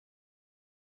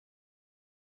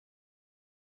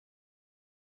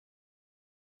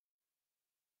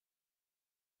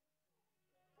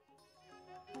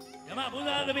မဘု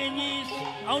ရားသခင်ကြီး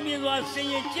အောင်မြင်စွာဆင်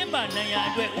ရင်ကျင့်ပနိုင်ရန်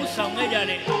အတွက်ဥဆောင်ခဲ့ကြ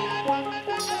တဲ့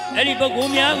အဲ့ဒီပုဂ္ဂို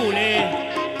လ်များကိုလည်း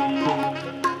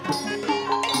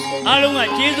အားလုံးက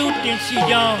ကျေးဇူးတင်ရှိ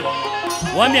ကြောင်း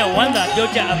ဝမ်းမြောက်ဝမ်းသာပြော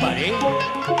ကြားအပ်ပါတယ်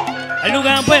အလူ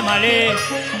ကံအဖွဲ့မှာလည်း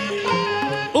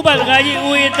ဥပဒကာကြီး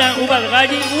ဦးအေးတန်းဥပဒကာ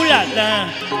ကြီးဦးလာတန်း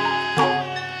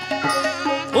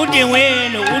ဦးတင်ဝင်း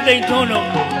တို့ဦးသိန်းထွန်းတို့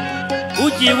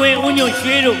ဦးကြည်ဝင်းဦးညွန့်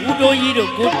ရွှေတို့ဦးတိုးကြီးတို့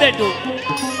ကိုတက်တို့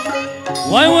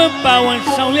ဝိုင်းဝန်းပါဝင်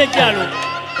ဆောင်ရွက်ကြလို့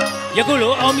ယခု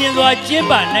လိုအောင်မြင်စွာကျင်း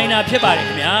ပနိုင်တာဖြစ်ပါတယ်ခ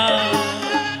င်ဗျာ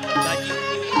ဒါကြည့်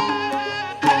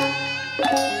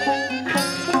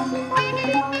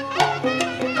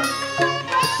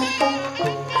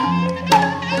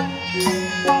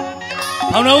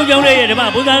အောင်တော်ဦးကျောင်းရဲ့ဓမ္မ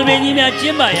ဘုရားသခင်ကြီးများကျ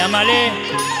င်းပရမှာလဲ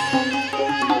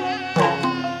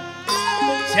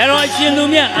ဆရာတော်အရှင်သူ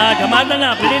မြတ်အားဓမ္မသန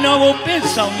ပလင်တော်ကိုပြည့်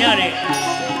ဆောင်ရတဲ့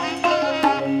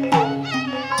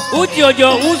ဦးကျော်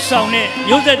ကျော်ဦးဆောင်တဲ့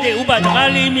မျိုးဆက်တဲ့ဥပဒကာ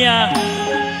လေးများ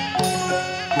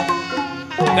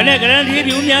ကနဲ့ကရန်ထီး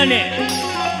ပြူများနဲ့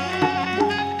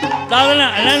သာသနာ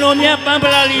အလံတော်များပန်းပ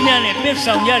လာလေးများနဲ့ပြည့်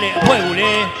ဆောင်ကြတဲ့အဖွဲ့ကိုလ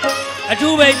ည်းအ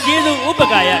ထူးပဲကျေးဇူးဥပ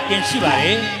ကာယတင်ရှိပါတ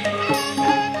ယ်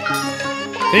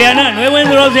ခရယာဏနွယ်ဝင်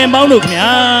သူတော်စင်ပေါင်းတို့ခင်ဗျာ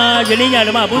ယနေ့ညဓ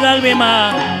မ္မဘုရားသခင်မှာ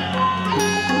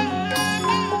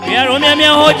ဘုရားတော်များ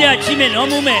များဟောကြားချီးမြှင့်တော်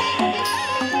မူမဲ့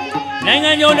နိုင်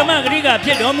ငံကျော်ဓမ္မဂရိကဖြ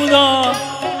စ်တော်မူသော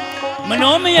မ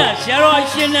နောမယဆရာတော်အ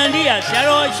ရှင်နန္ဒီယဆရာ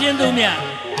တော်အရှင်သူမြတ်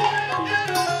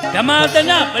ဓမ္မသ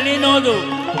နပလင်တော်သို့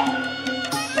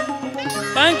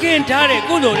ပန်းခင်းထားတဲ့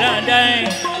ကုသိုလ်လမ်းအတိုင်း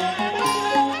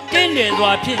တင့်တယ်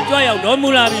စွာဖြစ်ကြွရောက်တော်မူ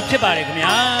လာပြီဖြစ်ပါတယ်ခင်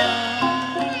ဗျာ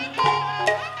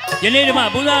ယနေ့ဓမ္မ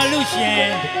ဘုရားလူရှင်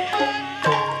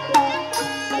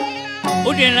ဥ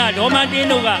ဒ္ဒင်လဒေါမတင်း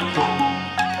တို့က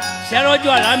ဆရာတော်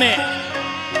ကြွလာမဲ့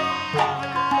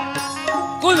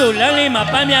ကုသိုလ်လမ်းလေးမှာ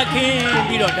ပန်းများခင်း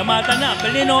ပြီးတော့ဓမ္မသနပ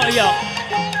လင်တော်အရောက်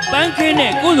ပန်းခင်း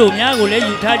တဲ့ကုသိုလ်များကိုလည်း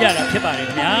ယူထားကြတာဖြစ်ပါတယ်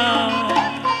ခင်ဗျာ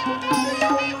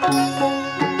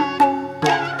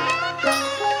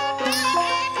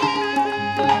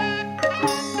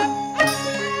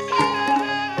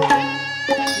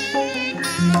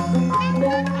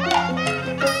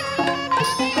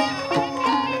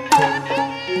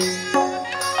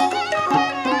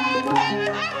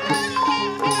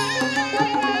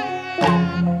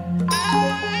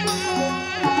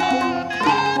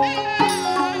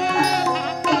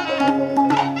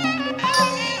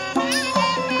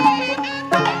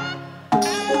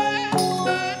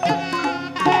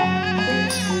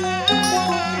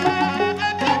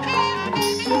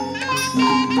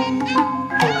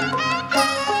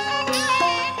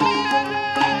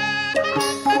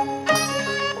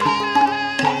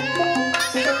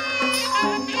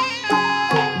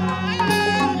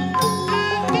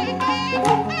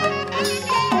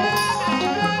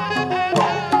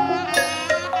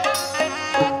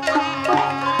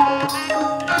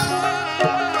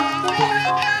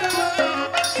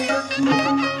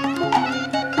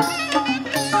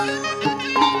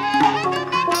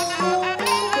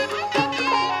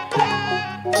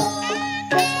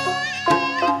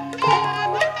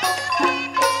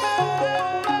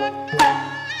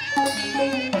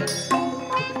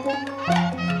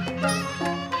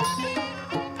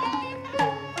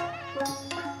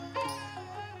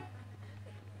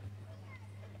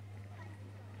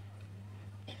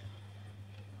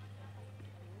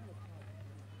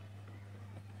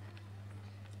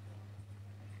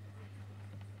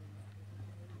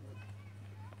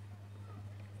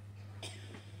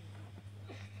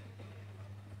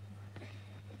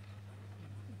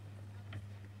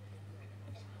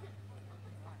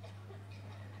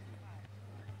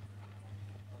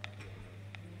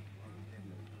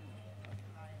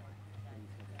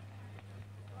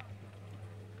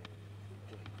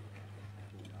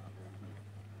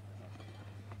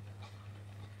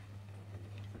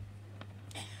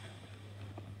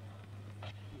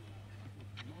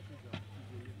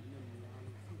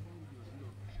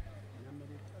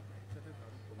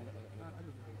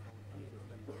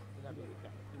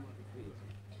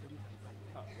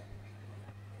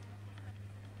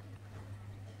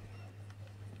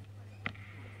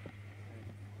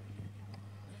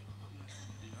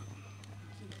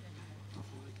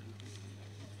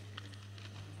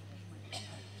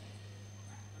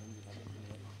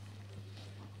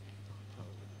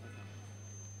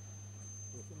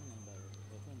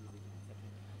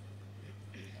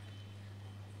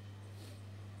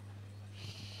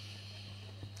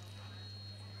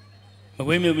အ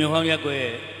ဝိမြို့မြို့ဟောင်းရက်ွယ်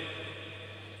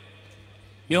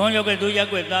မြို့ဟောင်းရက်ွယ်တို့ရ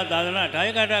က်ွယ်သာသနာဒါယ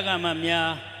ကတကမှများ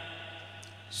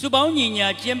စုပေါင်းညီညာ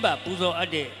ကျင်းပပူဇော်အပ်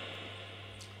တဲ့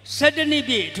 17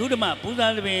 ပြည့်အထူးဓမ္မပူဇာ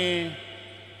သဘင်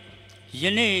ယ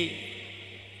နေ့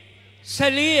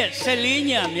14 ရက် 14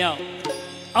 ညမြောက်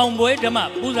အောင်ပွဲဓမ္မ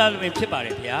ပူဇာသဘင်ဖြစ်ပါတ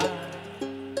ယ်ဗျာ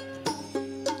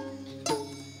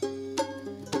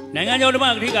နိုင်ငံတော်ဓမ္မ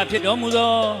ဂတိကဖြစ်တော်မူ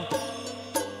သော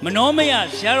မနောမယ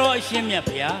ဆရာတော်အရှင်မြတ်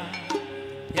ဗျာ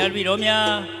ဘုရားတပည့်တော်များ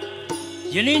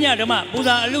ယနေ့ညဓမ္မပူ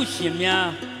ဇာအလူရှင်များ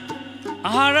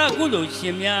အာဟာရကုသိုလ်ရှ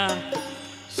င်များ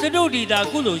စတုဒ္ဓိတာ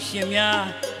ကုသိုလ်ရှင်များ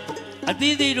အ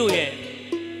သီးသီးတို့ရဲ့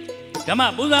ဓမ္မ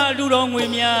ပူဇာအလူတော်ငွေ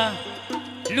များ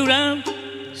လူရန်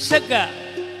ဆက်က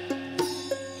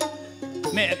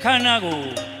မဲ့အခမ်းအနားကို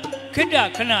ခိတ္တ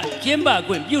ခဏကျင်းပ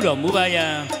ခွင့်ပြုတော်မူပါယံ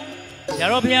ဆရာ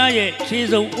တော်ဘုရားရဲ့ခြေ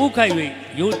စုံဥခိုက်၍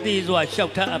ရိုသေစွာလျှော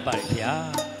က်ထားအပ်ပါတယ်ဗျာ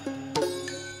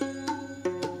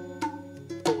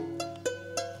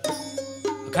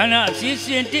အခမ်းအနားအစီအစ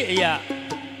ဉ်1အရာ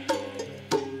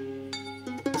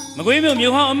မကွေးမြို့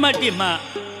မြို့ဟောင်းအမှတ်1မှာ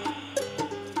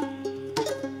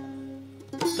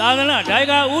သာသနာဒိုင်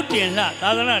ကာဦးတင်လှသာ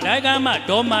သနာဒိုင်ကာမှ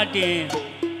ဒေါ်မာတင်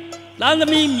သာသ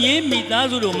မီမြေမိသား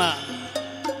စုတို့မှ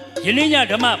ယနေ့ည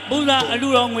ဓမ္မပူဇာအလူ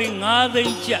တော်ငွေ9 သိ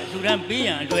န်းကျပ်လူရန်ပေးရ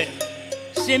န်အတွက်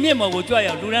စင်မြင့်မော်ကိုကြွ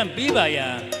ရောက်လူရန်ပေးပါရ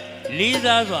န်လေး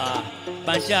စားစွာပ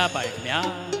န်ကြားပါတယ်ခင်ဗျာ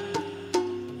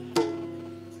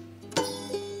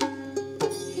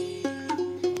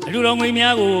အလူတော်ငွေ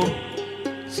များကို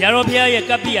ဆရာတော်ဘုရားရဲ့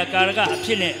ကပ္ပိယကာရကအဖြ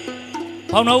စ်နဲ့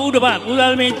ဖောင်တော်ဥဒ္ဓဘပူဇာ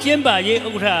သမင်ကျင်းပရေးဥ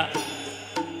က္ကဋ္ဌ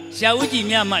ဆရာဦးကြီး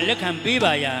များမှလက်ခံပေး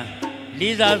ပါရန်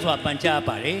လေးစားစွာပန်ကြား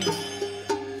ပါတယ်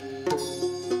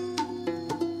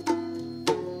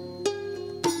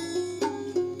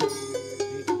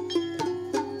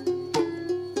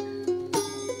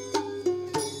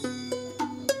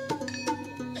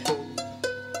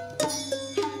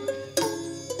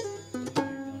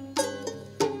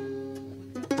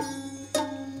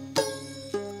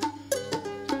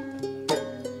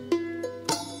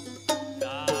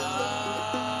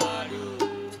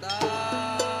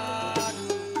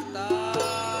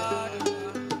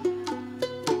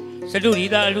စတုဒီ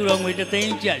တာအလူတော်ငွေ3 သိ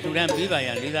န်းကျပ်လူရန်ပေးပါရ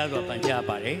န်လေးစားစွာပန်ကြား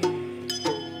ပါတယ်ဥ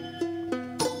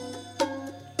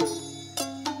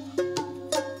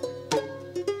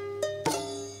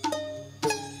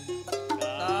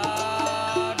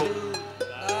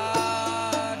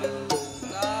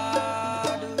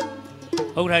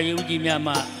က္ကဋ္ဌရေဦးကြီးများ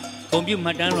မှဂုဏ်ပြုမှ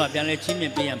တ်တမ်းစွာပြန်လဲချင်းမြ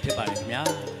င့်ပေးရန်ဖြစ်ပါတယ်ခင်ဗျာ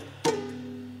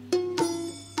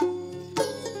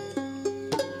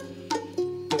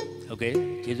ဟုတ်ကဲ့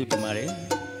ကျေးဇူးတင်ပါတယ်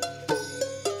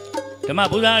ဓမ္မ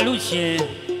ပူဇာအလူရှင်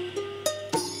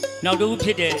နောက်တူဖြ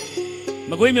စ်တဲ့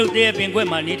မကွေးမြို့တဲ့ပင်ခွက်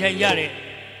မှာနေထိုင်ကြတဲ့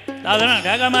သာသနာ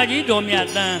ဒါကမာကြီးတော်မြတ်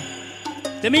တန်း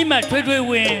သမီးမထွေးထွေး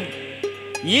ဝင်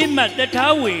မြေးမတ်တ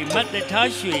ထားဝေမတ်တထား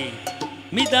ရွှေ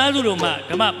မိသားစုတို့မှ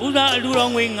ဓမ္မပူဇာအလူ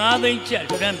တော်ငွေ9 သိန်းကျပ်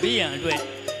လူရန်ပေးရန်အတွက်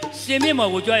စင်မြင့်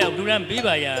မော်ကိုကြွရောက်လူရန်ပေး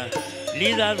ပါရန်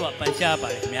လေးစားစွာပန်ကြားပါ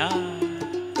တယ်ခင်ဗျာ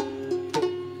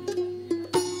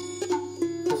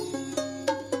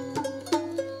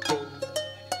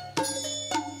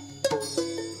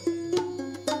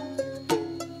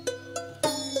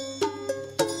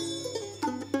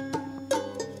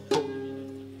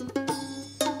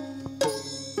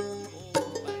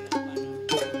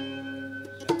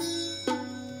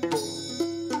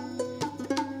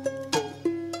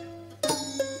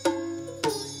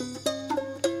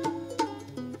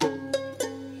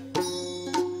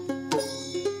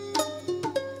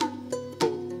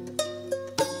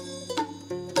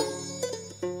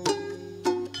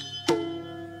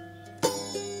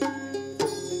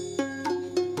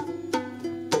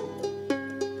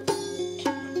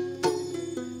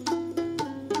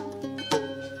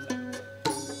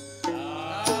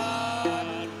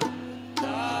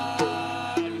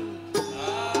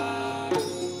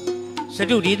စ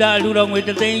တုဒီတာအလူတော်ငွေ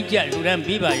3 သိန်းကျပ်လူရန်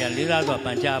ပေးပါရန်လေးစားစွာပ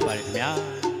န်ကြားပါတယ်ခင်ဗျာ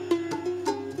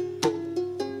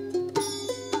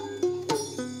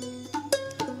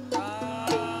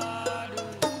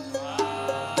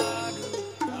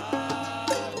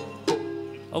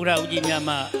ဥက္ကဋ္ဌဦးကြီးများ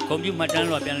မှဂုဏ်ပြုမှတ်တမ်း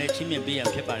စွာပြန်လဲချင်းမြင့်ပေးရန်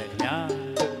ဖြစ်ပါတယ်ခင်ဗျာ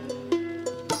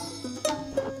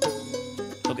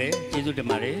ဟုတ်ကဲ့ကျေးဇူးတင်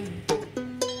ပါတယ်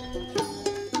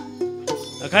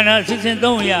အခမ်းအနားအစီအစဉ်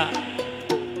3အရာ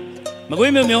မ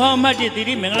ကွေးမြို့မြို့ဟောင်းအမှတ်1သီ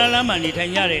ရိမင်္ဂလာလမ်းမှာနေထို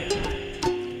င်ကြတဲ့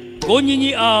ကိုညီ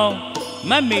ညီအောင်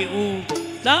မတ်မေဦး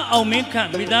သားအောင်မင်းခန့်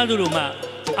မိသားစုတို့မှ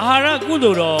အာဟာရကု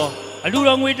သိုလ်တော်အလူ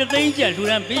တော်ငွေ3 သိန်းကျပ်လူ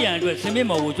ရန်ပေးရန်အတွက်စင်မြင့်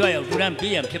မော်ကိုကြွရောက်လူရန်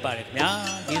ပေးရန်ဖြစ်ပါတယ်ခင်ဗျာ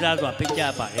လေးစားစွာဖိတ်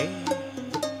ကြားပါတယ်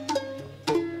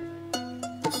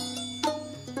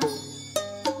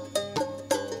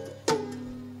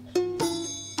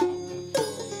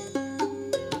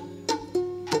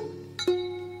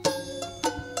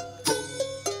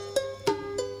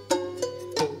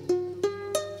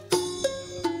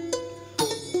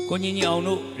ကိုညီညီအောင်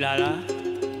တို့လာလား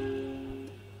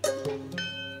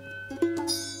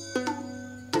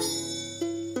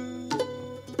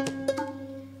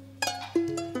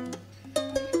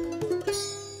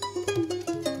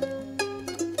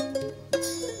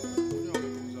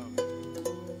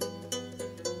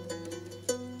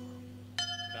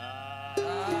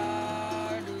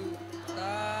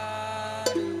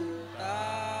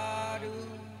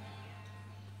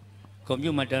ကွန်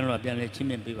ပျူတာတန်းတော့ပြန်လဲချင်း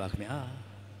မြင်ပေးပါခင်ဗျာ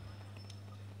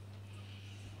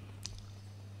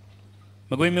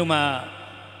မကွေးမြို့မှာ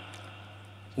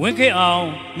ဝင်းခေအောင်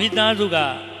မိသားစုက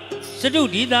စတု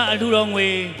ဒီသာအလှူတော်ငွေ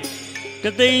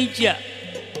3 သိန်းကျပ်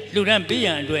လှူဒန်းပေးရ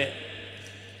န်အတွက်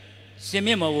ရှင်မြ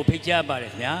င့်မော်ကိုဖိတ်ကြားပါတ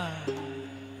ယ်ခင်ဗျာ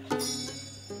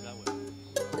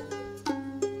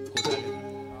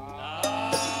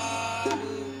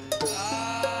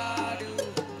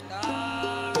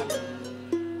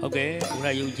ဟုတ်ကဲ့ဘု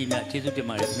ရားယုံကြည်များကျေးဇူးတင်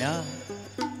ပါတယ်ခင်ဗျာ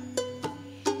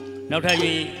နောက်ထပ်၍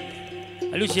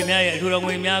အလူရှင်များရဲ့အထူးတော်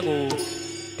ငွေများကို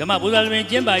ဓမ္မဘုရားသမင်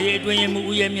ကျင်းပါရေးအတွင်ရင်မှု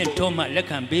ဦးရဲမြင့်ထုံးမှလက်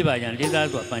ခံပေးပါရန်လေးစား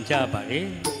စွာပန်ကြားပါတယ်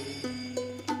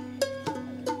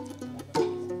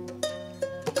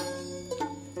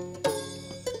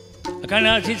အခမ်းအ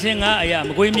နားအစီအစဉ်9အရာမ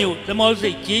ကွေးမြို့သမောစိ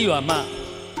တ်ကျေးရွာမှ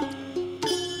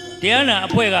တရားနာအ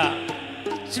ဖွဲ့က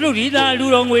စလုဒီသာလူ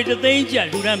တော်ငွေ3 သိန်းကျပ်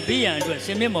လူဒန်းပေးရန်အတွက်စ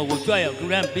င်မြင့်မော်ကိုကြွရောက်လူ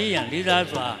ဒန်းပေးရန်လေးစား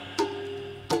စွာ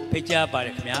ဖိတ်ကြားပါတ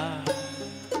ယ်ခင်ဗျာ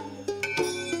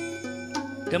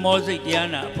ဓမ္မောစိတ်တရား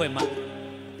နာအဖွဲ့မှ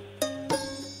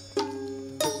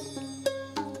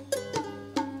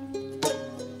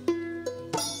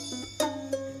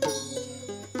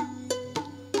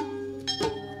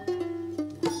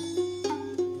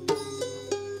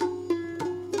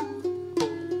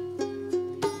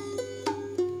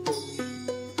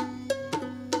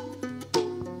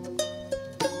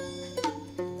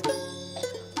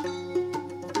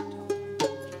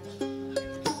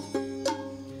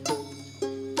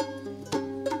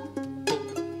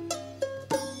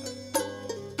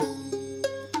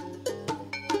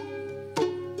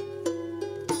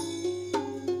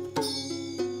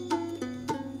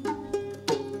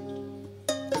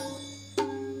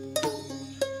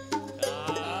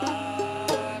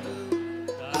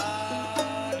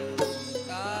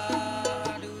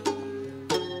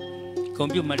ကွ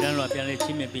န်ပျူတာတန်းတော့ပြန်လဲချ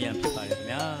င်းမြင်ပေးရန်ဖြစ်ပါတယ်ခင်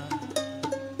ဗျာ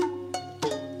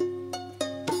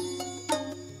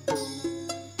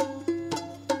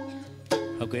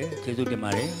ဟုတ်ကဲ့ကျေးဇူးတင်ပါ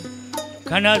တယ်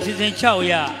ခန္ဓာစီစဉ်6အ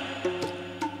ရ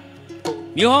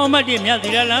မြို့ဟောင်းအမတ်တင်မြတ်သီ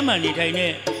လလမ်းမှနေထိုင်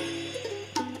တဲ့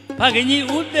ဖခင်ကြီး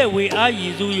ဦးသက်ဝေအားရ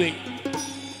ည်စူး၍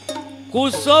ကို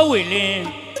စောဝေလင်း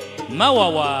မဝ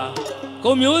ဝါ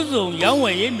ကိုမျိုးစုံရောင်းဝ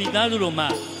ယ်ရေးမိသားစုတို့မှ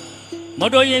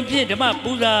မော်တော်ယာဉ်ဖြင့်ဓမ္မ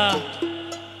ပူဇာ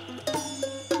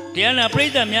တရားနာပရိ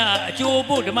သတ်များအကျိုး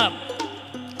ဖို့ဓမ္မ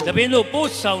သဘင်တို့ပို့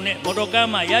ဆောင်တဲ့မော်တော်ကား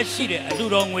မှရရှိတဲ့အလှူ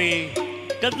တော်ငွေ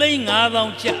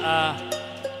1,500,000 ကျပ်အား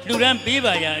လှူဒန်းပေး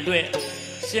ပါရန်အတွက်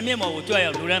ရှင်မြတ်မော်ကိုကြွ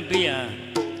ရောက်လှူဒန်းပေးရန်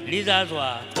လေးစားစွာ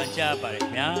ပန်ကြားပါတယ်ခ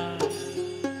င်ဗျာ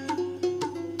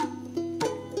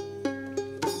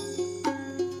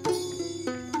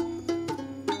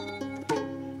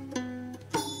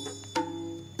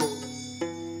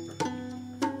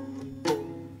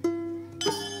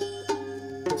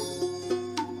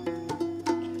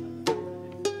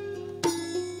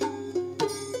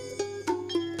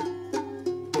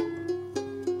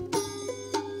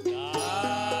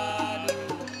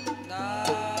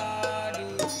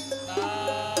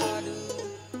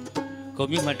ကွ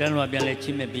န်ပျူတာတန်းတော့ပြန်လဲချ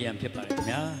င်းမြင်ပေးရန်ဖြစ်ပါတယ်ခင်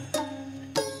ဗျာ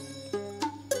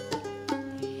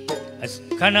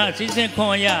ခန္ဓာအစီအစဉ်ခွ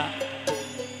န်အရ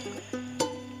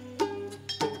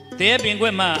တဲပင်ခွ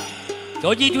က်မှ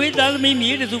ဒေါ်ကြီးထွေးသားသမီး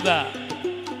မြေတစုက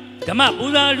ဓမ္မပူ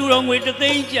ဇာလူတော်ငွေ3 သိ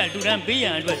န်းကျပ်လူဒန်းပေးရ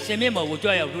န်အတွက်ရှင်မြင့်မော်ကို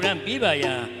ကြွရောက်လူဒန်းပေးပါရ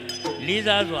န်လေး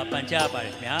စားစွာပန်ကြားပါတ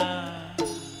ယ်ခင်ဗျာ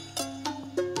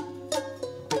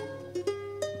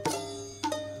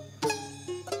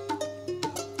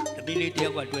တပီးလေးတ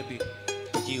ယောက်ကတွဲပြီး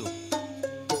ကြည့်ဦး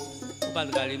ဥပဒ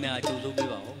ကလေးများအကျိုးဆုံးပေး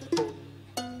ပါဦး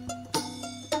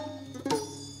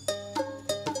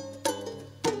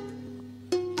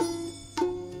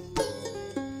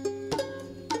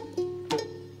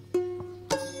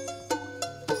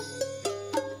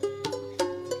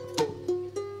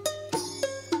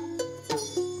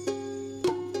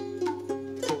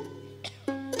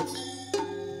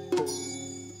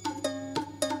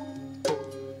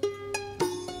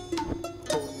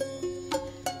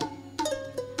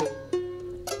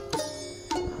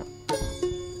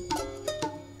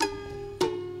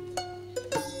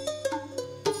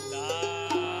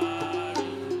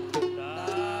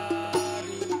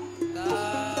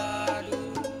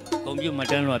ကွန်ပျူတာ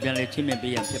တန်းတော့ပြန်လဲချင်းမြင်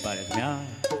ပေးရန်ဖြစ်ပါတယ်ခင်ဗျာ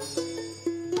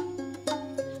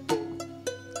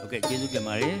ကဲ့ကျေးဇူးတင်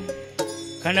ပါတယ်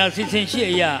ခန္ဓာစီစဉ်ရှိ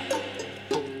အရာ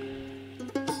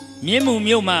မြင်းမှု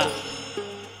မြို့မှာ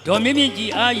ဒေါ်မြင့်မြင့်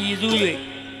ကြီးအားရည်စူး၍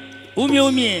ဦး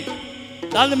မျိုးမြင့်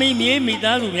သားသမီးမြေမိ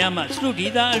သားစုများမှစတုဒီ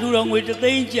သားအလှူတော်ငွေ3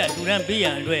 သိန်းကျပ်လူရန်ပေးရ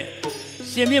န်အတွက်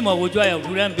စင်မြင့်မော်ကိုကြွရောက်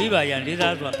လူရန်ပေးပါရန်လေး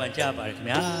စားစွာပန်ကြားပါတယ်ခင်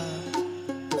ဗျာ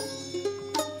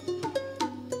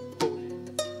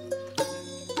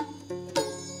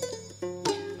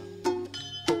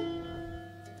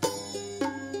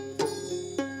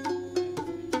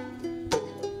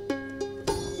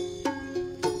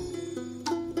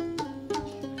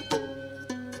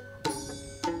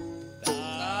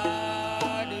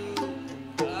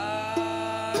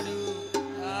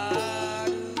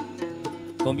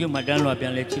ကွန်ပျူတာမှတ်တမ်းလွှာပြ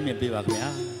န်လဲချင်းမြင့်ပေးပါခင်ဗျာ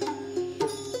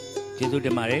ကျေးဇူးတ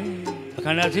င်ပါတယ်အခ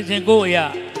မ်းအနားစီစဉ်ကိုအရာ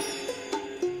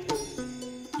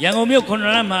ရန်ကုန်မြို့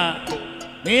9 လမ်းမှာ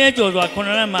နေရကျော်စွာ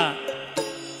9 လမ်းမှာ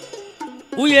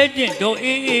ဦးရဲတင့်ဒေါ်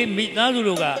အေးအေးမိသားစု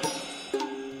တို့က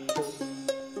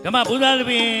ဓမ္မဘုရားသ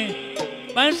ခင်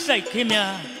ပန်းဆိုင်ခင်း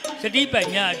များစတိပိုက်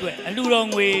များအတွက်အလှူတော်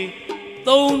ငွေ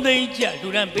3 သိန်းကျပ်လူ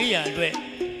ရန်ပေးရန်အတွက်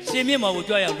စင်မြင့်မော်ကို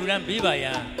ကြွရောက်လူရန်ပေးပါရ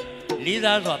န်လေး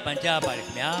စားစွာပန်ကြားပါတယ်ခ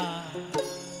င်ဗျာ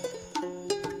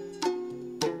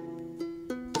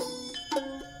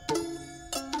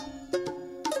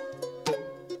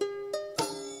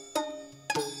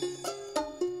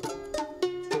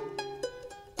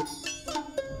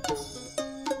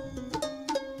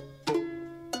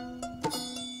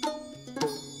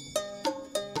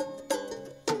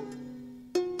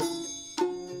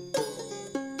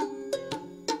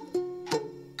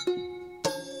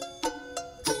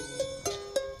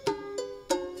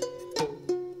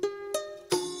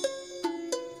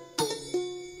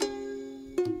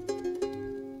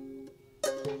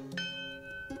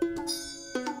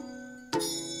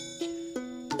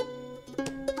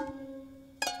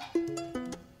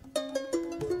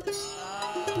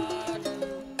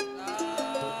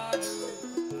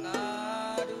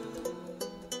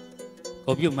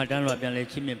ကိုပြုတ်မှတ်တမ်းလွှာပြန်လဲ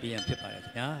ချင်းမြင့်ပေးရန်ဖြစ်ပါတယ်ခ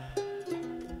င်ဗျာ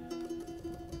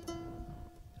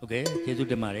ဟုတ်ကဲ့ကျေးဇူး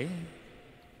တင်ပါတယ်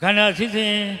ခန္ဓာစီစ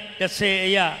ဉ်30အ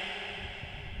ရာ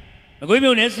မကွေး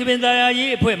မြို့နယ်စီပင်သာယာ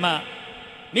ရေးအဖွဲ့မှ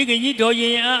မိခင်ကြီးဒေါ်ရ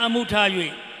င်အားအမှုထား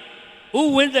၍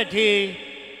ဦးဝင်းသက်ထေ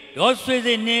ဒေါ်ဆွေစ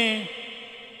င်နှင်း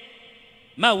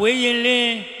မဝေရင်လ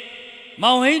င်း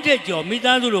မောင်ဟိန်းတက်ကျော်မိ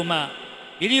သားစုတို့မှ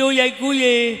ဗီဒီယိုရိုက်ကူး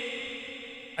ရေး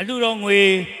အလှူတော်ငွေ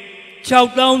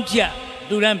6000ကျပ်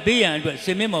လူရန်ပေးရန်အတွက်စ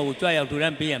င်မြင့်မော်ကိုကြွရောက်လူရ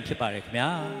န်ပေးရန်ဖြစ်ပါတယ်ခင်ဗျာ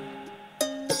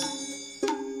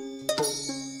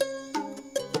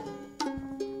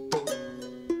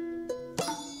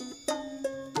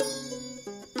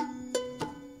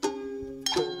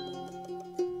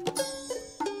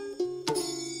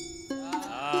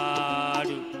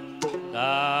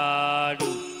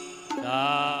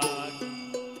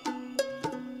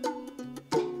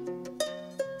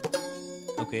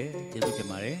โอเคကျေးဇူးတင်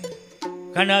ပါတယ်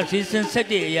ခန္ဓာစီစဉ်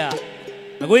7အရာ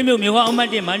မကွေးမြို့မြို့ဟောင်းအမတ်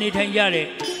တင်မနေထိုင်ကြတဲ့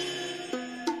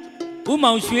ဦး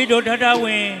မောင်ရွှေတော်ထထဝ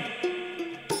င်း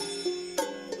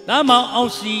သားမောင်အော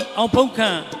င်စီအောင်ဖုံးခ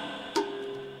န့်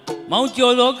မောင်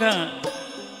ကျော်သောခန့်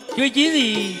ကျွေကြီးစီ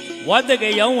ဝါတက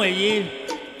ယ်ရောင်းဝယ်ရေး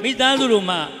မိသားစုတို့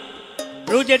မှပ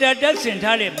ရိုဂျက်တာတက်ဆင်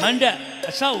ထားတဲ့မန္တ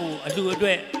အဆောက်အဦအလှူအတွ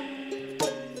က်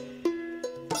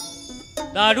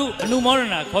သာဓုအနုမောဒ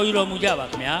နာခေါ်ယူတော်မူကြပါ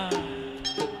ခင်ဗျာ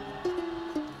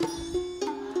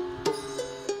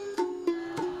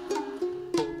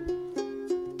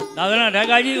သာသနာဓာ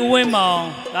ကကြီးဦးဝင်းမောင်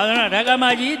သာသနာဓာကမ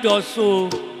ကြီးဒေါ်ဆူ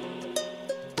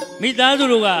မိသားစု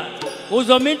တို့ကကို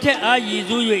စောမင်းထက်အားရည်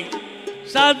စူး၍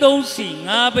စားသုံးစီ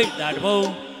9 ပိတ်သာတပုံ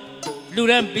လူ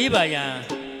ရန်ပေးပါရန်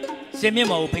စင်မြင့်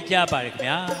မော်ကိုဖိတ်ကြားပါတယ်ခင်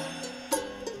ဗျာ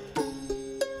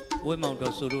ဦးဝင်းမောင်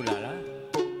ဒေါ်ဆူတို့လာလား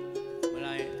မ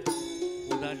လားရဲ့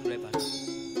ကိုစားလူလိုက်ပါ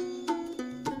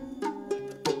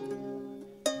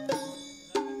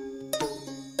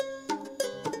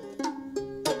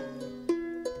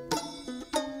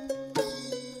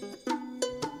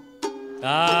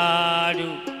သာဓု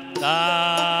သာ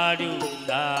ဓု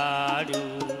သာဓု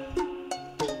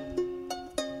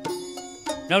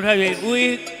နောက်ထပ်၍ကို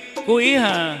အေးဟ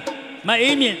န်မ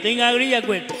အေးမြင့်သင်္ကာကလေးရ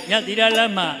က်ွက်ညသီတာလ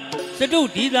မ်းမှာစတု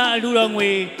ဒီသာအလှူတော်ငွေ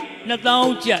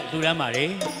2000ကျပ်လှူဒန်းပါတ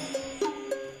ယ်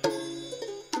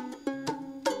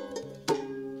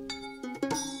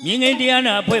မြင်းငိန်တရား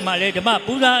နာအဖွဲ့မှလည်းဓမ္မ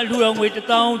ပူဇာအလှူတော်ငွေ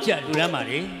1000ကျပ်လှူဒန်းပါ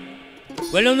တယ်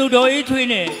ဝယ်လုံသူတော်အေးထွေး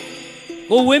နဲ့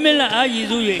ကိုဝင်းမင်းလက်အားရည်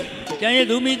စူး၍ကျန်ရည်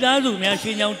သူမိသားစုများ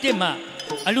ရွှေချောင်1မှ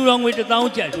အလှူတော်ငွေ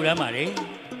1000ကျပ်လှူဒန်းပါတယ်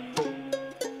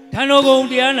ထန်တော်ကုန်း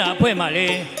တရားနာအဖွဲ့မှလ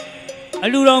ည်းအ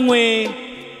လှူတော်ငွေ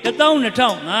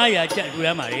12500ကျပ်လှူဒ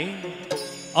န်းပါတယ်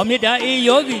အောင်မြတ်တာအေ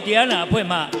ယောဂီတရားနာအဖွဲ့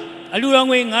မှအလှူတော်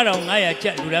ငွေ9500ကျ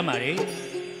ပ်လှူဒန်းပါတယ်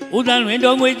ဦးသန်းလွင်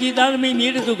တော်ငွေကြည်သားသမီးမြေ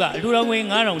တစုကအလှူတော်ငွေ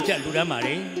9000ကျပ်လှူဒန်းပါတ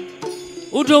ယ်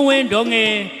ဦးထုံးဝင်းဒေါ်င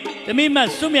ယ်သမီးမ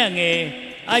စွတ်မြတ်ငယ်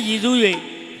အာရည်စု၍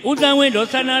ဦးသန်းဝင်းဒေါ်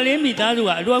ဆန္ဒလင်းမိသားစုက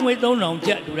အလှူငွေ3000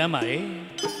ကျပ်လှူဒန်းပါတယ်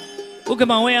ဦးက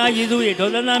မောင်ဝင်းအာရည်စု၍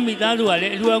ဒေါ်သန်းသားမိသားစုကလ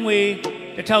ည်းအလှူငွေ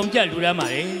1000ကျပ်လှူဒန်းပါ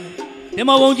တယ်ဒီ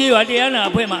မော်ဘုံကြီးရွာတရားနာ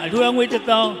အဖွဲ့မှအလှူငွေ1000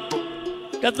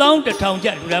ကျ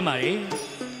ပ်လှူဒန်းပါတယ်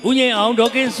ဦးငိမ့်အောင်ဒေါ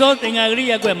ကင်းစောတင်္ဂါဂရိ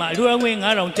ရက်ကွက်မှအလှူငွေ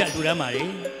9000ကျပ်လှူဒန်းပါတယ်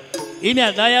အေးမြ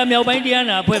သာယာမြောက်ပိုင်းတရား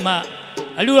နာအဖွဲ့မှ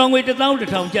အလှူငွေ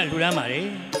11000ကျပ်လှူဒန်းပါတယ်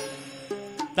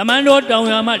တမန်တော်တောင်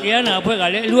ရွာမှတရားနာအဖွဲ့က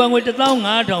လည်းအလှူငွေ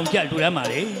15000ကျပ်လှူဒန်းပါ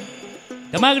တယ်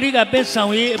ဓမ္မဂရိကပစ်ဆော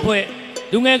င်ရေးအဖွဲ့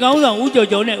လူငယ်ကောင်းဆောင်ဦးကျော်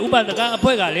ကျော်နဲ့ဥပဒကအ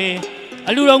ဖွဲ့ကလည်း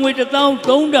အလှူငွေ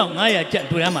13500ကျပ်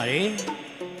လှူဒန်းပါတယ်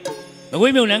မ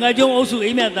ကွေးမြို့နိုင်ငံကျုံအုပ်စု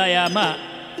အေးမြသာယာမှ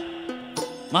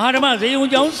မဟာဓမ္မဇေယျုံ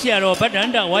ကျောင်းဆရာတော်ဗတ္တန္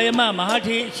တဝါယမမဟာ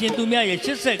ထေအရှင်သူမြတ်ရဲ့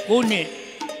89နှစ်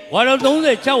ဝါတော်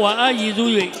36ဝါအားရည်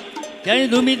စူး၍ကျန်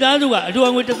သူမိသားစုကအလှူ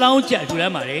ငွေ1000ကျပ်လှူဒ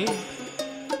န်းပါတယ်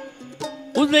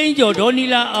ဦးသိန်းကျော်ဒေါ်နီ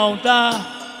လာအောင်သား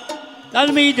သ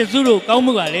မီးတစုတို့ကောင်း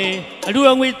မှုကလည်းအလှူ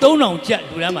ငွေ3000ကျပ်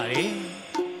လှူဒန်းပါတယ်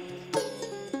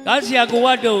ကားဆရာကိုဝ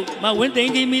တ်တို့မဝင်းသိ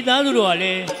န်းကြီးမိသားစုတို့ကလ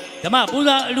ည်းဓမ္မပူ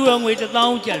ဇာအလှူငွေ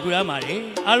1000ကျပ်လှူဒန်းပါတယ်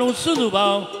အားလုံးစုစုပေါ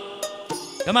င်း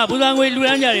ဓမ္မပူဇာငွေလှူဒ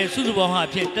န်းကြတဲ့စုစုပေါင်းဟာ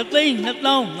ဖြင့်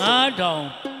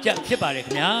1,25000ကျပ်ဖြစ်ပါတယ်ခ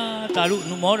င်ဗျာတာလူအ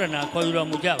နုမောဒနာခေါ်ယူတော်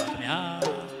မူကြပါခင်ဗျာ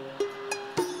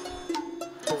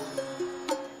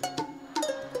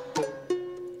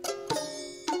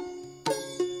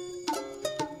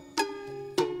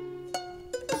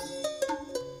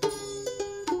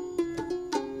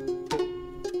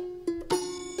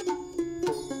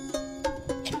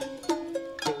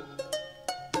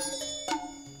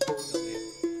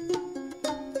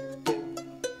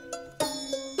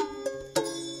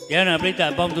ရဟန္တာပရိသတ်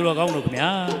အပေါင်းသူတော်ကောင်းတို့ခင်ဗျာ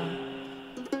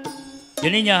ယ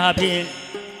နေ့ညဟာဖြင့်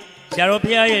ဆရာတော်ဘု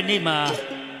ရားရဲ့နေ့မှာ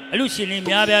အလူရှင်လေး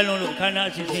များပြားလုံးလို့အခမ်းအနား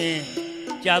အစီအစဉ်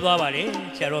ကြားသွားပါတယ်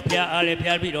ဆရာတော်ဘုရားအားလည်းဘု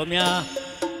ရားပြတော်များ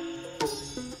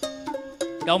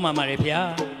တောင်းပါပါတယ်ဘုရား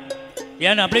ရ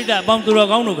ဟန္တာပရိသတ်အပေါင်းသူတော်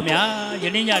ကောင်းတို့ခင်ဗျာယ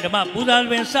နေ့ညဓမ္မပူဇာ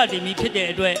ပင်စတင်ပြီးဖြစ်တဲ့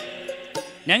အတွက်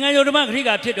နိုင်ငံတော်ဓမ္မဂရိက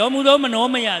ဖြစ်တော်မူသောမနော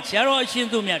မယဆရာတော်အရှင်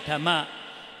သူမြတ်ဓမ္မ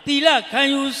သီလခံ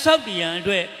ယူစောင့်တည်ရန်အ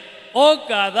တွက်ဩ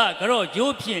ကာသကြော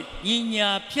ကျိုးဖြင့်ညီညာ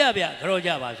ဖြပြကြောကြ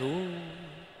ပါစို့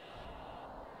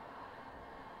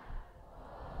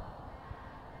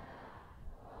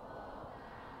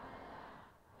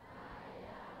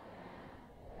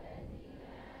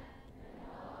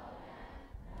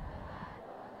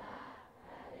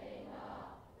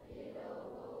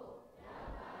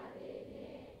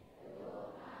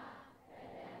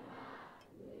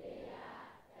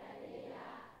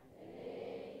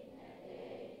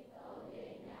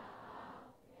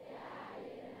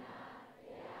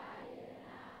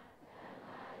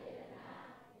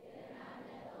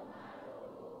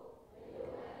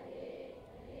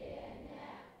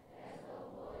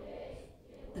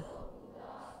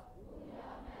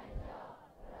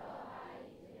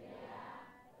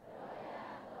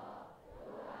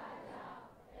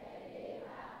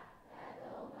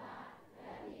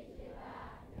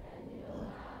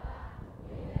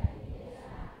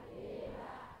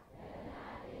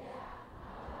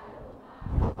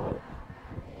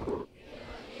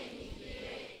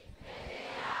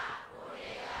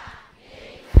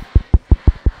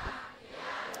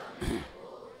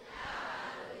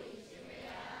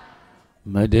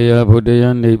မတရားဘုဒ္ဓယ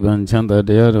နိဗ္ဗာန်ချမ်းသာ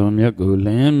တရားတော်မြတ်ကိုလ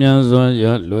င်းမြန်စွာ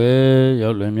ရောက်လွယ်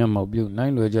မျက်မှောက်ပြုနို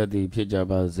င်လွယ်ကြသည်ဖြစ်ကြ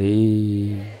ပါစေ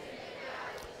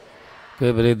။ကဲ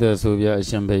ပရိသတ်ဆိုပြအ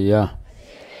ရှင်ဘုရား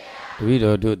တပည့်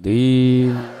တော်တို့သည်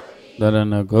သရဏ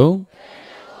ဂုံ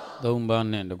၃ပါး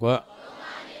နှင့်တကွ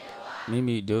မိ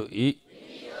မိတို့ဤ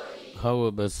ခဝ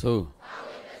ပစိုး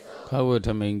ခဝထ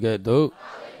မိန်ကဲ့သို့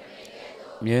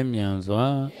မြဲမြံစွာ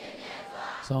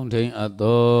စောင့်ထိန်အပ်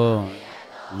သော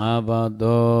ငါးပါး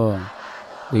သော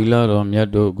သီလတော်မြတ်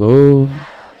တို့ကို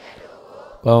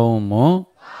ကောင်းမွန်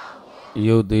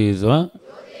ယုတ်သေးစွာ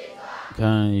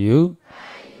ခံယူ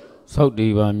စောင့်တ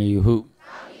ည်ပါမည်ဟု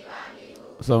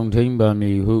ဆောင်ထိန်ပါမ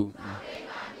ည်ဟု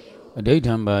အဋိဋ္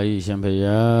ဌံပါ၏ရှင်ဘု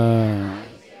ရား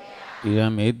ဣရ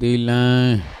မေတိလံ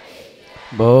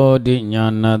ဘောဓိညာ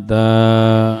ဏတ္တ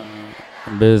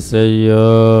ဘိစ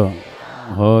ယော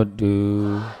ဟောတု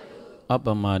အပ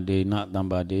မဒေနတံ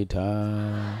ပါဒေထာ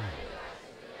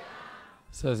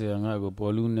ဆက်စရာငါကိုဘော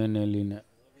လူနည်းနည်းလေးနဲ့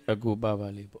အကူပါပါ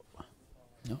လေးပေါ့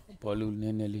နော်ဘောလူန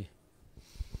ည်းနည်းလေး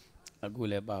အကူ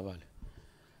လည်းပါပါလေ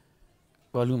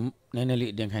ဘောလူနည်းနည်းလေး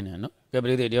အတင်ခိုင်းတယ်နော်ကဲပ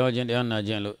ရိသေတရားချင်းတရားနာ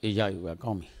ချင်းလို့အေးရယူပါ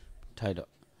ကောင်းပြီထိုက်တော့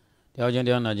တရားချင်းတ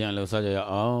ရားနာချင်းလို့ဆက်ကြရ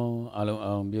အောင်အလုံး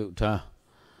အောင်ပြုထား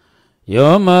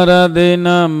ယောမရသေန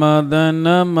မတ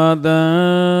နာမတံ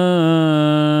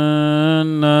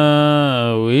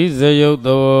na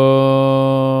visayoto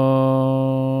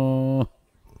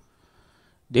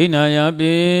Dinaya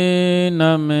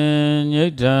namen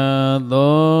yita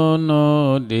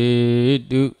dono de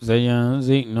du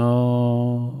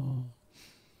𝐤𝐳𝐳𝐤𝐿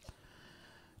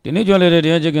Dini jwale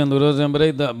de chicken to those and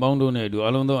break that bound on it.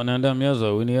 Alondo ananda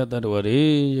miaso, we near that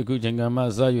worry, you could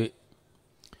changama sayu.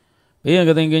 Being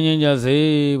a thing in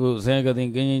𝐤𝐳𝐳, saying a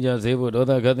thing in 𝐤𝐳𝐳,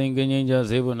 other cutting in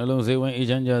𝐤𝐳𝐳, and alone say when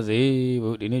each and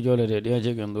𝐤𝐳𝐳, Dini jwale de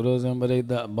chicken to those and break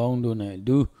that bound on it.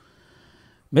 Do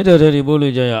Medari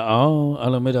Bolujaya,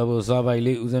 Alameda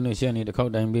Savali, Uzanishani, the cow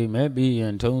time be maybe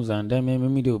and tones and damn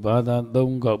me do bother,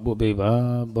 don't go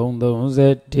bubeba, bondo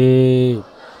zete.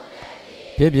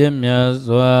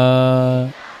 Pipyamyaswa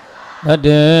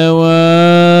Adewa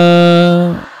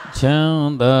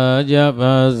Chanda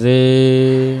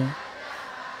Jabazi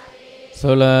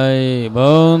Solai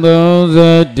Bondo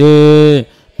Zete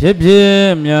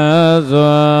Pipyamyaswa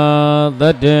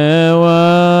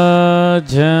Adewa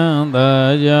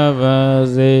Chanda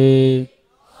Jabazi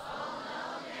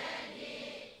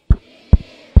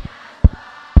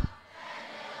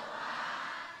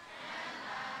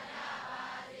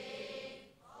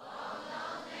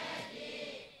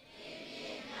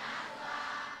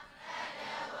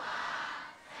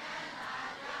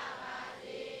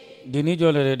Dini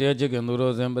jwale de chicken to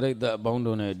those and break that bound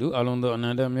on it. Do Alondo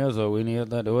ananda miaso, we near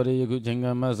that worry you could change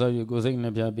a massa, you could sing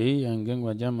the piapi and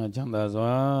Gangwa Jama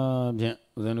Chandaza,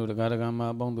 Zenu the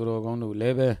Karagama, Bonduro Gondo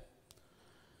Lebe.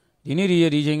 Dini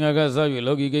reaching a gasa, you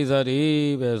logi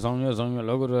gazari, where song your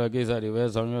logo gazari, where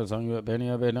song your penny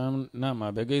of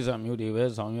Nama, Begasa muti, where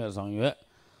song your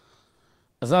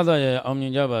Asada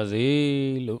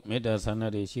Omnijabazi, look meta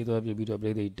sanadi, she thought you beat up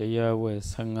the Daya where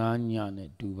Sanganya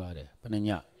Dubare,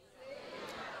 Pananya.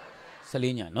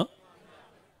 Salinya, no?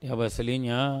 They have a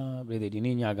Salinya, Brady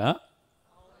Diniaga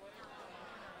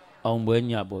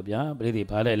Ombuenya Bobia, Brady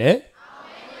Padele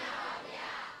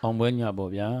Ombuenya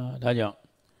Bobia, Daja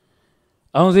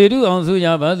Onzidu,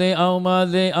 Onzuya, Baze,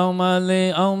 Almaze,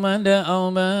 Almaze, Almanda,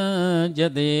 Alma,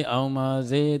 Jetty,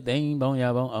 Almaze, Dane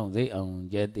Bonyabon, Onze, on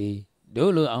Jetty,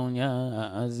 Dulu,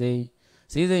 Onya, Aze,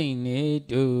 Season,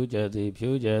 do Jazzy,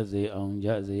 Pew Jazzy, on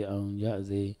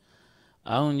Jazzy.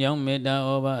 On young meda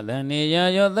over the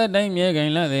near the time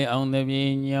again, on the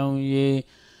young ye.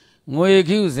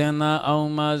 𝐤𝐴𝐿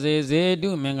on Maze,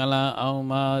 do Mengala on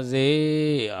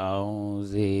Maze, on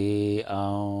the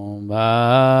on Ba.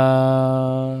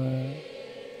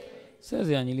 Says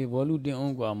the annually volute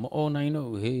on Guam, all nine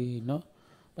oh, hey, no.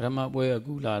 But I'm up where a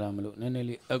gula,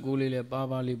 Nenelli, a gully,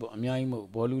 Babali, Miamo,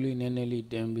 Boluli, Nenelli,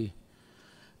 Dembi.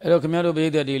 Ero Camaro Bay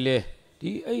the delay.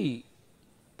 D.A.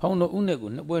 Pound of Unego,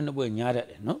 no boy, Yada,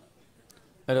 no?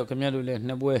 Ero Camaro let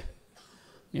Nabue.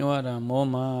 You are a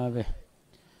moma.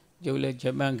 Jole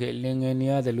Jabanke, Ling and the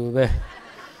other Lube.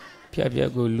 Pia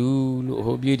go Lulu,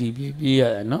 ho beauty, be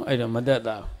no, I don't matter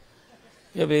thou.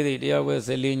 Yabe, there was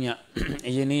a linear,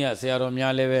 Engineer, Sarah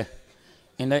Mialeve.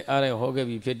 And I are a hogger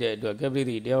be pitted to a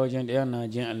cabby, the Ocean Diana,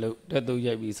 Jan Look, that do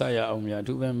ya be Saya Omia,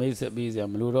 two men may be a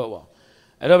Mlurowa.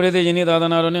 I don't believe you need other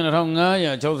than a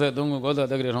Tonga, Joseph Dungo,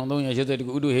 the Great Hondonia, she said,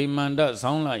 Udu Himanda,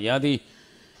 sound like Yadi.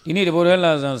 You need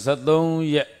Borellas and Saddon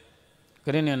yet.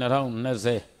 Korean around, let's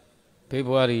say.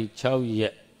 February, Chow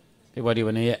yet. February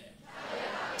when yet.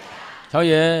 Chow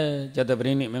yet,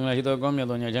 Jatabrini, Menglahito Gomia,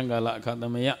 Donia Jangala,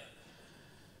 Kadamaya.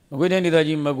 We didn't that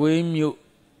Jim Magui,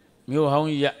 Mew Hong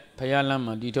yet,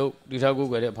 Payalama, Dito, Ditago,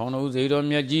 where the Pono, Zedon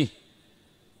Yaji.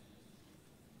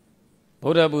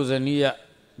 Bodabuzania.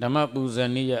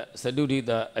 Damabuzania,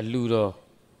 Sadudita, a Ludo,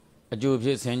 a Jew,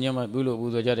 Senyama, Bulu,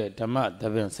 Buzajare, Tamat, the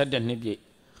Ben, Saturn Nipi,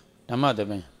 Tamat the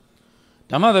Ben.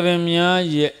 Tamat the Ben,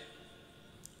 yet.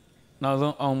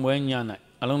 Now on when Yana,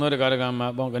 along the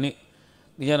Garagama, Bongani,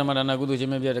 the Yanamadana Gudu,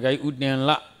 maybe the guy Udian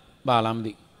La,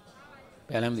 Balamdi.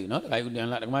 Balamdi, not like Udian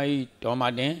La, my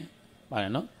Tomadan,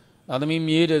 Barano. Other me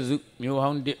made a zoo, New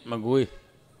Hound Magui,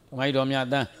 my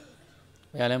Domiada,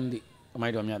 Balamdi,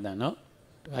 my Domiada, no?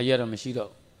 I hear a machito.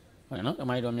 I know,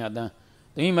 my Domiada.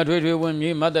 The me Madrid when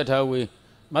me, Mother Tawi,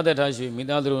 Mother Tashi,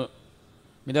 Midadu,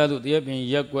 the Yapin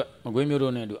Yakwa,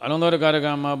 Maguimuro, along the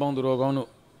Garagama, Bondurogono.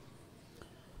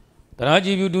 The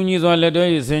Raji you do news on letter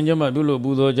is Sanjama Dulo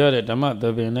Budo Jare, Tamat,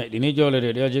 the night, the Nijole,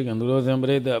 the Yajic and Duros and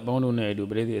Bread, the Bondune, to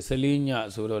breathe Selina,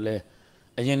 Surole,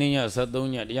 Ajania,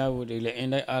 Sadonia, Yawu,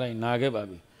 and I are in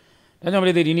Nagababi.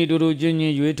 Then you need to do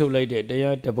Jenny, you eat like that, they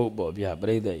are the Bob, ya,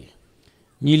 Brede.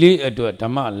 Nili at a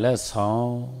Tama less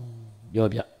song,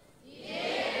 Jobia.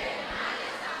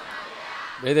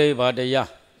 Brede Vadaya.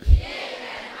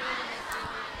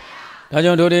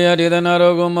 Tajon to the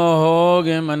Aditanarogumo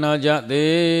Hogan Manaja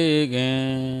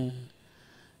Degen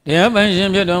တရားပိုင်ရှင်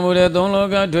ဖြစ်တော်မူတဲ့သုံးလော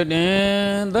ကထွတ်တင်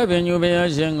သဗ္ဗညုဘုရား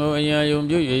ရှင်ကိုအရာယုံ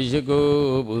ပြု၍ရှိကို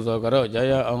ပူဇော်ကြတော့ကြ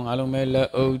ရအောင်အလုံးမဲ့လက်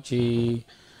အုပ်ချီ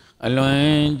အလွ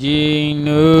န်ကြည်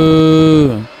နူ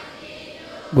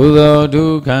ဘုသောဒု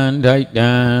က္ခထိုက်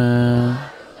တံ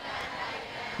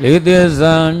လေးသစ္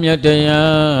စာမြတ်တ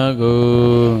ရားကို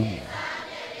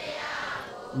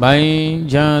ပိုင်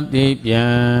ချသိပြ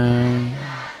န်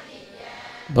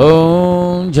ဘုံ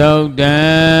6တ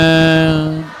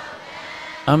န်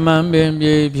အမှန်ပင်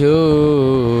ပြေ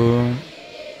ဖြိုး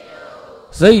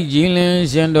စိတ်ကြည်လင်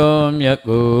ရှင်တော်မြတ်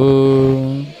ကို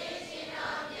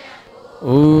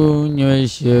ဥညွှဲ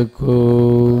ရှိ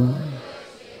ခိုး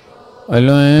အ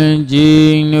လွန်ကြ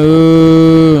ည်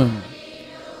နူး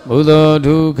ဘုသော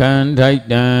ဒုက္ခထိုက်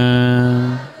တံ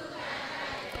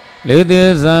လေးသ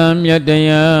စ္စာမြတ်တ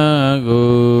ရား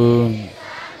ကို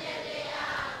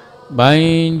ပို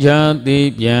င်ချသိ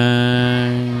ပြ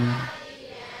န်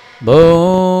ဘုံ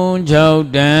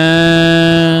6တ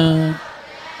န်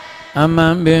အမှ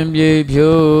န်ပင်ပြေ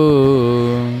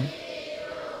ဖြိုး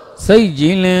စိတ်ကြ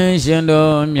ည်လင်ရှင်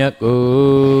တော်မြတ်ကို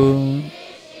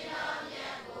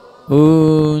ဥ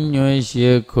ညွှဲ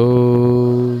ရှိ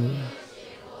ခိုး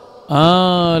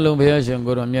အားလုံးဘုရားရှင်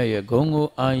ကိုယ်တော်မြတ်ရဲ့ဂုဏ်ကို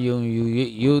အာယုံယူ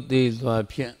၍ရိုသေစွာ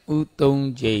ဖြင့်ဥသုံး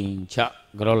ချိန်ချ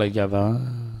ကြောက်လိုက်ကြပါ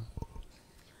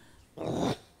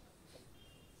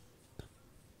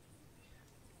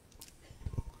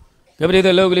ကပရိသ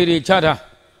လောကလေးတွေချထား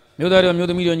မြို့သားတို့မြို့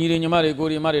သမီးတို့ညီတွေညီမတွေကို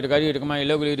ရီမတွေတက္ကရီတက္ကမကြီး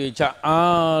လောကလေးတွေချ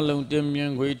အားလုံးတင်မြ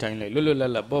င်ခွေးထိုင်လိုက်လွတ်လွတ်လ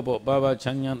ပ်လပ်ပေါ့ပေါ့ပါပါချ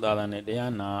မ်းချမ်းသာသာနဲ့တ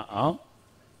ရားနာအောင်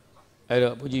အဲ့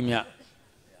တော့ဘုကြီးမြတ်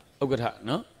ဥက္ကဋ္ဌ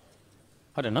နော်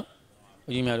ဟုတ်တယ်နော်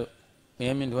ဘုကြီးမြတ်တို့င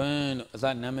ရဲမင်းထွန်းတို့အစ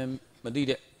နာမည်မသိ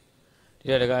တဲ့ဒီ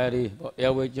တက္ကရီပေါ့တ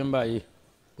ရားဝဲကျင်းပရေး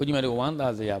ဘုကြီးမြတ်တို့ဝမ်းသာ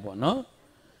စရာပေါ့နော်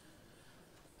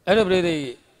အဲ့တော့ပြည်သူ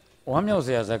ဝမ်းမြောက်စ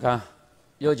ရာစကား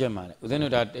ပြောချင်ပါတယ်ဦးဇင်း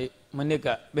တို့ဒါမိနစ်က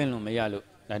ပင့်လို့မရလို့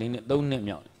ဒါဒီနေ့3နှစ်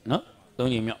မြောက်နော်3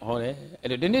ချိန်မြောက်ဟောတယ်အဲ့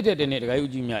တော့ဒီနေ့တဲ့ဒီနေ့တခါ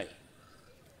ဦးကြီးမြတ်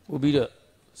ပို့ပြီးတော့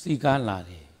စီကားလာ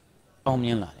တယ်အောင်မြ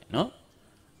င်လာတယ်နော်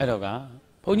အဲ့တော့က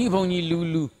ဘုန်းကြီးလူ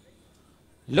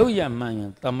လောက်ရမှန်ရင်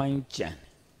သမိုင်းကြံ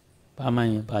ဘာမှန်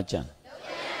ရင်ဘာကြံ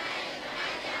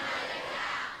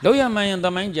လောက်ရမှန်ရင်သ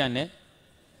မိုင်းကြံတယ်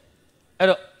အဲ့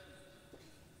တော့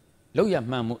လောက်ရ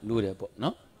မှန်မှုလို့တယ်ပေါ့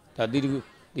နော်ဒါဒီ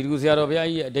တကူဆရာတော်ဘုရား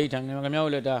ကြီးရဲ့အဋ္ဌံခင်ဗျား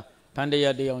တို့လည်းဒါဖန်တ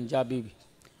ရားတရားကြားပြီးပြီ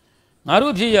ငါ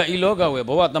တို့ဖြစ်ရဤလောကဝယ်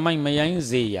ဘဝသမိုင်းမယိုင်း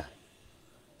စေရ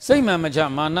စိတ်မှန်မချ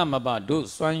မာနမပတို့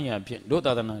စွမ်းရဖြင့်တို့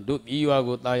သာသနာတို့ပြည်ရွာ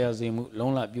ကိုတာယာစေမှု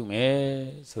လုံးလပြုမယ်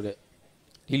ဆိုတဲ့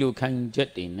ဒီလိုခံချက်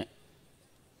တွေနဲ့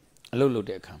အလုပ်လုပ်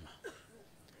တဲ့အခါမှာ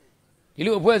ဒီ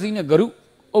လိုအဖွဲ့အစည်းနဲ့ဂရု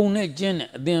အုံနဲ့ကျင်းနဲ့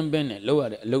အသင်ပင်းနဲ့လုပ်ရ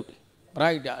တဲ့အလုပ်တွေပ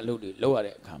ရိုက်တာအလုပ်တွေလုပ်ရ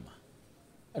တဲ့အခါမှာ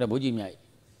အဲ့ဒါဘုကြီးမြတ်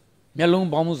မျက်လုံး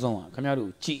ပေါင်းမှုဆောင်ခင်ဗျား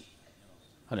တို့ကြည့်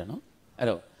ဟုတ်တယ်နော်အဲ့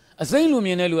တော့အစိမ့်လို့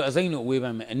မြင်တဲ့လူကအစိမ့်လို့ဝေးပ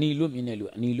န်းမယ်အနီလို့မြင်တဲ့လူက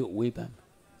အနီလို့ဝေးပန်းမယ်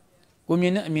ကိုမြ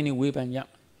င်တဲ့အမြင်တွေဝေးပန်းကြ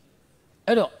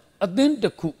အဲ့တော့အသင်းတ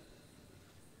စ်ခု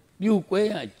ပြိုကွဲ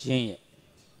ရခြင်းရဲ့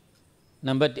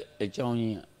နံပါတ်1အကြောင်းရ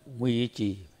င်းကငွေရေး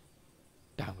ကြေး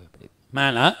ဒါပဲပြည့်မှ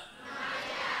န်လား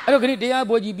အဲ့တော့ခဏတရား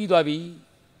ပွဲကြီးပြီးသွားပြီ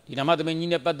ဒီဓမ္မသမင်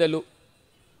ကြီးနဲ့ပတ်သက်လို့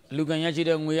အလူကံရရှိ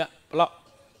တဲ့ငွေကဘလောက်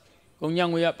ကုန်ကြ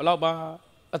ငွေကဘလောက်ပါ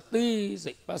အသေး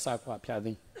စိတ်ပတ်စာခွာဖြာ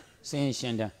သိစင်ရှ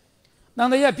င်းတန်းတန်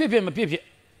တရားဖြစ်မဖြစ်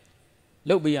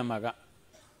လုတ်ပေးရမှာက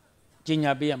ကြီး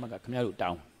ညာပေးရမှာကခင်ဗျားတို့တော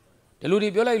င်းဒီလိုတွေ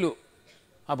ပြောလိုက်လို့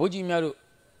ဟာဘုကြီးများတို့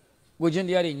ကိုချင်း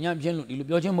တရားတွေညံ့ပြင်းလို့ဒီလို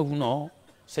ပြောချင်းမဟုတ်ဘူးနော်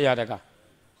ဆရာတကား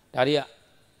ဒါတွေက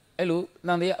အဲ့လိုတ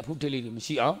န်တရားအဖုထစ်လေးတွေမ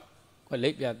ရှိအောင်ခွက်လိ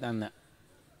ပ်ပြတန်းနဲ့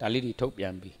ဒါလေးတွေထုတ်ပြ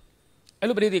န်ပြီးအဲ့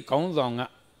လိုပရိသေခေါင်းဆောင်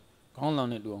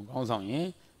နဲ့တူအောင်ခေါင်းဆောင်ရင်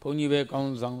ဘုန်းကြီးပဲခေါင်း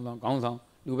ဆောင်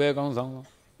လူပဲခေါင်းဆောင်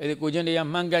အဲ့ဒီကိုချင်းတရား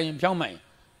မှန်ကန်ရင်ဖြောင်းမှန်ရင်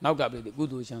နောက်ကပရိသေကု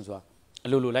သိုလ်ရှမ်းစွာအ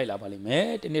လိုလိုလိုက်လာပါလိမ့်မယ်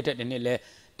တနေ့ထက်တနေ့လဲ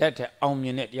တက်အောင်မြ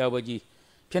င်တဲ့တရားပွဲကြီး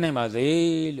ဖြစ်နိုင်ပါစေ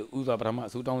လို့ဥစွာပထမအ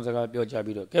စူတောင်းစကားပြောကြ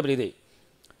ပြီးတော့ကဲပရိသေ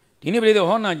ဒီနေ့ပရိသေ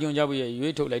ဟောနာကြုံကြဖို့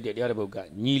ရွေးထုတ်လိုက်တဲ့တရားတစ်ပုဒ်က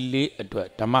ညီလေးအတွက်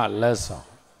ဓမ္မလက်ဆောင်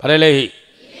ဗါတယ်လေဟိ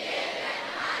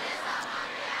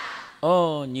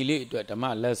ညီလေးအတွက်ဓမ္မ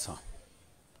လက်ဆောင်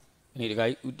ဒီတခါ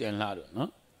ကြီးဥတင်လာတော့နော်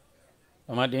ဗ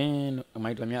မာတင်တို့အ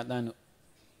မိုက်တော်မြတ်တန်းတို့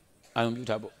အာရုံပြု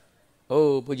ထားဖို့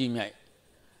ဘုကြီးမြတ်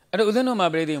အဲ့တော့ဦးဇင်းတို့မှာ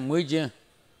ပရိသေမွေးခြင်း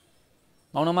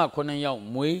မောင်နှမ9ယောက်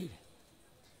မွေး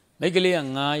မိန်းကလေးက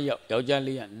9ယောက်ယောက်ျား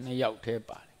လေးက2ယောက်ထဲ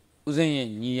ပါတယ်ဦးဇင်းရဲ့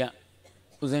ညီက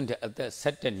ဦးဇင်းတဲ့အသက်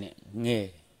17နှစ်ငယ်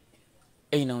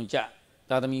အိမ်အောင်ကြ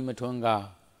သာသမီမထွန်းကား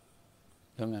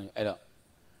အဲ့တော့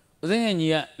ဦးဇင်းရဲ့ညီ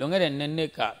ကလွန်ခဲ့တဲ့2နှ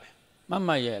စ်ကပဲမမ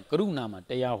ရဲ့ကရုဏာမှာ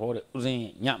တရားဟောတဲ့ဦးဇင်း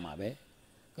ရဲ့ညမှာပဲ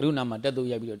ကရုဏာမှာတက်သူ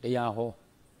ရိုက်ပြီးတော့တရားဟော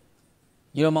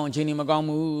ညီတော်မောင်အချင်းကြီးမကောင်း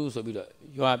ဘူးဆိုပြီးတော့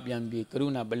ရွာပြန်ပြီးကရု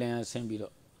ဏာပလင်ဆင်းပြီး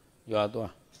တော့ရွာ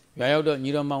သွားရွာရောက်တော့ညီ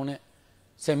တော်မောင်နဲ့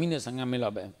10မိနစ်15မိနစ်လော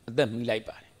က်ပဲအသက်မီးလိုက်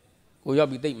ပါတယ်ကိုရောက်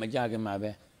ပြီးတိတ်မကြခင်မှာ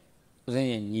ပဲ ဦးဇင်း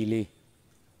ရဲ့ညီလေး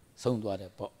ဆုံးသွားတ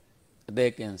ယ်ပေါ့အ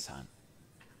သေးကင်းဆန်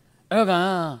အဲ့တော့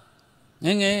င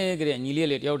ယ်ငယ်ကလေးညီလေး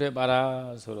လေးတယောက်တည်းပါတာ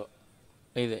ဆိုတော့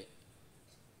အဲ့ဒါ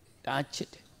တားချစ်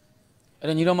တယ်အဲ့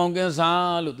တော့ညီတော်မောင်ကင်း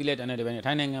စားလို့သိလိုက်တဲ့တပည့်နဲ့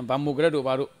ထိုင်းနိုင်ငံဗမိုဂရက်တို့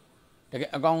ဘာတို့တကယ်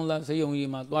အကောင်သားစေယုံကြီး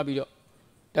မှာသွားပြီးတော့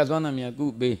တက်သွမ်းသားများကု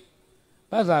ပေး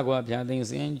ပတ်စာကွာဖြာသိန်း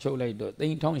စင်းချုပ်လိုက်တော့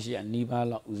3800နီးပါး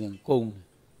လောက်ဦးဇင်းကုန်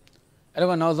အဲ့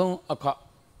တော့နောက်ဆုံးအခါ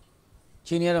ချ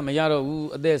င်းရတော့မရတော့ဘူး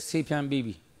အသက်ဆေးဖြန်းပြီး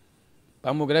ပြီဗ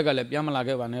မိုဂရက်ကလည်းပြန်မလာ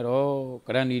ခဲ့ပါနဲ့တော့ဂ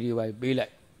ရန်ဒီတွေပါပေးလို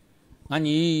က်ငါ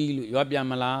ညီလို့ရွာပြန်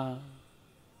မလား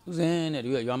ဦးဇင်းနဲ့ဒီ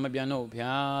ရွာမပြန်တော့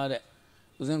ဗျာတဲ့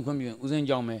ဦးဇင်းခွင့်ပြုရင်ဦးဇင်း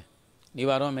ကြောင်းမယ်နေ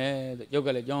ပါတော့မယ်တဲ့ကျုပ်က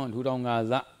လည်းကြောင်းထူထောင်ငါ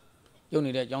စကျုပ်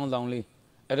နေတဲ့ကြောင်းဆောင်လေး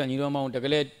အဲ့တော့ညီတော်မောင်တက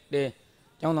လေးတဲ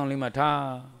ကြောင်းဆောင်လေးမှာ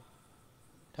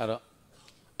ထားတော့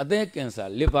အသက်ကင်ဆာ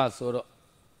လစ်ဗာဆိုတော့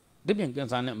ဒီပြင်ကင်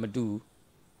ဆာနဲ့မတူ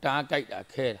တားကြိုက်တာ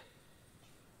ခဲတာ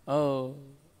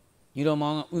ညီတော်မော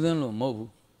င်ကဦးဇင်းလို့မဟုတ်ဘူး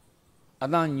အ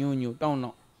သားညိုတောင်း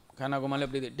ခန္ဓာကိုယ်မှာလ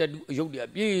ည်းပြည့်တက်တူအယုတ်တွေ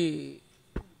ပြေး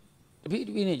တ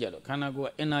ပိနေကြတော့ခန္ဓာကို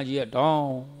ယ်က energy က down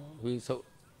ဝေးဆုပ်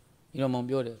ညီတော်မောင်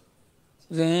ပြောတယ်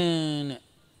ဦးဇင်းနဲ့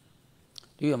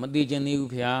ဒီကမသေးချင်သေး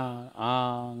ဘူးဖေ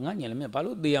ငါညလည်းမြတ်ဘာ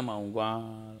လို့သေးရမှာအောင်ကွာ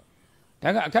ဒါ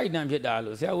ကအခိုက်အတန့်ဖြစ်တာ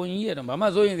လို့ဆရာဝန်ကြီးကတော့ဘာမှ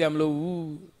စိုးရင်ဆရာမလို့ဘူး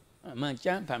အမှန်ကြ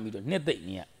မ်းဖန်ပြီးတော့နှစ်သိမ့်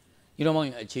နေရညီတော်မောင်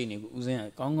ရဲ့အခြေအနေကိုဦးဇင်းက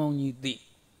ကောင်းကောင်းကြီးသိ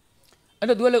အဲ့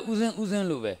တော့သူကလည်းဦးဇင်း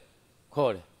လို့ပဲ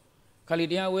ခေါ်တယ်ခါလီ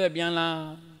တရားဝဲပြန်လာ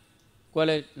ကိုယ်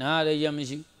လည်းနားရရမ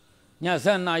ရှိည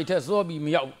7 နာရီထက်စောပြီးမ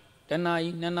ရောက်တနာရီ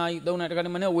2 နာရီ3 နာရီတခါတ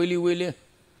ည်းမနဲ့ဝေလီ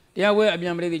တရားဝဲအပြ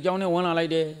န်ပရိသတ်ကျောင်းထဲဝင်လာလို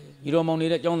က်တယ်ညီတော်မောင်နေ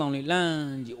တဲ့ကျောင်းဆောင်လေးလမ်း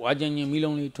ကြည့်ဝါကျင်မီ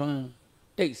လုံးလေးထွန်း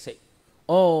တိတ်ဆိတ်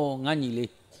ငါညီ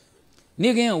လေးနေ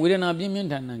ကင်းဝေဒနာပြင်းပြင်း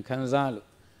ထန်ထန်ခံစားလို့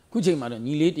ခုချိန်မှာတော့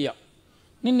ညီလေးတယောက်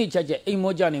နှစ်ချက်အိမ်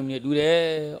မောကြနေမနေတူတယ်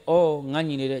ငါ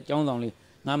ညီနေတဲ့ကျောင်းဆောင်လေး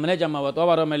ငါမနေ့ကမှသွား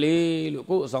ပါတော့မယ်လေလို့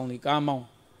ကို့အဆောင်လေးကားမောင်း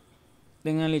သ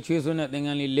င်္ကန်းလေးချွေးစွန်းတဲ့သင်္က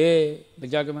န်းလေးလဲပ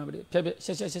ကြကမပြဖြက်ဆ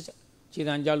က်ခြေတ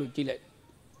န်းကြလို့ကြည့်လိုက်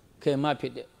ခေမဖြ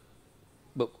စ်တဲ့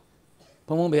ပုတ်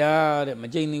ဘုံဗျာတဲ့မ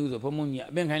ကြိမ်သေးဘူးဆိုဘုံကြီး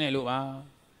အပင်ခိုင်းလိုက်လို့ပါ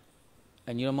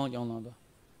ညီတော်မောင်ကြောင်းတော့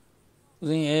ဦး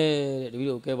ဇင်းရဲ့တဲ့တပည့်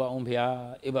တို့ကဲပါအောင်ဗျာ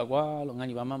အေးပါကွာလို့ငါ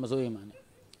ညီဘာမှမစိုးရင်ပါနဲ့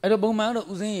အဲ့တော့ပုံမှန်တော့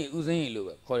ဦးဇင်းရေလို့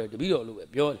ပဲခေါ်တယ်တပည့်တော်လို့ပဲ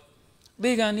ပြောတယ်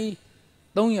သေကန်ဒီ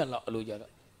3 ရက်လောက်အလိုကြ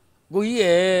တော့ကိုကြီး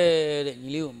ရဲ့တဲ့ညီ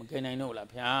လေးကိုမကယ်နိုင်တော့လား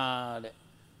ဗျာတဲ့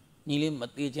ညီလေးမ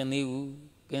သေးချင်သေးဘူး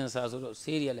ကင်ဆာဆိုတော့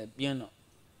ဆေးတွေကလည်းပြင်းတော့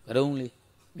ကရုံးလေး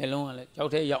မျက်လုံးကလည်းကြော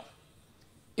က်ထဲရောက်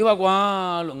အေးပါကွာ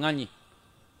လို့ငါညီ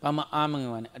ဘာမှအားမင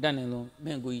ယ်ပါနဲ့အတတ်နိုင်ဆုံးမ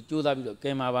င်းကိုကြီးကြိုးစားပြီးတော့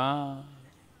ကဲမှာပါ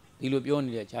ဒီလိုပြော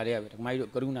နေတဲ့ခြားတွေကပဲဓမ္မကြီးတို့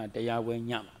ကရုဏာတရားပွဲ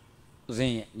ညမှာဦးဇ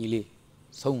င်းရဲ့ညီလေး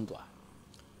ဆုံးသွား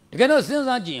တကယ်တော့စဉ်း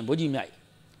စားကြည့်ရင်ဘုကြီးမြတ်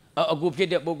အကူဖြစ်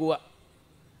တဲ့ပုဂ္ဂိုလ်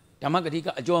ကဓမ္မဂတိက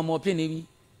အကျော်မော်ဖြစ်နေပြီ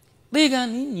သေကံ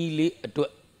ဤညီလေးအတွ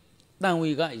က်တန်ဝေ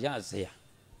ကရစရာ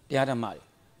တရားဓမ္မတွေ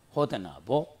ဟောတနာ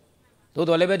ပေါ့သို့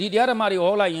တော်လည်းပဲဒီတရားဓမ္မတွေ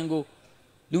ဟောလိုက်ရင်ကို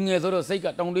လူငယ်ဆိုတော့စိတ်က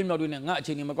တောင်းတွေးမြောက်တွေနဲ့ငါအ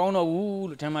ခြေအနေမကောင်းတော့ဘူး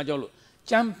လို့ထင်မှကြောက်လို့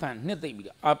ကြမ်းဖန်နှစ်သိမ့်ပြီး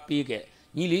တော့အားပေးခဲ့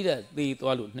ညီလေးတဲ့သေ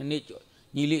သွားလို့2 နှစ်ကျော်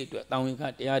ညီလေးအတွက်တန်ဝေက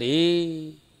တရားတွေ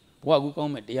ဘဝကူကော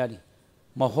င်းမဲ့တရားတွေ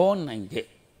မဟောနိုင်ခဲ့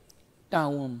တာ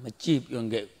ဝန်မကြည့်ပြွန်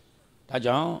ခဲ့ဒါ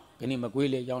ကြောင့်ခဏမကွေး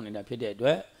လေးရောက်နေတာဖြစ်တဲ့အတွ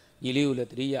က်ညီလေးကိုလည်း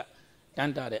တတိယတ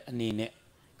န်းတာတဲ့အနေနဲ့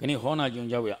ခဏဟောနာကြုံ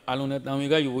ကြဖို့ရအလုံးနဲ့တန်ဝေ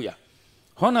ကယူဖို့ရ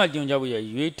ဟောနာကြုံကြဖို့ရ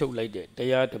ရွေးထုတ်လိုက်တဲ့တ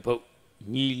ရားတစ်ပုဒ်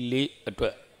ညီလေးအတွ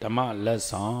က်ဓမ္မလက်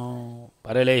ဆောင်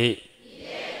ဗါတယ်လေဟိ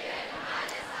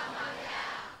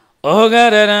ဩဃ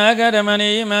ရဏအကဓမ္မနိ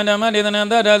မန္ဓမ္မဒေသနာ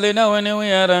သတ္တသေနဝနေဝိ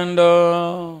ယရန္တော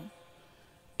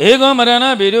ဧကောမရဏ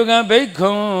ဘိဒုကဘိက္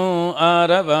ခုံအာ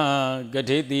ရဗဂ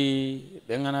တိတိဘ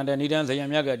င်္ဂနာတဏိတံဆရာ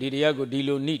မြတ်ကဒီတရားကိုဒီ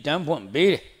လိုနိတန်းဖွင့်ပေး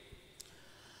တယ်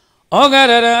ဩဃ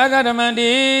ရဏအကဓမ္မတိ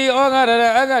ဩဃရဏ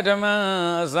အကဓမ္မ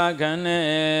အစခံနဲ့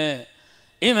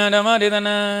ဣမန္ဓမ္မဒေသ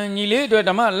နာညီလေးအတွက်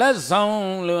ဓမ္မလက်ဆောင်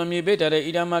လို့အမည်ပေးထားတဲ့ဣ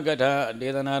ဓမ္မကထာဒေ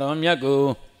သနာတော်မြတ်ကို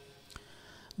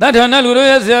တထဏလူတို့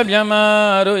ရဲ့ဆရာပြမ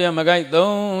တို့ရဲ့မကိုက်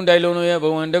3တိုက်လုံးတို့ရဲ့ဘ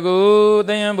ဝံတကူသ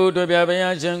ယံဘုတွေ့ပြဘု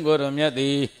ရားရှင်ကိုတော်မြတ်သ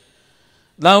ည်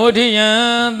သာဝတိယံ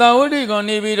သာဝတိကို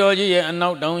နေပြီးတော်ကြီးရဲ့အနော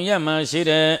က်တောင်ရက်မှရှိ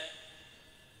တဲ့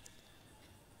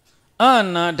အ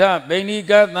နာထဗိဏိ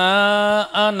ကသ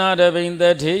အာနာတဗိန်တ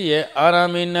ထေရဲ့အာရ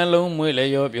မေနှလုံးမွေး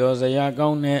လျောပြောစရာကော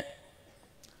င်းတဲ့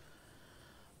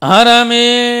အာရမေ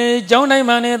ကျောင်းတိုင်း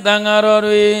မှာနဲ့တန်ဃာတော်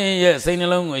တွေရဲ့စိတ်နှ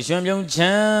လုံးကိုရှင်ပြုံးချ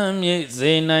မ်းမြေ့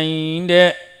စေနိုင်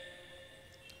တဲ့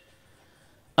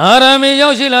အာရမေရော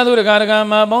က်ရှိလာသူတကာ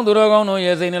မှာပေါင်းသူတော်ကောင်းတို့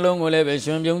ရဲ့စိတ်နှလုံးကိုလည်းပဲရှ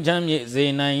င်ပြုံးချမ်းမြေ့စေ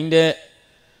နိုင်တဲ့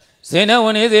ဇေနဝ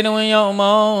နေဇေနဝင်ရောက်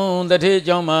မောင်းတထေ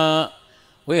ကျောင်းမှာ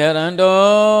ဝိဟရန္တော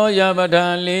ယပဋ္ဌာ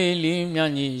လေးလီမြ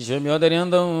တ်ကြီးရှင်ပြောတဲ့ရင်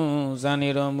သုံးဇာနေ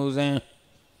တော်မူစဉ်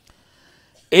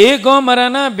ဧကောမရ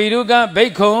ဏဘိရုကဘိ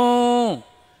က္ခုံ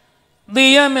သိ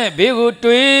ရမဲ့ဘေးကို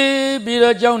တွေးပြီး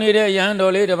တော့ကြောင်းနေတဲ့ယဟန်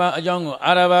တော်လေးတစ်ပါးအကြောင်းကို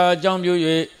အာရဘာအကြောင်းပြု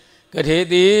၍ ကထေ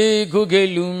တိခုခေ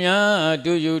လူများ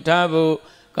တူယူထားဖို့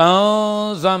ကော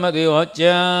င်းစွာမသွေဟော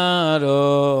ကြား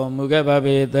တော်မူခဲ့ပါ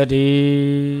ပေတ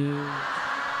ည်း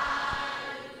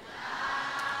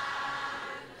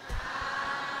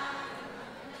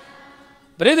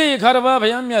ပရိသေခါရဘာဘု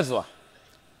ရားမြတ်စွာ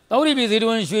တောဝတိပိဇေတ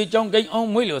ဝန်ရွှေကြောင်းကိန်းအောင်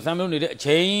မွေးလို့ဆံပြုံးနေတဲ့အ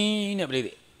ချိန်နဲ့ပရိ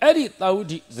သေအဲ့ဒီတောဝ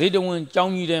တိဇေတဝန်ကြော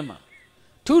င်းကြီးထဲမှာ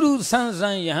ထူးထူးဆန်းဆ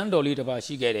န်းယဟန်တော်လေးတစ်ပါး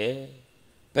ရှိခဲ့တယ်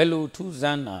ဘယ်လိုထူးဆ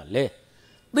န်းတာလဲ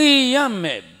သိရ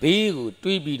မဲ့ဘေးကို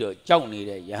တွေးပြီးတော့ကြောက်နေ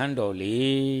တဲ့ယဟန်တော်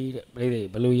လေးတဲ့ပရိသေ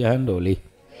ဘယ်လိုယဟန်တော်လေး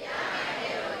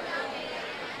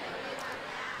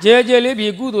ကျဲကျဲလေးဖြေ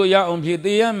ကုသိုလ်ရအောင်ဖြေ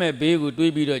သိရမဲ့ဘေးကို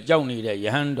တွေးပြီးတော့ကြောက်နေတဲ့ယ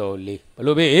ဟန်တော်လေးဘယ်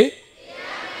လိုဘေး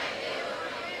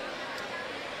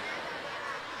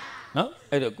နော်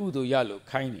အဲ့တော့ကုသိုလ်ရလို့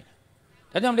ခိုင်းနေတာ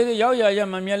ဒါကြောင့်ပရိသေရောက်ရ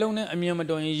မမျက်လုံးနဲ့အမြင်မ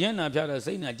တော်ရင်ရင်းနာဖြားတာ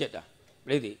စိတ်နာကြက်တာပ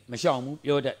ရိသေမရှောင်ဘူး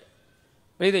ပြောတတ်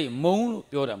ပရိသေမုန်းလို့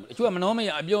ပြောတာမဟုတ်အချို့ကမနှောမရ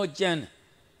အပြောကြမ်းတယ်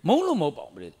မုန်းလို့မဟုတ်ပါ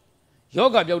ဘူးပရိသေယော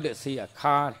ဂပြောက်တဲ့ဆေးက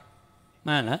ခါတယ်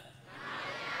မှန်လား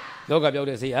ယောဂပြောက်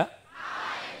တဲ့ဆေးက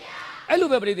အဲ့လို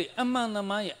ပဲပရိသေအမှန်သ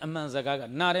မားရဲ့အမှန်စကားက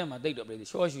နားထဲမှာတိတ်တော့ပရိသေ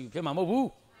ရှော့ရှူဖြစ်မှာမဟုတ်ဘူး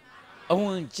အဝ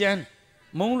င်ကြမ်း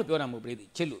မုန်းလို့ပြောတာမဟုတ်ပရိသေ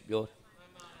ချစ်လို့ပြော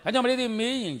တာဒါကြောင့်ပရိသေ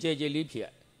မေးရင်ကြဲကြဲလေးဖြစ်ရ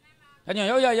ဒါကြောင့်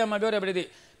ရောက်ရမှာပြောတယ်ပရိသေ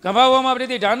ကမ္ဘာပေါ်မှာပရိ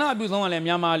သေဒါနအပြုဆုံးကလည်း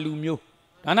မြန်မာလူမျိုး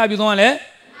ဒါနအပြုဆုံးကလည်း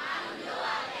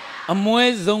အမွဲ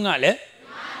ဆုံးကလည်း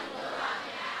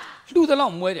လူတလော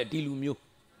က်မွဲတယ်ဒီလူမျိုး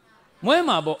မွဲ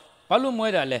မှာပေါ့ဘာလို့မွဲ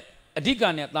တာလဲအဓိက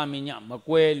နဲ့တာမင်ညမ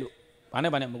ကွဲလို့ဘာ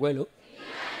နဲ့မကွဲလို့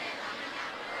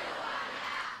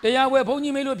တရားဝဲဘုန်း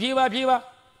ကြီးမေးလို့ဖြေပါဘ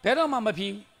ယ်တော့မှမဖြေ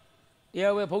ဘူးတ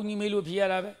ရားဝဲဘုန်းကြီးမေးလို့ဖြေရ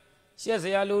တာပဲရှက်စ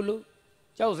ရာလို့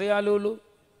ကြောက်စရာလို့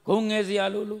ဂုံငယ်စရာ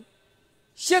လို့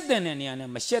ရှက်တဲ့နေရာနဲ့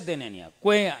မရှက်တဲ့နေရာ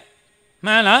ကွဲရ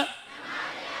မှန်လား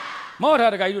မော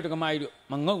ထားတခါကြီးတို့တက္ကမကြီးတို့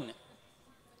မငုံနဲ့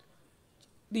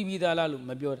တိပိသားလားလို့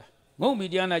မပြောတာငုံ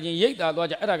ပြီးတရားနာချင်းရိတ်တာသွား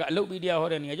ကြအဲ့ဒါကအလုတ်ပြီးတရားဟော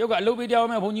တဲ့နေရာကျုပ်ကအလုတ်ပြီးတရားဟော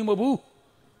မဲ့ဘုန်းကြီးမဟုတ်ဘူး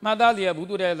မှတ်သားစရာဘူး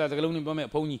တို့တဲ့စကလုံးနဲ့ပြောမဲ့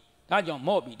ဘုန်းကြီးဒါကြောင့်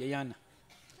မော့ပြီးတရားနာ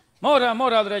မော့တာ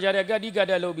ဆိုတဲ့ကြားတဲ့ကတိက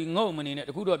တ်လုပ်ပြီးငုံမနေနဲ့တ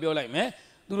ခုတော့ပြောလိုက်မယ်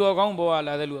သူတော်ကောင်းဘဝ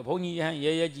လာတဲ့လူကဘုန်းကြီးယဟန်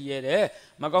ရဲကြည်ရဲတယ်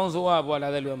မကောင်းဆိုးဘဝလာ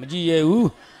တဲ့လူကမကြည်ရဲဘူး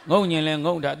ငုံညင်လဲ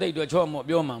ငုံတာတိတ်တော့ချော့မော့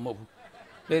ပြောမှာမဟုတ်ဘူး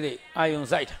လေတဲ့အာယုံ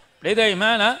စိုက်တာလေတဲ့မှ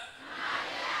န်လား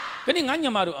ခဏငါည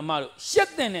မတို့အမတို့ရှက်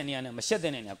တဲ့နေရာနဲ့မရှက်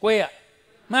တဲ့နေရာကွဲရ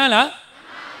မှန်လား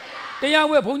တရား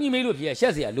ဝဲဘုန်းကြီးမေးလို့ဖြေရရှ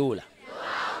က်เสียလို့လား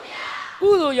ကု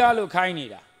သိုလ်ရလို့ခိုင်းနေ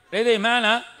တာလေတဲ့မှန်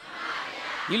လား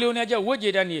ဒီလိုနဲ့ကြဝတ်ကြ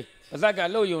ည်တန်းကြီးပါဇက်က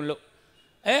လှုပ်ယုံလို့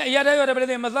အရာတရတဲ့ပြ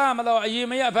တဲ့မသားမတော့အရေး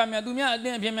မရအဖတ်မြတ်သူများအတ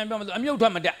င်းအဖြစ်မြန်ပြောမလို့အမြုပ်ထွ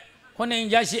က်မတက်ခုနှစ်အိ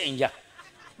မ်ကြရှစ်အိမ်ကြ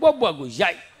ပွက်ကို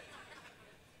ရိုက်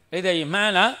လေတဲ့မှ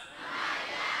န်လား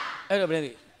အဲ့တော့ပြ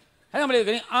တဲ့အဲ့ဒါမလေးက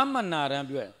ရင်အာမနာရန်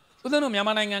ပြောတယ်ဦးဇင်းတို့မြန်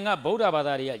မာနိုင်ငံကဗုဒ္ဓဘာ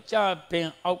သာတွေကကြာပင်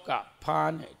အောက်က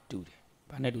ဖားနဲ့တူတယ်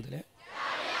ဘာနဲ့တူတယ်လဲ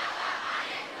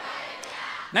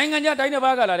နိုင်ငံခြားတိုင်းတစ်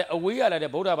ပါးကလာတဲ့အဝေးရလာ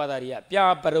တဲ့ဗုဒ္ဓဘာသာတွေကပြာ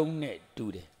ပရုံနဲ့တူ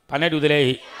တယ်ဘာနဲ့တူတယ်လဲ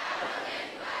ဟိ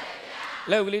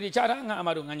လောက်ကလေးတွေခြားထားငါအမ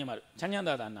တို့ငါညမတို့ချမ်းချမ်း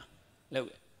သာသာနာလောက်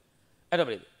လေအဲ့တော့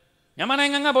ပြည့်မြန်မာနို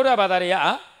င်ငံကဗုဒ္ဓဘာသာတွေက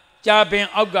ကြာပင်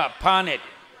အောက်ကဖားနဲ့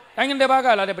တိုင်းတစ်ပါးက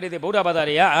လာတဲ့ပြည့်ဗုဒ္ဓဘာသာ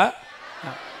တွေက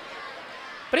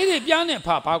ပြိတိပြားနဲ့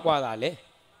ဖာကွာတာလေ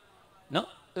နော်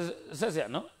ဆက်ဆက်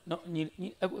နော်ညီ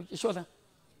အခုရှော့သမ်း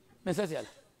မဆက်ဆက်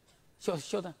လား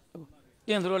ရှော့သမ်းအခုတ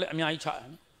င်းဆိုတော့လေအများကြီးချရတ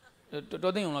ယ်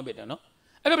တော်သိအောင်လို့ပြတယ်နော်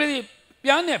အဲ့တော့ပြိတိ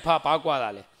ပြားနဲ့ဖာကွာတာ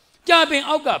လေကြာပင်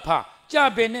အောက်ကဖာကြာ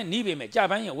ပင်နဲ့နီးပေမဲ့ကြာ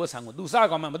ပန်းရဲ့ဝတ်ဆံကိုသူစား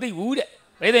ကောင်းမှမသိဘူးတဲ့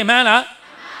ပြိတိမှန်လား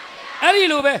အဲ့ဒီ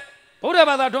လိုပဲဗုဒ္ဓ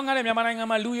ဘာသာထွန်းကားတဲ့မြန်မာနိုင်ငံ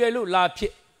မှာလူရည်လို့လာဖြ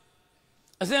စ်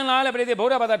အစဉ်လာလဲပြိတိဗု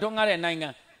ဒ္ဓဘာသာထွန်းကားတဲ့နိုင်ငံ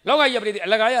လောကကြီးပြိတိအ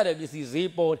လကားရတဲ့ပစ္စည်း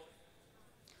ဈေးပေါ်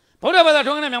ဗုဒ္ဓဘာသာ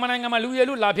ထွန်းကားတဲ့မြန်မာနိုင်ငံမှာလူရည်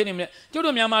လို့လာဖြစ်နေမြဲကျုပ်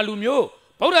တို့မြန်မာလူမျိုး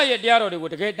ဗုဒ္ဓရဲ့တရားတော်တွေကို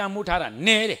တကယ်တန်ဖိုးထားတာ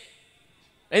နဲတယ်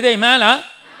ပြိတိမှန်လား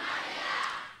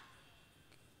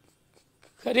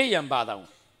ခရစ်ယာန်ဘာသာ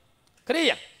ခရစ်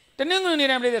ယာန်တနင်္ဂနွေနေ့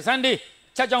တိုင်းပြိတိဆန်ဒေး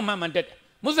ချက်ကြောင်းမှန်တက်တယ်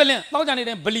မွတ်စလင်တောက်ကြနေ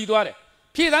တဲ့ဗလီသွားတယ်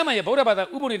ဖြည့်သားမှရဲ့ဗုဒ္ဓဘာသာ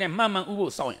ဥပုပ်နေတဲ့မှန်ဥပု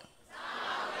ပ်စောင်းရ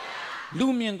လူ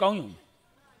မြင်ကောင်းယုံ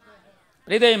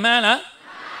ပြိတိမှန်လား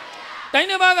တိုင်း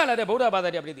တစ်ပါးကလာတဲ့ဗုဒ္ဓဘာသာ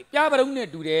တရားပြိတိပြားပရုံနဲ့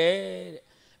တူတယ်တဲ့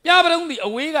ပြားပရုံဒီအ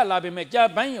ဝေးကလာပေမဲ့ကြာ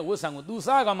ပန်းရဲ့ဝတ်ဆံကိုသူ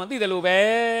စားကောင်မှသိတယ်လို့ပဲ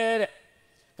တဲ့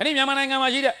ခဏမြန်မာနိုင်ငံမှာ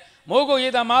ရှိတဲ့မိုးကုတ်ရိ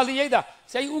ပ်သာမာစီရိပ်သာ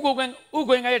ဆရာကြီးဥ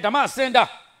ခွင်ကရဲ့ဓမ္မစင်တာ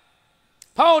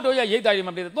ဖောက်တို့ရဲ့ရိပ်သာတွေ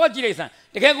မှာပြိတိသွားကြည့်လိုက်စမ်း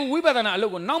တကယ်ကိုဝိပဿနာအလု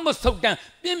ပ်ကိုနောက်မဆုတ်တန်း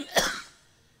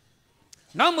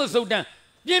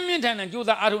ပြင်းပြင်းထန်ထန်ကြိုး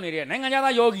စားအားထုတ်နေတဲ့နိုင်ငံ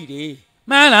သားယောဂီတွေ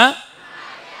မှန်လား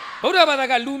ဗုဒ္ဓဘာသာ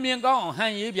ကလူမြင်ကောင်းအောင်ဟ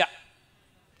န်ရေးပြ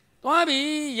သွားပြီ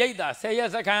ရိပ်သာ10ရက်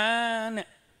စက္ကန့်နဲ့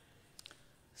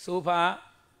ဆိုဖာ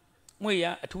မွေရ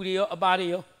အထူတွေရောအပါတွေ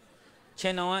ရောခြေ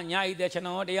နောင်ကညာဤတဲ့ခြေ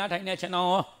နောင်ရောတရားထိုင်တဲ့ခြေနောင်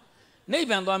ရောနိဗ္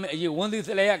ဗာန်သွားမယ်အရေးဝန်သီစ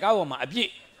လဲရကားပေါ်မှာအပြည့်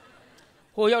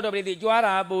ဟိုရောက်တော့ပြည်ကြွား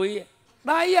တာပိုကြီး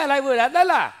သားကြီးရလိုက်ဖို့လားတက်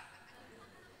လား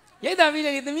ရိပ်သာပြီးတ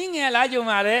ယ်သမီးငယ်လာကြုံ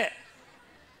ပါတဲ့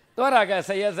多少个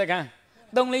谁也是看，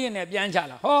东里人变差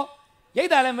了，好，一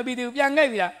打来没比丢变改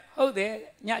了，好的，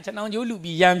伢只能就路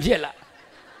比眼皮了。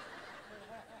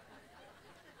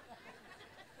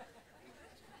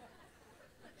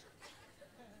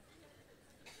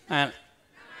慢，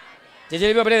姐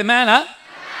姐表不对，慢了。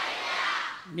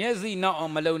面试那我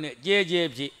们老呢，姐姐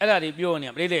皮，那里表呢，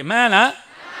不对，慢了。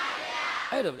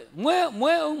哎，对不对？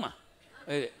我嘛，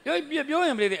哎，表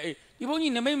演不对，哎，你不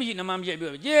你那没那么表，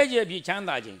姐姐皮强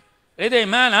大劲，不对，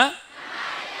慢了。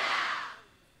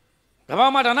干嘛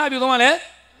嘛？他那表多少嘞？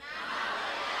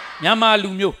伢妈路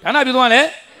苗，他那表多少嘞？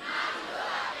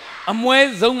啊，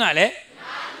没种啊嘞。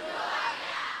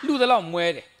路得老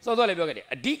没的，说来表个的，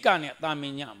第个呢，咱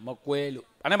们伢没乖路，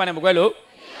安那没乖路。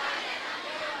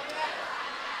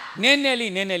年里，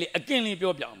跟里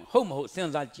表嘛，好不好？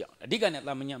现在讲，第个呢，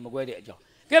咱们伢没乖的讲，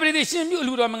该不得新表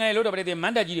路到么个路到不得，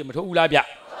满大几的没偷乌拉表，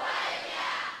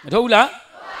没偷乌拉，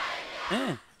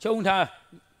穷他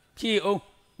皮欧，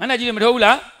满大几的没偷乌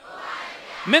拉，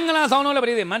门个拉上了不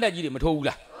得，满大几的没偷乌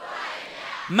拉，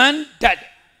满大，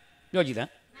表几的？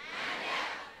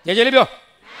姐姐的表。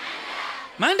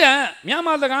满的，မြန်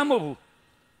မာစကားမဟုတ်ဘူး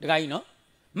တခါကြီးနော်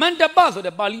မန္တပဆို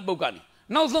တဲ့ပါဠိပုဒ်ကနေ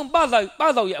နောက်ဆုံးပစော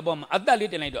ရဲ့အပေါ်မှာအသက်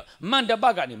လေးတင်လိုက်တော့မန္တပ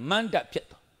ကနေမန္တဖြစ်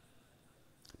သွား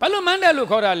ဘာလို့မန္တလို့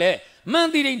ခေါ်တာလဲမန္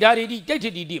တိရိဓာရီတိတိတ်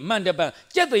တိတိမန္တပံ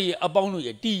ကျက်သေးရဲ့အပေါင်းတို့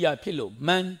ရဲ့တရားဖြစ်လို့မ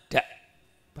န္တ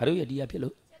ဘာလို့ရဲ့တရားဖြစ်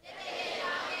လို့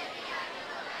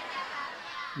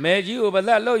မဲကြီးကိုပါသ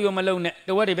က်လို့ရမလုံးနဲ့တ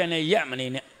ဝက်တစ်ပြက်နဲ့ရက်မနေ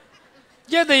နဲ့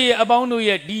ကျက်သေးရဲ့အပေါင်းတို့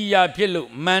ရဲ့တရားဖြစ်လို့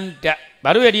မန္တဘာ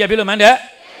လို့ရဲ့တရားဖြစ်လို့မန္တ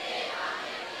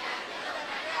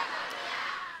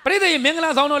ပရိသေမင်္ဂလာ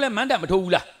ဆောင်တော့လဲမန္တမထိုး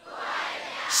ဘူးလား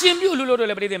ရှင်ပြုတ်လို့တော့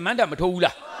လဲပရိသေမန္တမထိုးဘူး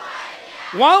လား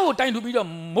ဝါကိုတိုင်ထူပြီးတော့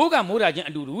မိုးကမိုးတာချင်း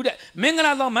အတူတူတဲ့မင်္ဂ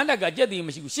လာဆောင်မန္တကကြက်တည်မ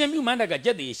ရှိဘူးရှင်ပြုတ်မန္တကကြ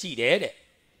က်တည်ရှိတယ်တဲ့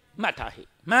မှတ်ထားဟဲ့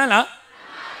မှန်လား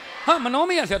ဟာမနှော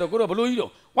မရဆရာတော်ကိုတော့ဘလို့ကြီး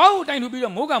တော့ဝါကိုတိုင်ထူပြီး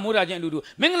တော့မိုးကမိုးတာချင်းအတူတူ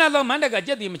မင်္ဂလာဆောင်မန္တက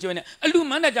ကြက်တည်မရှိဘဲနဲ့အလူ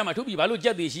မန္တကြမှာထုတ်ပြီးဘာလို့ကြ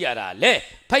က်တည်ရှိရတာလဲ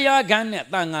ဖယားကန်းနဲ့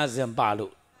တန်ငါစင်ပါ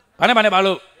လို့ဘာနဲ့ဘာ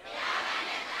လို့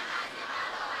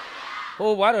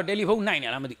ဟိုဘွားတော့တယ်လီဖုန်းနိုင်နေ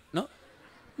လားမသိနော်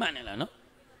မှန်တယ်လားနော်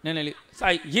နည်းနည်းလေးစာ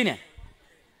ရေးနေ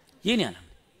လား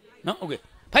နော်โอเค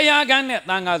ဖယားကန်းနဲ့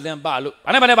တန်ခါစင်ပါလို့ဘာ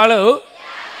နဲ့ပါလို့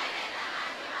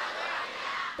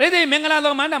ပြိသိမင်္ဂလာ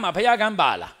တော်မန္တမှာဖယားကန်းပါ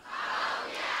လား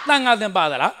တန်ခါစင်ပါ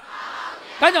သလား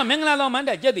ဒါကြောင့်မင်္ဂလာတော်မန္တ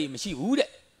ကြက်တည်မရှိဘူးတဲ့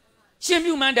ရှင်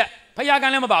ပြုမန္တဖယားက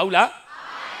န်းလည်းမပါဘူးလား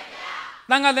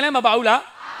တန်ခါစင်လည်းမပါဘူးလား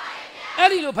အဲ့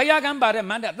ဒီလိုဖယားကန်းပါတဲ့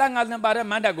မန္တတန်ခါစင်ပါတဲ့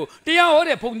မန္တကိုတရားဟော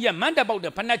တဲ့ဘုန်းကြီးကမန္တပေါက်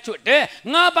တဲ့ဖဏတ်ချွတ်တယ်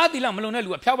ငါးပါးသီလမလုံတဲ့လူ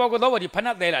ကဖျောက်ပေါက်ကတော့ဒီဖဏ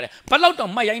တ်သေးလာတယ်ဘလောက်တော့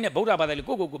မှတ်ရိုင်းတဲ့ဗုဒ္ဓဘာသာလေး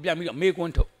ကိုပြန်ပြီးတော့မေးခွ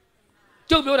န်းထုတ်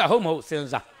ကျုပ်ပြောတာဟုတ်မဟုတ်စဉ်း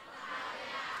စား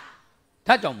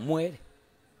ဒါကြောင့်မွဲတယ်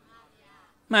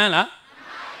မှန်လား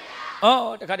အော်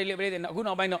တခါတလေပြည့်တယ်အခု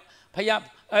နောက်ပိုင်းတော့ဖယား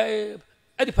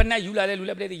အဲ့ဒီဖဏတ်ယူလာတဲ့လူ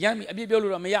လည်းပြည့်တယ်ရမ်းပြီအပြည့်ပြော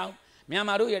လို့တော့မရအောင်မြန်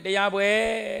မာတို့ရဲ့တရားပွဲ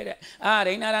တဲ့အာ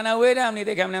ဒိဏဒါနဝေဒမနိ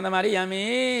တေခမနသမာရိယမိ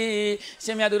ရှ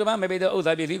င်မြတ်သူတော်မဘေသောဥစ္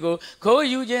စာပစ္စည်းကိုခိုး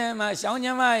ယူခြင်းမှာရှောင်းခြ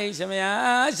င်းမှာရှင်မြတ်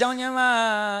ရှောင်းခြင်းမှာ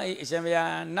ရှင်မြတ်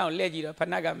နောက်လက်ကြည့်တော့ဖ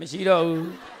ဏတ်ကမရှိတော့ဘူး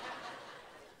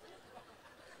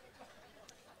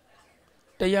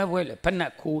တရားပွဲလေဖဏ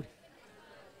တ်ခိုး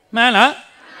မှန်လား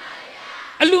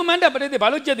အလူမန္တပရိသေဘာ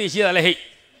လို့ကြက်တည်ရှိတာလဲဟဲ့တ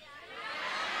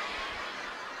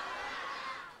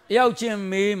ယောက်ချင်း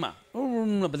မေးမှာ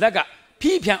ဗဇက်က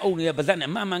ဖြီးဖြန်အုပ်နေတဲ့ဗဇက်နဲ့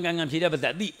မှန်ကန်ဖြေတဲ့ဗဇ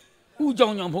က်သိဥကြော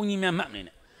င်ဘုန်းကြီးများမှတ်နေတ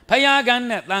ယ်ဖယားကန်း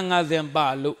နဲ့တန်ငါစင်ပါ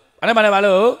လို့ဘာ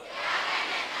လို့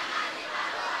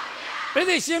ပြိ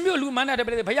သေရှင်ပြုတ်လူမန္တတဲ့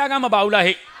ပြိသေဖယားကန်းမပါဘူးလား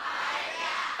ဟဲ့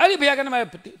အဲ့ဒီဖယားကန်းမှာ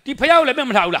ဒီဖယားကိုလည်းပင့်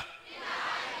မထားဘူးလား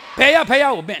ဖယား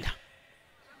ကိုပင့်ထား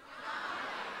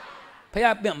ဖ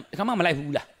ယားပင့်ခမမလိုက်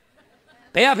ဘူးလား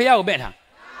ဖယားကိုပင့်ထား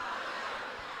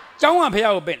ကျောင်းကဖ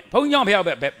ယားကိုပင့်ဘုန်းကြီးကျောင်းဖယားကိုပ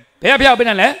င့်ဘယ်ဖယားကိုပင့်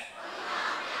တယ်လဲ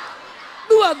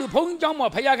သူဘုန်းကြီးကျောင်းမှာ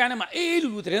ဖယားကန်းထဲမှာအေး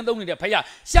လူသတင်းသုံးနေတဲ့ဖယား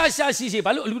ရှာရှိဘာ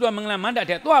လို့အလူတော်မင်္ဂလာမန္တ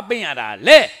တဲ့သွားပင့်ရတာ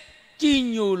လဲကြီး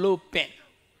ညိုလို့ပင့်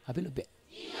ဘာဖြစ်လို့ပင့်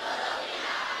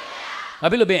ဘာ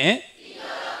ဖြစ်လို့ပင့်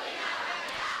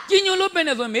ကြီးညိုလို့ပင့်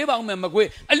နေဆိုမေးပါဦးမယ်မကွေး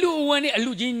အလူအဝင်နဲ့အ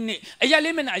လူကြီးနဲ့အရက်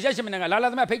လေးမနဲ့အရက်ရှမနဲ့ကလာ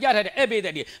သမားဖိတ်ကြထားတဲ့ဧည့်ပေး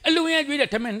တဲ့ဒီအလူရန်ကျွေးတဲ့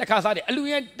ထမင်းနှစ်ခါစားတယ်အလူ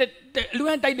ရန်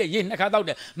တိုက်တဲ့ရေနှစ်ခါတောက်တ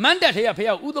ယ်မန္တထဲကဖ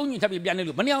ယားဦးသုံးညင်ထပ်ပြီးပြန်နေ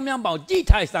လို့မနှောင်များပေါအောင်ကြိ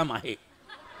ထားစမ်းပါဟဲ့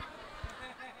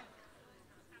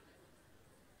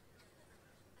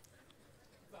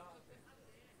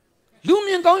လူ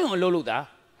မြင်ကောင်းရုံအလုပ်လုပ်တာ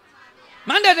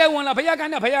မန္တတဲ့ဝင်လာဖယားက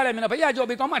န်းနဲ့ဖယားလည်းမြင်တော့ဖယားကြော်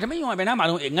ပြီးကောင်းမှထမင်းရုံကဘယ်နှမှာ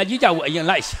တော့ငါကြီးကြဘူးအရင်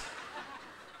လိုက်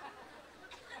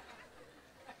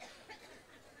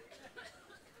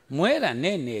မွဲတာ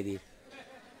နဲ့နေသည်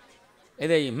အဲ့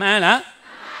ဒါကြီးမှန်လား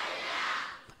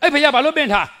အဲ့ဖယားဘာလို့ပင့်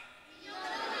ထား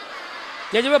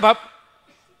ကြည့်ကြ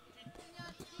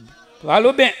ဘာ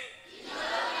လို့ပင့်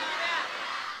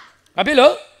ဘာဖြစ်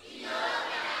လို့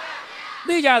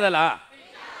သိကြသလား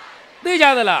သိကြ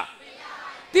သလား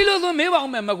ဒီလိုဆိုမေးပါအော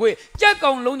င်မယ်မကွေးကြက်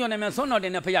ကောင်လုံးကြော်နေမြန်ဆွန်းတော်တ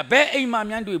င်တဲ့ဖခင်ဘယ်အိမ်မှာ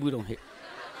မြန်းတွေ့ဘူးတော့ဟဲ့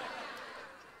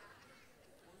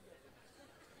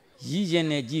ရည်ရင်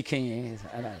နဲ့ကြီးခင်ရဲ့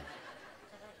အဲ့ဒါ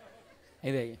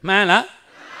အဲ့ဒါမှန်လား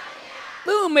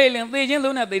သူ့မေလင်သေချင်း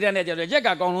လုံးနဲ့သေတဲ့နဲ့ကြတော့ရက်က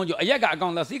ကောင်လုံးကြော်အရက်ကအကော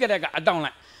င်လားစီးကတဲ့ကအတောင်း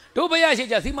လိုက်တို့ဘရရှိ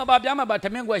ကြစီမပါပြားမပါထ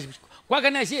မင်းကွက်ကွက်ခ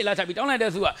နဲ့ရှေ့လာချပြီးတောင်းလိုက်တဲ့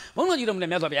သူကဘုန်းတော်ကြီးတော်မနဲ့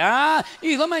မြတ်စွာဘုရား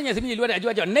ဤသောမညစီမီလွှဲတဲ့အကျွ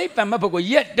တ်ကြောင့်နေပံမဖို့ကို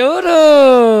ရက်တိုး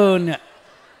တိုးနဲ့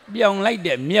ပြောင်းလိုက်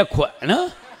တဲ့မြက်ခွက်နော်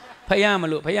ဖယားမ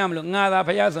လို့ငါသာဖ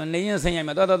ယားဆိုနေရင်ဆင်းရိုက်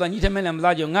မှာတော်ညီထမင်းလည်းမ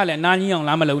သားကြငါလည်းနာကြီးအောင်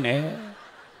လားမလုံးနဲ့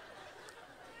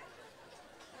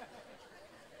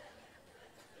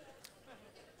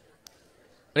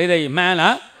ပြိတ္တိမှန်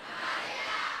လား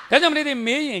ဒါကြောင့်မလေး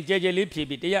မေးရင်ကြဲကြဲလေးဖြေ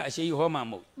ပြီးတရားအရှိဟောမှာ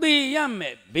မဟုတ်သေရမ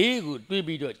ယ်ဘေးကိုတွေး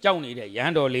ပြီးတော့ကြောက်နေတဲ့ရဟ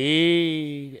န်းတော်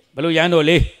လေးတဲ့ဘလို့ရဟန်းတော်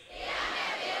လေး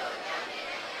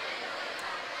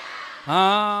ဟာ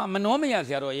မနှောမရဆ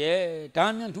ရာတော်ရဲ့ဒါ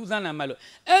မှန်ထူးဆန်းလာမှလို့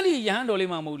အဲ့ဒီရဟန်းတော်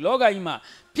လေးမှမဟုတ်လောကကြီးမှာ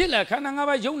ဖြစ်လာခန္ဓာ၅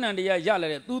ပါးယုံ nant တရားရလာ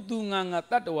တဲ့သူငါ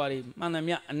တတ္တဝါတွေမှန်သ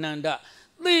မျှအနန္တ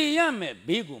သေရမယ်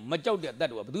ဘေးကိုမကြောက်တဲ့တတ္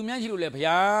တဝါဘယ်သူများရှိလို့လဲဘု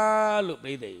ရားလို့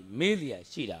ပြိတ္တိမေးလျာ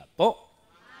ရှိတာပေါ့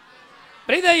ပ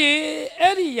ရိသတ်ရေ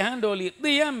အဲ့ဒီယဟန်တော်လေး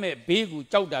သေရမယ်ဘေးကို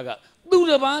ကြောက်တာကသူ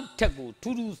တစ်ပါးထက်ကို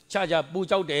ထူးထူးခြားခြားပူ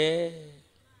ကြောက်တယ်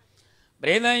ပ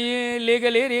ရိသတ်ရေလေက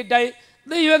လေးတွေတိုက်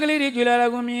သေရွက်ကလေးတွေကျွလာတာ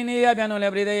ကိုမြင်နေရပြန်တော့လေ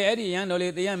ပရိသတ်ရေအဲ့ဒီယဟန်တော်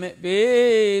လေးသေရမယ်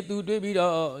ဘေးသူတွေးပြီး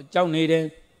တော့ကြောက်နေတယ်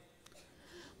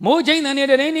မိုးချိန်တန်နေ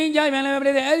တဲ့ဒိန်းဒိန်းကြပြန်လဲပ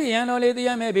ရိသတ်အဲ့ဒီယဟန်တော်လေးသေရ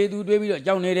မယ်ဘေးသူတွေးပြီးတော့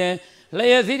ကြောက်နေတယ်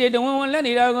လျက်စီးတွေတဝန်းလက်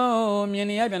နေတာကိုမြင်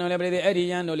နေရပြန်တော့လေပရိသတ်အဲ့ဒီ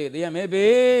ယဟန်တော်လေးသေရမယ်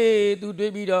ဘေးသူ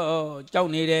တွေးပြီးတော့ကြောက်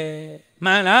နေတယ်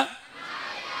မှန်လား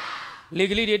လေ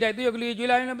ကလေးတွေတိုက်သွေးကလေးကျွေး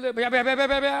လာရင်ဘုရား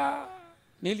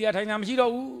နေလျာထိုင်တာမရှိ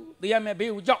တော့ဘူးသေရမယ်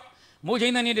ဘေးကိုကြောက်မိုးချိ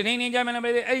န်တဲ့နေတင်းတင်းကြမယ်လ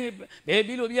ည်းအဲ့ဘယ်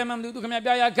ပြီးလို့ပြရမှမသိသူခင်ဗျာ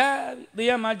ပြရခက်သေ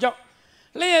ရမှာကြောက်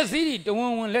လျက်စီးတွေတဝ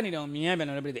န်းဝန်းလက်နေတော့မြင်ရပြန်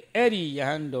တော့ပြည့်အဲ့ဒီယ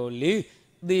ဟန်တော်လေး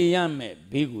သေရမယ်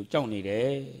ဘေးကိုကြောက်နေတ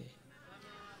ယ်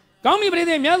ကောင်းပြီပြ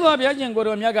ည့်မြတ်စွာဘုရားရှင်ကို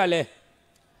တော်မြတ်ကလည်း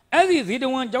အဲ့ဒီဇီတ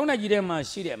ဝန်ကျောင်းတိုက်ကြီးထဲမှာ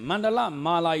ရှိတဲ့မန္တလ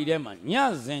မာလာကြီးထဲမှာည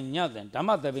စဉ်ဓမ္မ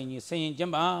သဘင်ကြီးဆင်ရင်ကျ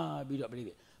င်းပါပြီးတော့ပြ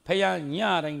ည့်ဖယားည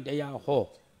တိုင်းတရားဟော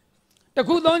တ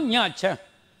ခုသောညချမ်း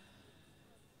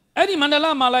အဲ့ဒီမန္တလ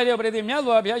မာလာရဲ့ပရိသေမြတ်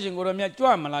စွာဘုရားရှင်ကိုတော်မြတ်ကြွ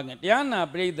မလာခင်တရားနာ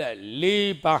ပရိသတ်၄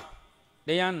ပါးတ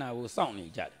ရားနာကိုစောင့်နေ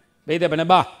ကြတယ်ပရိသတ်ဘယ်နှ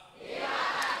ပါး၄ပါး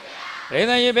ပါဗျာပရိ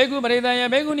သတ်ရဲ့ဘေကုပရိသတ်ရဲ့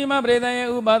ဘေကုဏီမပရိသတ်ရဲ့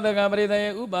ဥပါဒကပရိသတ်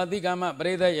ရဲ့ဥပါတိကမပ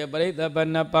ရိသတ်ရဲ့ပရိသတ်ဘယ်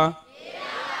နှပါး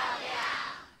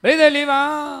ပရိသတ်၄ပါး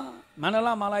မန္တလ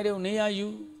မာလာရဲ့နေရာယူ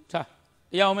ထား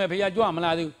တရားမဲ့ဘုရားကြွမ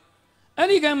လာသေးဘူးအဲ့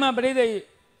ဒီကံမှာပရိသတ်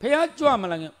ဖះကြွမ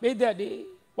လာခင်ပိတ်သက်တွေ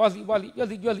ပွားစီကြွ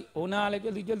စီဟိုနာလည်းကြွ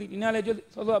စီဒီနာလည်းကြွစီ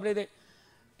စောပြိတ္တိ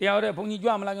တရားတဲ့ဘုန်းကြီး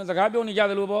ကြွမလာခင်စကားပြောနေကြ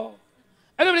တယ်လို့ပေါ့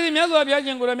အဲ့လိုပြိတ္တိမြတ်စွာဘုရားရှ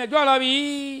င်ကိုယ်တော်မြတ်ကြွလာပြီ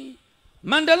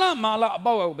မန္တလမာလာအ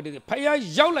ပေါက်အပြိတ္တိဖះ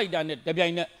ရောက်လိုက်တာနဲ့တပြို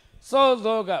င်နက်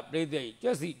စောကပြိတ္တိကြွ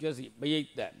စီပိတ်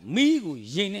သက်မိကို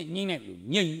ရင်နဲ့ညှိနေလို့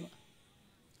ညှိ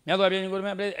မြတ်စွာဘုရားရှင်ကိုယ်တော်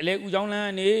မြတ်အလေဦးချောင်းလ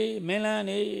န်းနေမင်းလန်း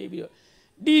နေပြီးတော့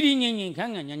တီငင်ခ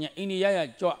န်းညာအိန္ဒိယရ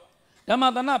ကြွဓမ္မ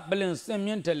သနပလင်စင်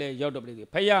မြင့်တယ်လေရောက်တော့ပြီ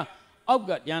ဖယားအောက်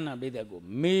ကကျမ်းနာပြတဲ့ကို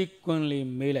မေးကွန်းလေး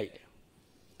မေးလိုက်တယ်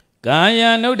ကာယ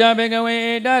နုဋ္ဌဘေကဝေ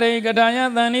တရိကထာယ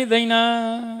သန္နိသိဏ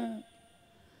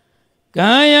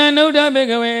ကာယနုဋ္ဌဘေ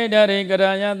ကဝေတရိက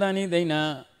ထာယသန္နိသိဏ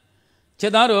ခြေ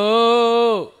သား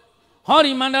တို့ဟော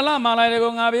ဒီမန္တလမာလာတွေ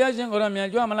ကိုငါဘုရားရှင်ကိုယ်တော်မြတ်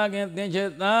ကြွမလာခင်သင်ခြေ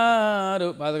သား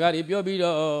တို့ဘာစကားတွေပြောပြီး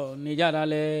တော့နေကြတာ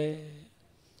လေ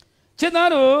ခြေသား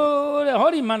တို့တဲ့ဟော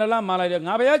ဒီမန္တလမာလာတွေ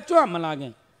ငါဘုရားကြွမလာခ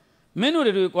င်မင်းတို့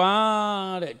တွေကွာ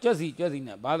တဲ့ကြွစီ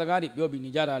နဲ့ဘာစကားတွေပြောပြီးနေ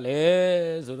ကြတာလဲ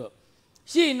ဆိုတော့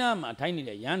ရှေ့နားမှာထိုင်းနေ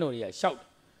တဲ့ရဟန်းတော်တွေကရှောက်တယ်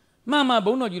မှန်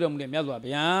ဘုန်းတော်ကြီးတော်မူတဲ့မြတ်စွာဘု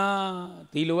ရား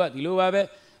ဒီလိုပါပဲ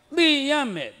သိရ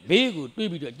မယ်ဘေးကိုတွေး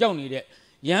ပြီးတော့ကြောက်နေတဲ့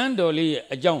ရဟန်းတော်လေးရဲ့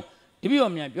အကြောင်းတပည့်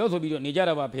တော်များပြောဆိုပြီးတော့နေကြ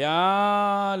တာပါဗျာ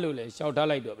လို့လည်းရှောက်ထား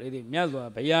လိုက်တော့ပြိတ္တိမြတ်စွာ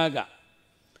ဘုရားက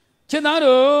ချစ်သား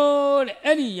တို့တဲ့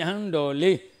အဲ့ဒီရဟန်းတော်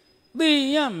လေးသိ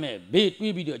ရမယ်ဘေး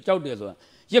တွေးပြီးတော့ကြောက်တယ်ဆိုတာ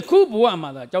ယခုဘဝမှာ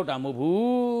သာကြောက်တာမဟုတ်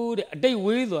ဘူးတဲ့အတိတ်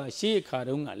ဝေးစွာရှေးခါ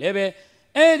တုန်းကလည်းပဲ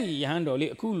အဲ့ဒီယဟန်တော်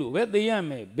လေးအခုလိုပဲသိရ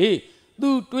မယ်ဘေးသူ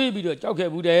တွေးပြီးတော့ကြောက်ခဲ့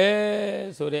ဘူးတဲ့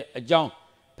ဆိုတဲ့အကြောင်း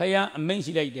ဖယားအမိန့်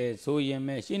ရှိလိုက်တယ်ဆိုရင်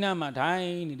ပဲရှင်းနာမှာထိုင်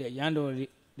နေတဲ့ယဟန်တော်တွေ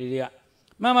က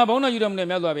မှန်ဘုန်းတော်ယူတော်မူတဲ့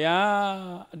မြတ်စွာဘုရား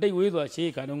အတိတ်ဝေးစွာ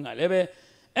ရှေးခါတုန်းကလည်းပဲ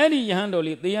အဲ့ဒီယဟန်တော်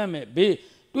လေးသိရမယ်ဘေး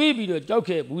တွေးပြီးတော့ကြောက်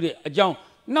ခဲ့ဘူးတဲ့အကြောင်း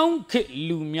နှောင်းခေ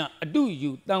လူမြအတု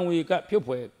ယူတန်ဝေကဖြုတ်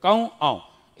ဖွယ်ကောင်းအောင်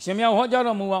ရှင်မြတ်ဟောကြား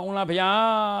တော်မူပါအောင်လားဘု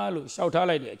ရားလို့ရှောက်ထား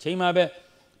လိုက်တဲ့အချိန်မှာပဲ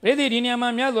ပရိသေဒီနေရာမှာ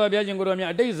မြတ်စွာဘုရားရှင်ကိုယ်တော်မြတ်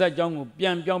အတိတ်ဇတ်ကြောင်းကိုပြ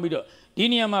န်ပြောင်းပြီးတော့ဒီ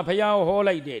နေရာမှာဘုရားဟော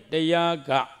လိုက်တဲ့တရား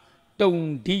ကတုံ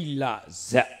ဒီလ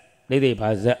ဇတ်ပရိသေဘာ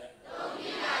ဇတ်တုံ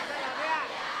ဒီလဇတ်ပါ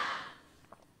ဗျာ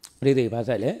ပရိသေဘာဇ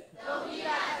တ်လဲတုံဒီလ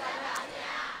ဇတ်ပါ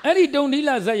ဗျာ အဲ့ဒီတုံဒီ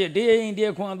လာဇက်ရဲ့တရားရင်တ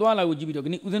ရားခွန်အသွားလာကိုကြည့်ပြီးတော့ခ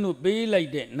ဏဦးဇင်းတို့ပေးလိုက်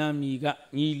တဲ့နာမည်က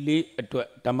ညီလေးအတွက်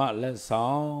ဓမ္မလက်ဆော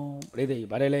င်ပြိဿကြီး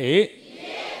ဗါတယ်လေဟေ့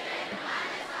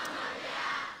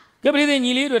ကဲပြိဿ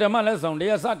ညီလေးအတွက်ဓမ္မလက်ဆောင်တ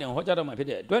ရားစတင်ဟောကြားတော့မှဖြစ်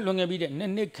တဲ့အတွက်လွန်ခဲ့ပြီးတဲ့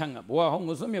နှစ်ခန့်ကဘဝဟောင်း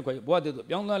ကိုစွန့်မြတ်ခွဲဘဝတည်းသို့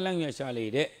ပြောင်းသွားလမ်းရွယ်ရှာလေ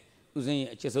တဲ့ဦးဇင်းရဲ့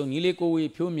အချစ်ဆုံးညီလေးကိုဝေ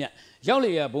ဖြိုးမြတ်ရောက်လေ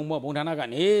ရဘုံဘုံဌာနက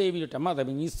နေပြီးတော့ဓမ္မသဘ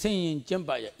င်ကြီးဆင်းရင်ကျင့်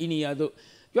ပါရဤနေရာသို့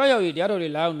ကြွရောက်ရတရားတော်တွေ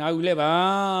လာအောင်နာယူလဲပါ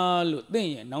လို့သင်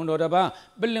ရဲ့နောင်တော်တစ်ပါး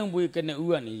ပလင်ပွေကနဦး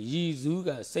ကနေရည်စူးက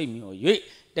စိတ်မျှော်၍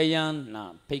တရားနာ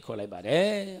ဖိတ်ခေါ်လိုက်ပါတ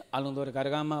ယ်အလုံးတော်တ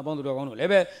ကာမအပေါင်းသူတော်ကောင်းတို့လ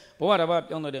ည်းပဲဘဝတစ်ပါး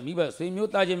ပြောင်းတော့တဲ့မိဘဆွေမျိုး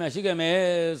သားချင်းများရှိခဲ့မယ်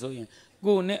ဆိုရင်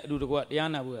ကိုယ်နဲ့အတူတကွတရား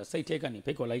နာဖို့စိတ်ထဲကနေ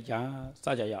ဖိတ်ခေါ်လိုက်ကြစ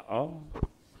ကြရအောင်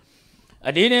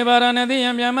အဒီနေပါရဏတိယံ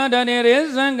မြမတတေရေ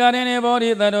ဇံကာရဏေဘောဓိ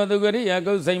တတော်သူကရိယာ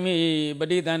ကုသိမိပ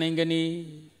ဋိသန္ဓိကနိ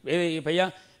ဘေဖ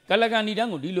ယားကလကဏီတန်း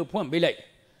ကိုဒီလိုဖွင့်ပေးလိုက်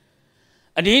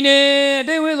အဒီနေအ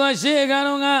တိတ်ဝိသောရှေးအခါ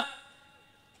တော်က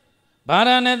ဗာရ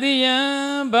ဏတိယံ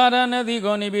ဗာရဏတိ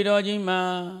ကိုနေပြီးတော်ကြီးမှာ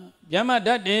မြမတ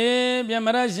တ်တေမြမ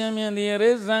ရရှင်မြင်သည်ရေ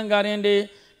ဇံကာရင်တေ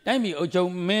တိုင်းပြည်အုပ်ချု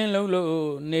ပ်မင်းလုံးလို့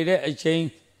နေတဲ့အချိန်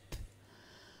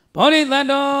ဘောဓိတ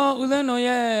တော်ဦးဇင်းတို့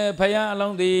ရဲ့ဖယားအလော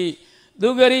င်းသည်သူ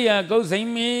ကရိယာကုသိ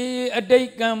မိအတိတ်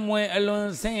ကံမွဲအလွန်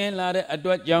ဆင်းရဲလာတဲ့အ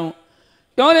တွက်ကြောင့်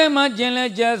တောထဲမှာကျင်လဲ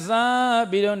ကျစား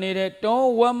ပြီးတော့နေတဲ့တော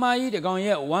ဝမကြီးတကောင်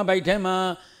ရဲ့ဝမ်းပိုက်ထဲမှာ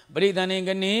ပရိသန္ဓေက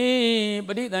နေပ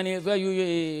ရိသန္ဓေဆွဲယူ၍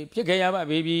ဖြစ်ခဲ့ရပါ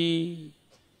ပြီ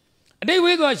အတိတ်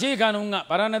ဝိသောရှေးခါတုန်းက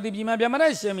ဗာရဏသီပြည်မှာဗျမရ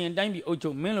ရှင်မြင်တိုင်းပြည်အုပ်ချု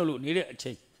ပ်မင်းလို့နေတဲ့အ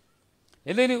ချိန်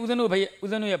လေသေးဦးဇင်းတို့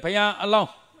ရဲ့ဘုရားအလောင်း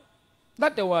တ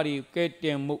တ္တဝါတွေကဲတ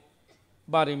င်မှု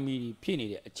ပါရမီဖြည့်နေ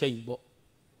တဲ့အချိန်ပေါ့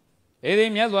လေ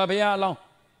သေးမြတ်စွာဘုရားအလောင်း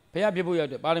ဘုရားဖြစ်ဖို့ရ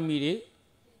တဲ့ပါရမီတွေ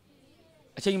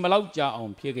အချိန်ဘလောက်ကြာအော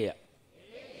င်ဖြည့်ခဲ့ရ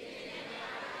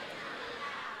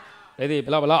လေသေးဘ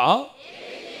လောက်အောင်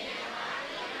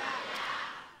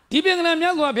ဒီပင်ကနာမြ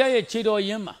တ်စွာဘုရားရဲ့ခြေတော်ရ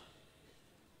င်းမှာ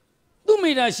သူ့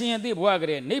မိသားရှင်ရဲ့သိဘဝက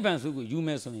လေးနိဗ္ဗာန်စုကိုယူမ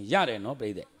ယ်ဆိုရင်ရတယ်နော်ပြိ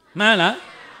ဿမှန်လား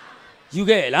ယူ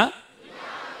ခဲ့လား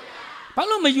ဘာ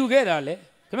လို့မယူခဲ့တာလဲ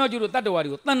ခင်ဗျားတို့တတ္တဝါတွေ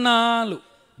ကိုတဏှာလို့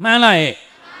မှန်လားရဲ့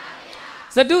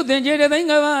စတုသင်္ကြေတသိန်း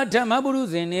ကဘာဓမ္မပုရု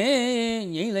ဇဉ်နဲ့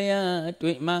ငိမ့်လျာ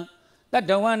တွေ့မှာတတ္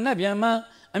တဝါနတ်ဗျာမှာ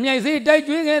အမြိုက်စေးတိုက်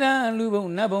ကျွေးခဲ့တာလူဘုံ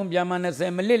နတ်ဘုံဗျာမှာ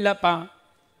20မလစ်လက်ပါ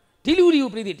ဒီလူတွေ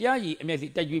ကိုပြိဿတရားကြီးအမြိုက်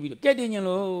စေးတိုက်ကျွေးပြီးတော့ကဲတင်ញ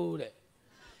လို့တဲ့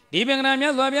ဒီပင်ကနာမြ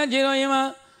တ်စွာဘုရားခြေတော်ရင်မှာ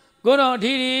ကိုတော်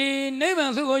ထီဒီနိဗ္ဗာ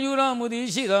န်စုကိုယူတော်မူသည်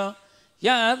ရှိသောရ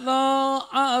သော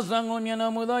အာဆွမ်းကိုမြင်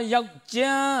တော်မူသောယော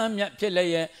က်ျားမြတ်ဖြစ်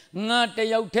လျက်ငါတ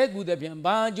ယောက်တည်းကူတဲ့ပြန်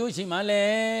ဘာကျိုးရှိမှလဲ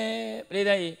ပြိဿ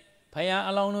ရဲ့ဖယား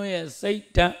အလောင်းတို့ရဲ့စိတ်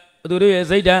ဓာတ်ဘသူတို့ရဲ့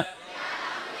စိတ်ဓာတ်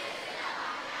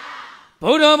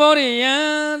ဘုဒ္ဓဘောဓိယံ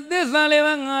သစ္စာလေး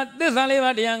ပါးငါသစ္စာလေး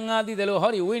ပါးတရားငါသိတယ်လို့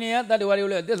ဟောဒီဝိနည်းတတ္တဝါတွေ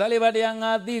ကိုလည်းသစ္စာလေးပါးတရား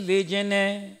ငါသိလေခြင်းနဲ့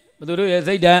ဘသူတို့ရဲ့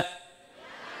စိတ်ဓာတ်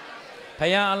ဖ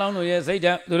ယားအလောင်းတို့ရဲ့စိတ်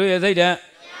ဓာတ်သူတို့ရဲ့စိတ်ဓာတ်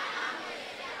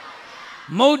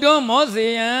မုတ်တော်မောစေ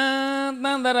ယံသ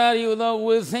န္တရာရီဟူသော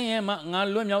ဝိဆင်းရဲမှငါ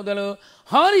လွတ်မြောက်တယ်လို့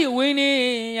ဟောဒီဝိန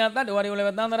ည်းတတ္တဝါတွေကိုလည်း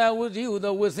သန္တရာဝိစီဟူ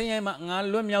သောဝိဆင်းရဲမှငါ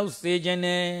လွတ်မြောက်စေခြင်း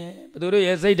နဲ့ဘသူတို့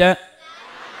ရဲ့စိတ်ဓာတ်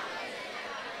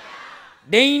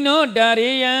ဒိဏောတာ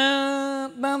ရိယံ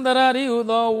သန္တရာရီဟူ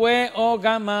သောဝေဩက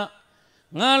မ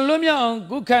ငါလွတ်မြောက်အောင်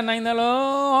ကုခတ်နိုင်တယ်လို့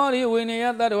ဟောဒီဝိနည်း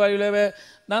တတ္တဝါတွေလည်းပဲ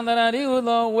သန္တရာရီဟူ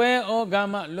သောဝေဩက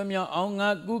မလွတ်မြောက်အောင်ငါ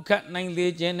ကုခတ်နိုင်လေ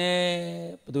ခြင်းနဲ့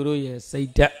ဘသူတို့ရဲ့စိ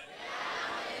တ်ဓာတ်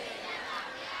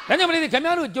ဒါကြောင့်မလို့ခင်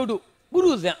ဗျားတို့ကျုပ်တို့ပု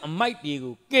ရုဇဉ်အမိုက်တွေ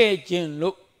ကိုကဲခြင်း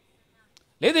လို့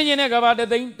လေးသိခြင်းနဲ့ကဘာတ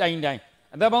သိန်းတိုင်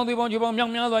အသက်ပေါင်းသွေးပေါင်းချွေပေါင်းမြော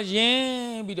က်များစွာယ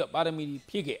င်းပြီးတော့ပါရမီ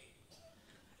ဖြည့်ခဲ့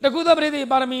တခုသောပရိသေ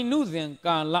ပါရမီနုဇဉ်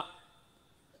ကာလ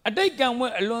အတိတ်ကံဝဲ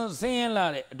အလွန်ဆင်းရဲလာ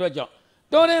တဲ့အတွက်ကြောင့်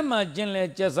တောထဲမှာကျင်လဲ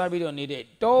ကျက်စားပြီးတော့နေတဲ့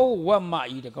တောဝတ်မ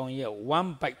ကြီးတကောင်ရဲ့ဝ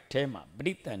မ်းပိုက်ထဲမှာပ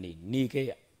ရိသန်နေခဲ့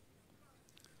ရ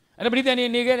အဲ့ဒါပရိသန်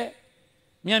နေခဲ့တဲ့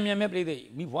မြန်မဲ့ပရိသေ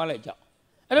မိဖွားလိုက်ကြ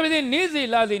အဲ့ဒါပရိသေနေစီ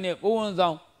လာစီနဲ့ကိုဝန်ဆော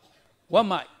င်ဝတ်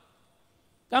မ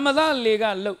ကမ္မသလေက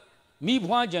လှုပ်မိ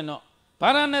ဖွားကြတော့ဗာ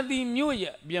ရဏသီမြို့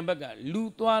ရဲ့ပြင်ဘက်ကလူ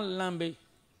သွားလမ်းပေး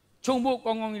ခြုံဖို့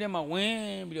ကောင်းကြီးထဲမှာဝင်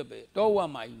ပြီးတော့ပဲတောဝ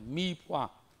တ်မကြီးမိဖွား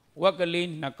ဝက်ကလေး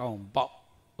နှစ်ကောင်ပေါက်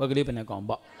ဝက်ကလေးဘယ်နှကောင်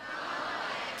ပေါက်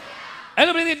အဲ့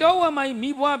လိုပြည်တောဝတ်မကြီးမိ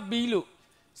ဖွားပြီးလို့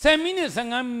10မိနစ်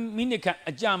15မိနစ်ခန့်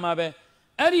အကြာမှာပဲ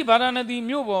အဲ့ဒီဗာရဏသီ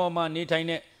မြို့ပေါ်မှာနေထိုင်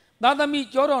တဲ့သာသမီ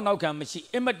ကျောတော်နောက်ခံမရှိ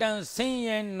အင်မတန်ဆင်း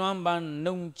ရဲနွမ်းပန်း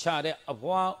နှုံချတဲ့အ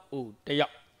ဖွားအိုတယော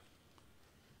က်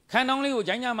ခန်းတောင်းလေးကို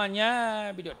ဂျိုင်းညမှာညာ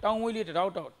ပြီးတော့တောင်းဝေးလေးတစ်ထော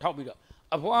က်ထောက်ပြီးတော့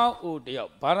အဖွားအိုတယော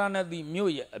က်ဗာရဏသီ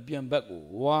မြို့ရဲ့အပြင်ဘက်ကို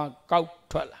ဝါကောက်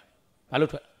ထွက်လာဘာ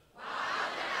လို့ထွက်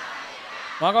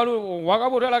ဝါကောက်လို့ဝါကော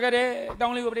က်ဖို့ထွက်လာခဲ့တယ်တော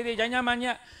င်းလေးကိုပြည်သေးဂျိုင်းညမှာ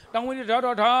ညာတောင်းဝေးလေးတစ်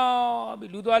ထောက်ထောက်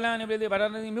ပြီးလူသွားလန်းနေပြည်သေးဗာရ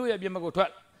ဏသီမြို့ရဲ့အပြင်ဘက်ကိုထွက်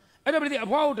အဲ့တော့ပြည်သေးအ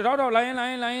ဖွားအိုတစ်ထောက်လာရင်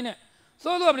နဲ့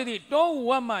စိုးစိုးပြည်သေးတောဝ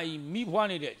တ်မကြီးမိဖွား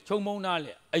နေတဲ့ခြုံမုံသား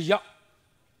လေအရောက်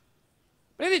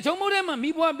ပြည်သေးခြုံမုံထဲမှာမိ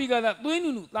ဖွားပြီးကသာသွေးနု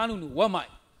သားနုဝတ်မ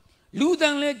ကြီး လူတ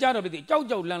န်လဲကြားတော့ပြည့်ကြောက်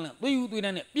ကြောက်လန့်လန့်သွေးယူသွေးတ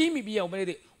န်းနဲ့ပြေးမိပြေးအောင်ပြ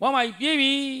ည့်ဝမ်းမကြီးပြေး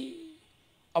ပြီ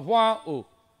အဖွားအို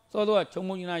စောစောကခြုံ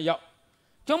မုံကြီးနာရောက်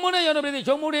ခြုံမုံနဲ့ရောက်တော့ပြည့်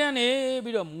ခြုံမုံတွေကနေ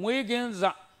ပြီးတော့မွေးကင်းစ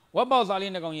ဝက်ပေါက်စား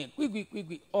လေးနှစ်ကောင်ရင်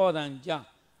ကွိအော်တန်ကြား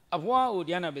အဖွားအိုတ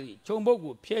ရားနာပြည့်ခြုံပုတ်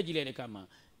ကိုဖျဲကြည့်လိုက်တဲ့အခါမှာ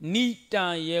နီတာ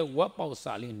ရဲ့ဝက်ပေါက်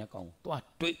စားလေးနှစ်ကောင်သွား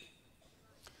တွေ့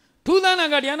ထူးဆန်းတာ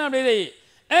ကတရားနာပြည့်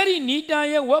အဲ့ဒီနီတာ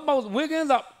ရဲ့ဝက်ပေါက်မွေးကင်း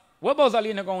စဝက်ပေါက်စား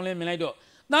လေးနှစ်ကောင်လဲမြင်လိုက်တော့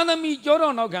တန်သမီကြော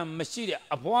တော့နောက်ခံမရှိတဲ့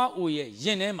အဖွားအိုရဲ့ရ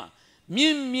င်ထဲမှာမြ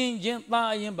င်ချင်းသား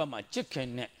အရင်ဘက်မှာချစ်ခင်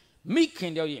နဲ့မိခ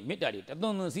င်တယောက်ရဲ့မေတ္တာတွေတသွ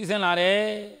န်သွန်စီးဆင်းလာတယ်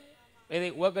အဲဒီ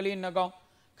ဝက်ကလေးနှစ်ကောင်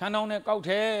ခန်းတောင်းနဲ့ကောက်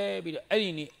ထဲပြီးတော့အဲ့ဒီ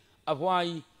နေ့အဖွား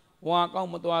ကြီးဝါကောက်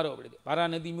မသွားတော့ဘူးဗာရာ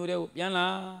ဏသီမြို့ထဲကိုပြန်လာ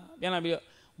ပြီးတော့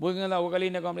ဘွေကင်းသားဝက်က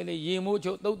လေးနှစ်ကောင်လေးရေမိုး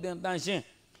ချုပ်တုတ်တင်တန်ရှင်း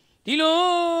ဒီလို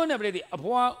နဲ့ပြည့်အ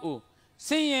ဖွားအိုဆ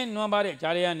င်းရဲနွမ်းပါတဲ့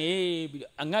ဂျားတွေကနေပြီး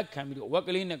တော့အငတ်ခံပြီးတော့ဝက်က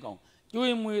လေးနှစ်ကောင်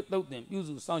ကျွေးမွေးတုတ်တင်ပြု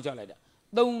စုစောင့်ရှောက်လိုက်တာ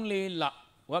3-4 လ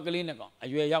ဝက်ကလေးနှစ်ကောင်အ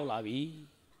ရွယ်ရောက်လာပြီ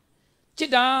ချ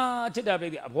စ်တာပြ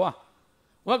ည့်အဖွား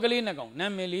ဝက်ကလေးနှစ်ကောင်နာ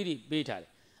မည်လေးတွေပေးထားတ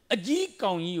ယ်အကြီး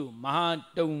ကောင်ကြီးကိုမဟာ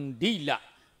တုံဒီလ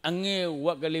အငယ်ဝ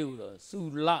က်ကလေးကိုတော့စု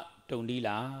လတုံဒီလ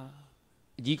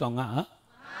အကြီးကောင်က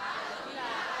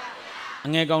အ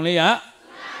ငယ်ကောင်လေးက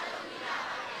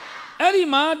အဲ့ဒီ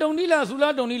မဟာတုံဒီလစုလ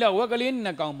တုံဒီလဝက်ကလေးနှ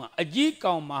စ်ကောင်မှာအကြီး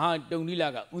ကောင်မဟာတုံဒီလ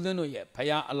ကဦးဇင်းတို့ရဲ့ဖ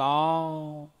ယားအလောင်း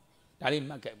ဒါလေး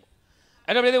မှတ်ခဲ့ပေါ့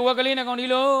အဲ့တော့ပြည့်ဝက်ကလေးနှစ်ကောင်ဒီ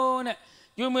လိုနဲ့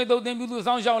ကျွေးမွေးသုတ်သင်ပြုစု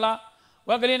စောင့်ရှောက်လာ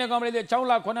ဝက်ကလေးနှစ်ကောင်ပြည့်6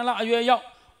 လ 9 လအရွယ်ရောက်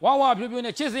ဝါဖြူဖြူ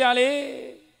နဲ့ချစ်စရာလေး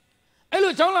အဲ့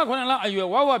လို6 လ 9 လအရွယ်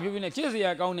ဝါဖြူဖြူနဲ့ချစ်စ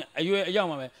ရာကောင်းတဲ့အရွယ်အရောက်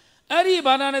မှာပဲအဲ့ဒီ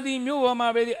ဗာရာဏသီမြို့ပေါ်မှာ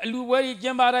ပဲအလူပွဲကြီးကျ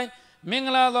င်းပတိုင်းမင်္ဂ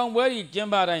လာဆောင်ပွဲကြီးကျ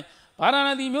င်းပတိုင်းဗာရာဏ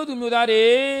သီမြို့သူမြို့သားတွေ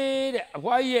တဲ့အ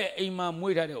ဖွားကြီးရဲ့အိမ်မှာ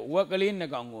မွေးထားတဲ့ဝက်ကလေးနှ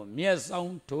စ်ကောင်ကိုမျက်စော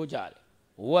င်းထိုးကြတယ်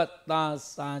ဝက်သား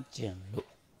စားခြင်းလို့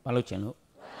မလုပ်ခြင်းလို့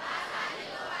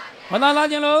ဝက်သားစား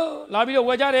ခြင်းလို့လာပြီးတော့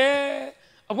ဝက်ကြတယ်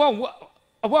အဖွား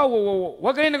ဝ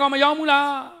က်ကလေးနှစ်ကောင်မရောက်ဘူးလား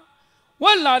ဝ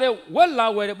က်လာ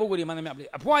ဝယ်တဲ့ပုံကိုယ်ဒီမှန်သမျှပြ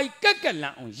အဖွားကြီးကက်လ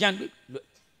န်အောင်ရန်တွေ့လွတ်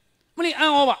မလေးအ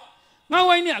န်ဟောပါငါ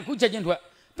ဝိုင်းနဲ့အခုချက်ချင်းထွက်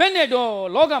ဘယ်နဲ့တော့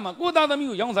လောကမှာကိုသားသမီး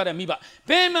ကိုရောင်းစားတဲ့မိဘ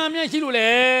ဘယ်မှမြတ်ရှိလို့လဲ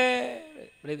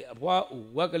ပြည့်အဖွား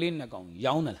ဝက်ကလေးနှစ်ကောင်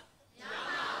ရောင်းတယ်လားရောင်း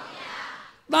ပါဘူး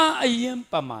ဗျာသားအရင်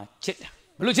ပမာချစ်တာ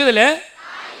ဘယ်လိုချစ်တယ်လဲ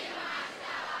သားအရင်ပမာ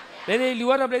ချစ်တာပါဗျာပြည့်လူ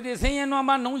ကတော့ပြည့်ဆင်းရဲနွမ်း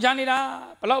ပါနှုံချနေတာ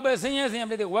ဘလောက်ပဲဆင်းရဲပြ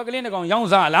ည့်ဝက်ကလေးနှစ်ကောင်ရောင်း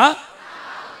စားလား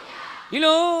ဒီ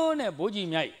လိုနဲ့ဘိုးကြီး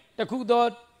မြိုက်တခုတော့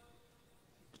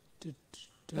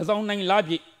တစောင်းနိုင်လား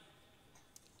ပြည့်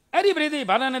အဲ့ဒီပြည့်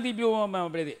ဗာရာဏသီပြောမှာ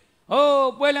ပြည့်ဟို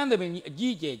ပွဲလန်းတဲ့ပင်ကြီးအ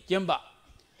ကြီးကျယ်ကျင်းပ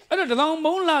အဲ့တော့တစောင်း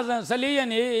ဘုံလာဆန်း14 ရက်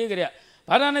နေ့ကြတဲ့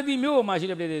ဗာရာဏသီမြို့မှာရှိ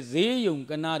တဲ့ပြည့်ဈေးရုံ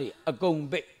ကနားတွေအကုန်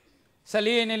ပိတ်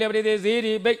14 ရက်နေ့လည်းပြည့်ဈေး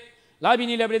တွေပိတ်လာပြီ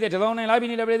နေ့လည်းပြည့်တစောင်းနိုင်လာပြီ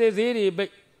နေ့လည်းပြည့်ဈေးတွေပိ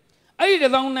တ်အဲ့ဒီတ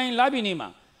စောင်းနိုင်လာပြီနေ့မှာ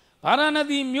ဗာရာဏ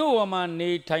သီမြို့ပေါ်မှာနေ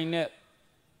ထိုင်တဲ့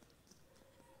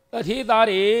တထေးသား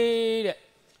တွေတဲ့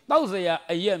တောက်စရာ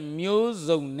အရက်မျိုး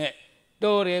စုံနဲ့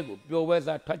တော်ရဲကိုပျော်ပွဲ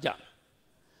စားထွက်ကြမယ်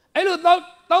အဲ့လို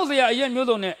တောက်စရာအရက်မျိုး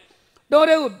စုံနဲ့တော်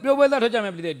ရဲကိုပျော်ပွဲစားထွက်ကြမ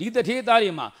ယ်ပြည်တဲ့ဒီတထေးသား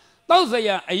တွေမှာတောက်စ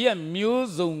ရာအရက်မျိုး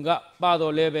စုံကပါ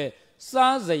တော်လဲပဲ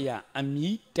စားစရာအ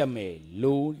မြီးတမယ်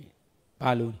လို့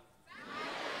ဘာလို့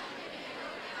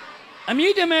အ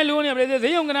မြီးတမယ်လို့နေပြည်တဲ့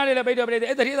ဈေးရုံကနားတွေလည်းပိတ်တော့ပြည်တဲ့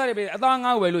အဲ့တထေးသားတွေပြည်တဲ့အသား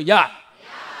ငါးဝယ်လို့ရမရပါဘူး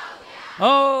ဗျာ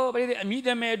ဟောပြည်တဲ့အမြီးတ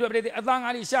မယ်အတွက်ပြည်တဲ့အသား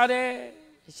ငါးတွေရှာတယ်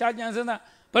ရှာကြံစမ်းတာ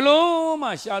ဘလို့မှ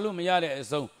ရှာလို့မရတဲ့အ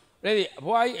ဆုံးပြည်အ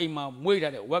ဖွားကြီးအိမ်မှာမွေး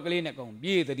ထားတဲ့ဝက်ကလေးနဲ့ကောင်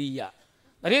ပြေးသတိရ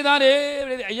တထေးသားတွေ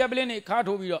ပြည်အရက်ပလင်းတွေခါ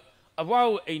ထိုးပြီးတော့အဖွား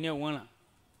ကိုအိမ်နဲ့ဝန်းလာ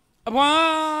အ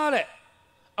ဖွားတဲ့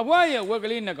အဖွားရဲ့ဝက်က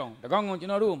လေးနဲ့ကောင်တကောင်ကောင်ကျွ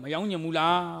န်တော်တို့မယောင်းညင်ဘူး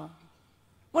လား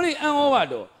မလေးအန်ဟောပါ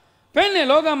တော့ဘယ်နဲ့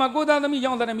လောကမှာကိုသားသမီး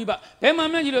ရောင်းစားတဲ့မိဘဘယ်မှ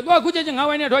မကြည့်လို့သွားခုချက်ချင်းငါး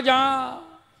ဝိုင်းနဲ့ထွက်ကြ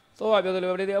သောကပြောတယ်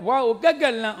လို့ပြည်အဖွားကိုက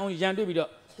က်လန်အောင်ရန်တွေ့ပြီးတော့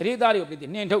တထေးသားတွေကိုပြ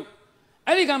ည်နှင်ထုတ်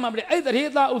အဲ့ဒီကမှပြည်အဲ့တထေး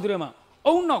သားအုပ်စုတွေမှာ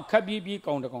အုံနောက်ခပ်ပြေး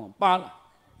ကောင်တကောင်ပါလာ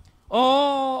ဩ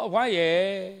အဖွားရဲ့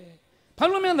ဖ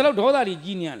မ်းလို့မင်းတော့ဒေါသကြီး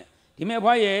ကြီးနေရလဲဒီမဲ့အ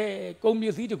ဖွားရဲ့ကုန်ပ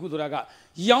စ္စည်းတစ်ခုဆိုတာက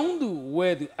ရောင်းသူဝ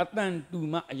ယ်သူအတန်တူ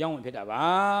မှအယောင်းဝင်ဖြစ်တာပါ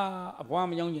အဖွား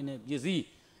မယောင်းကျင်တဲ့ပစ္စည်း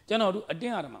ကျွန်တော်တို့အတ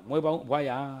င်းအဓမ္မမွေပေါင်းအဖွား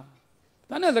ရ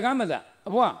ဒါနဲ့စကားမစား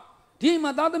အဖွားဒီ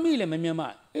မှာသားသမီးလည်းမမြင်မ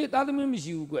အေးသားသမီးမ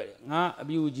ရှိဘူးကွငါအ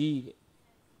ပြူကြီးတဲ့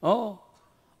ဩ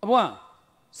အဖွား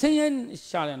ဆင်းရဲ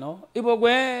ရှာတယ်နော်အေးဘောကွ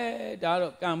ယ်ဒါ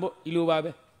တော့ကံဖို့ဒီလိုပါ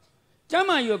ပဲကျမ်း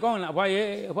မာယူကောင်းလားအဖွားရဲ့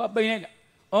အဖွားပိန်လိုက်တာ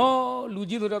ဩလူ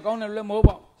ကြီးဆိုတော့ကောင်းတယ်လည်းမဟုတ်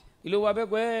ပါဘူးဒီလိုပါပဲ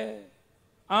ကွယ်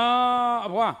အ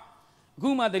ဖွားအခု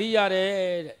မှတတိရတယ်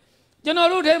တဲ့ကျွန်တော်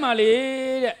တို့ထဲမှာလေ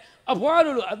တဲ့အဖွား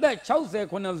တို့လိုအသက်60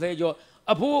 90ကျော်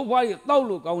အဖိုးအဖွားကြီးတောက်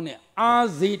လို့ကောင်းတဲ့အား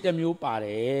ဈေးတစ်မျိုးပါတ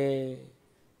ယ်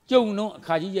ကျုံတော့အ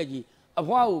ခါကြီးရက်ကြီးအ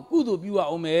ဖွားကိုကုသိုလ်ပြုရ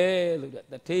အောင်မယ်လို့တဲ့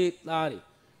တထေးသားတွေ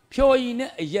ဖြော်ရည်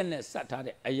နဲ့အရက်နဲ့ဆက်ထား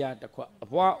တဲ့အရာတစ်ခွက်အ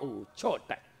ဖွားအိုချော့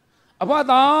တိုက်အဖွား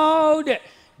တောက်တဲ့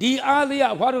ဒီအားသေး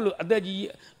အဖွားတို့လိုအသက်ကြီး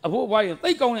အဖိုးအဖွားတွေ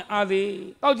သိကောင်းတဲ့အားသေး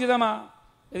တောက်ကြည့်သမား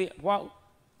ဒီအဖွား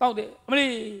တောက်တယ်အမလေး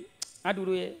အတူ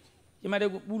တို့ရဲ့ကျမ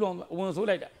တို့ကပူးလောင်အဝင်ဆိုး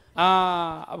လိုက်တာ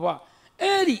အဖွား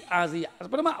အဲ့ဒီအားသေး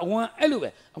ပထမအဝင်အဲ့လိုပဲ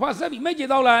အဖွားဆက်ပြီးမိတ်ကြီး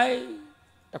တောက်လိုက်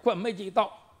တစ်ခွက်မိတ်ကြီးတော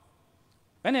က်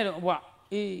ဘယ်နဲ့တော့အဖွား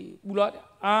အေးပူလာ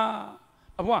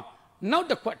အဖွားနောက်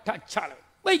တစ်ခွက်ထချလိုက်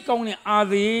သိကောင်းတဲ့အား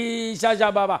သေးရှာ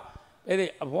ပါအဲ့ဒီ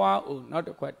အဖွားကိုနောက်တ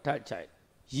စ်ခွက်ထချလိုက်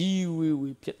ရီဝေ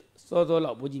ဖြစ်စော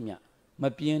လောက်ဘုကြီးမြမ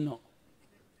ပြင်းတော့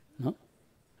နော်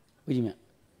ဘုကြီးမြ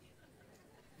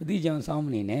မသိကြအောင်စောင်းမ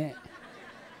နေနဲ့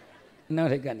နောက်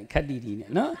ထပ်ကနေခက်တီနဲ့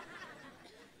နော်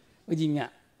ဘုကြီးမြ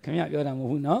ခင်ဗျပြောတာမဟု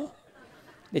တ်ဘူးနော်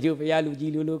တချို့ဘုရားလူ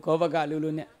ကြီးလူကောဘကလူ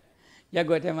နဲ့ရ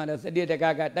က်ွက်ထဲမှာတော့စတိတ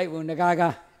ကားကတိုက်ပုံတကား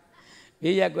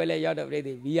ဘေးရက်ွက်လဲရောက်တော့ပြိ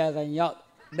သိဘီယာဆိုင်ရောက်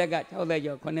အသက်က60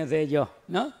ကျော်80ကျော်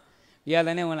နော်ဘီယာ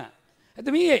ဆိုင်နဲ့ဝင်လာသ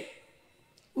မီးရဲ့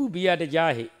ဥဘီယာတ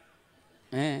ကြားဟိ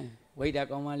ဝိဒါ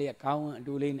ကောင်းမလေးကခေါင်းဝန်းအ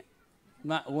တူလေးနဲ့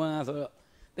မဝန်းဆိုတော့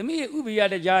သမီးရဲ့ဥဘီယာ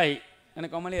တကြားဟိအဲ့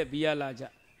ကောင်းမလေးကဘီယာလာချ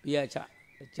ဘီယာချ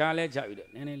ကြားလဲချပြီးတော့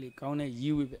နည်းနည်းလေးကောင်းတဲ့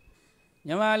ရီးဝေးပဲ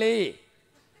ညီမလေး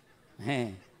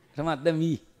ပထမသ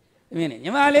မီးနဲ့ညီ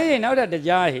မလေးနောက်တ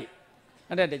ကြားဟိ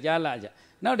နောက်တကြားလာချ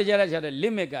နောက်တကြားလာချတော့လ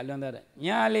စ်မက်ကလွန်သွားတယ်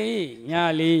ညာ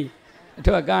လေးအ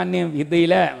ထွတ်ကားနင်းပြီးသေး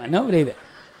လဲမှာနော်ပြိတ္တ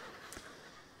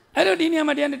အဲ့တော့ဒီနေရာ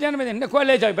မှာတရားနဲ့နှစ်ခွက်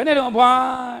လဲချဘယ်နဲ့တော့အဖွာ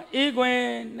အေးကွယ်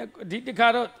ဒီတစ်ခါ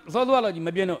တော့စောစောလောက်ကြီးမ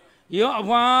ပြင်းတော့ရောအ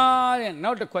ဖွာတဲ့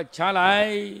နောက်တစ်ခွက်ချလို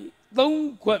က်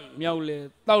3ခွက်မြောက်လဲ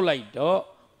တောက်လိုက်တော့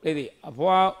ပြိတ္တအ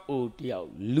ဖွာအိုတယောက်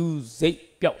လူစိတ်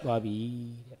ပျောက်သွားပြီ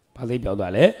တဲ့ဘာစိတ်ပျောက်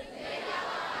သွားလဲ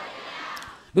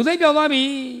လူစိတ်ပျောက်သွားပြီ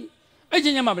အဲ့ချ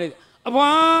င်းညမှာပြိတ္တအဖွာ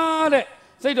တဲ့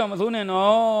စိတ်တော်မဆိုးနဲ့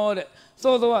နော်တဲ့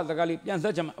စောစောကစကားလေးပြန်ဆ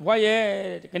က်ချင်မှာအဖွာရဲ့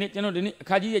ဒီနေ့ကျွန်တော်ဒီနေ့အ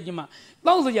ခါကြီးရဲ့ကျင်းမှာ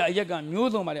တောက်စရာအရက်က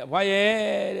မျိုးစုံပါတယ်အဖွာရဲ့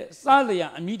တဲ့စားစရာ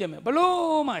အမိတယ်မယ်ဘ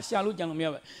လို့မှရှာလို့ကြံလို့မရ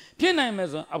ပါဖြစ်နိုင်မယ်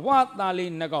ဆိုရင်အဖွာသား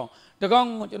လေးနှစ်ကောင်တကောင်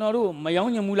ကျွန်တော်တို့မယော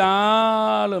င်းညင်ဘူး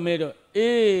လားလို့မေးတော့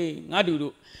အေးငါတူ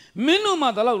တို့မင်းတို့မှ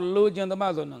တလောက်လိုချင်သ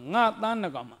မားဆိုတော့ငါသားနှ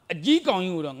စ်ကောင်မှအကြီးကောင်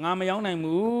ကြီးကိုတော့ငါမယောင်းနိုင်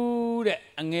ဘူးတဲ့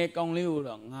အငယ်ကောင်လေးကို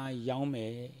တော့ငါယောင်းမ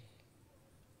ယ်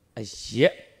အရ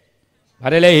က်ဗါ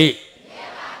တယ်လေဟိ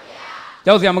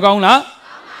ကြောက်စရာမကောင်းလား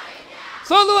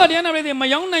စောစောကတရားနာပြည်မ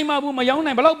ယောင်းနိုင်ပါဘူးမယောင်း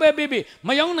နိုင်ဘလောက်ပဲပေးမ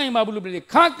ယောင်းနိုင်ပါဘူးလို့ပြည်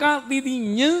ခါကားသီး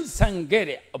ညင်းဆန်ခဲ့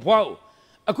တဲ့အဖွားကို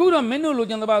အခုတော့မင်းတို့လို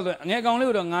ချင်သဘာဆိုအငယ်ကောင်လေး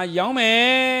ကိုတော့ငါယောင်းမ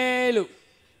ယ်လို့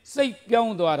စိတ်ပြော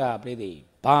င်းသွားတာပြည်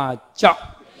ဘာကြောင့်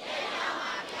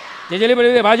ကျေကျေလေးပြ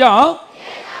ည်ဘာကြောင့်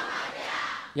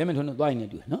ရဲမင်းထွန်းတို့သွားရင်လ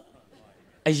ည်းတွေ့နော်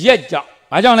အရက်ကြောင့်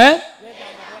ဘာကြောင့်လဲ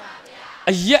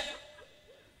အရက်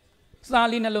စား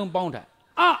လေးနှလုံးပေါင်းတာ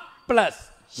အ plus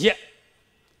ရက်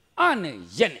အနဲ့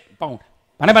ရက်နဲ့ပေါင်းတာ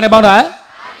ဘာနဲ့ပေါင်းတာ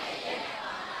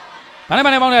ဘာနဲ့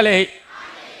ပေါင်းတာလဲဟိ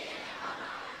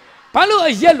ဘာလို့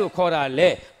အရက်လို့ခေါ်တာလဲ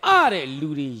အတဲ့လူ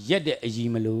တွေရက်တဲ့အ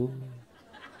ကြီးမလို့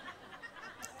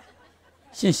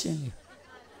ရှင်းလေး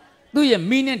သူ့ရဲ့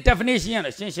meaning definition က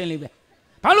တော့ရှင်းလေးပဲ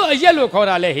ဘာလို့အရက်လို့ခေါ်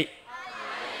တာလဲဟိ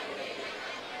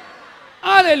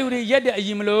အတဲ့လူတွေရက်တဲ့အ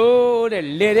ကြီးမလို့တဲ့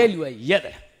လေတဲ့လူကရက်တ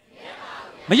ယ်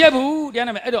မရက်ဘူးတရား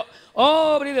နာမယ်အဲ့တော့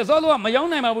ပြိတ္တစောစောကမယောင်း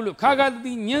နိုင်ပါဘူးလို့ခါခါ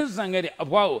တီးညင်းဆန်ခဲ့တဲ့အ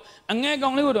ဖွားကိုအငယ်ကော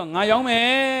င်လေးကိုတော့ငါယောင်းမ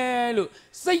ယ်လို့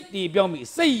စိတ်တီပြောင်းပြီး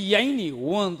စိတ်ရိုင်းနေဝ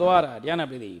င်သွားတာတရားနာ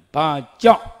ပြိတ္တဘာ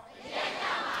ကြောင့်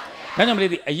ဒါကြောင့်ပြိ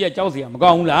တ္တအရက်ကြောက်เสียမ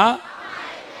ကောင်းဘူးလား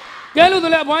ကဲလို့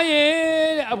ဆိုလဲအဖွားရေ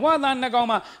တဲ့အဖွားသားနှစ်ကောင်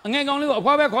မှအငယ်ကောင်လေးကိုအ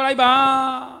ဖွားပဲခေါ်လိုက်ပါ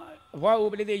အဖွားကို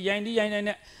ပြိတ္တရိုင်း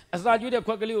နဲ့အစာကျွေးတဲ့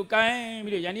ခွက်ကလေးကိုကိုင်း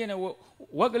ပြီးတော့ရိုင်းနဲ့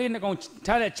ဝက်ကလေးနှစ်ကောင်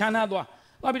ထားတဲ့ချမ်းသာသွား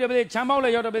သွားပြီးတော့ချမ်းပေါက်လဲ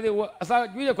ရောက်တော့အစာ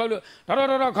ကျွေးရခွက်လို့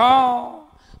ဒေါခေါင်း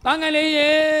တန်းငယ်လေးရေ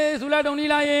ဆူလာတုံနီ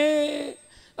လာရေ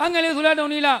တန်းငယ်လေးဆူလာတုံ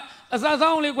နီလာအစာဆော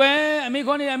င်လေးကွယ်အမေ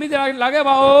ခေါ်နေအမေစရာလာခဲ့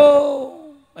ပါဦး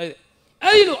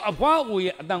အဲ့ဒီလိုအဖွားအို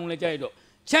ရဲ့အတန်ကိုလည်းကြားရတော့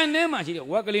ခြံထဲမှာရှိတဲ့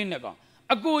ဝက်ကလေးနဲ့ကောင်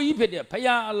အကိုကြီးဖြစ်တဲ့ဖ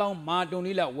ယားအလောင်းမာတုံ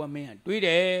နီလာဝက်မင်းကတွေးတ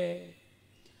ယ်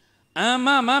အမ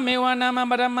မမေဝနာမ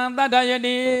ပရမန်တတ္ထယ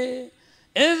တိ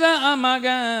ဧဇာအာမ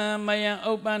ကံမယံ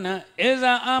ဥပ္ပန္နဧ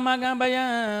ဇာအာမကံပယံ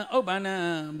ဥပ္ပန္န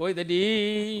ဘွေတတိ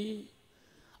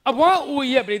အဖွားဦး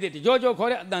ရဲ့ပြိတ္တိကြောခေါ်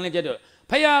တဲ့အတန်လေးကျတော့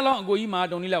ဖယားလောင်းအကိုကြီးမဟာ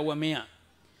တုံနီလာဝမင်းက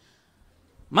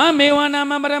မမေဝနာ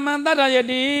မပရမန်တတ္ထယ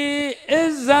တိဧ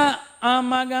ဇာအာ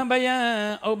မကံပယံ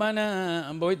ဥပ္ပန္န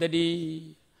ဘွေတတိ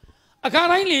အခါ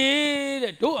တိုင်းလေ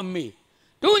တဲ့တို့အမေ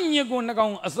တို့ညစ်ကိုနှကော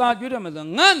င်အစာကျွေးတယ်မဆို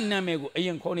ငါနာမည်ကိုအရ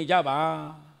င်ခေါ်နေကြပါ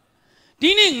ဒီ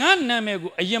နေ့ငါနာမည်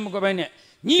ကိုအရင်မခေါ်ဘဲနဲ့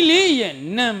ညီလေးရဲ့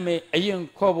နာမည်အရင်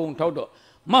ခေါ်ပုံထောက်တော့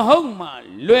မဟုတ်မှ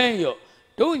လွဲရော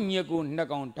တို့ညစ်ကိုနှ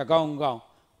ကောင်တကောင်ကောင်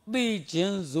သေခြ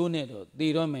င်းစိုးနဲ့တော့သေ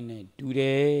တော့မယ်နဲ့တူတ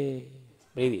ယ်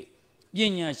ပြေးပ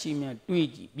ညာရှိများတွေး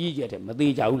ကြည့်ပြီးကြတယ်မ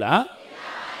သေးကြဘူးလား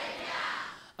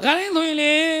အခါတိုင်းဆိုရင်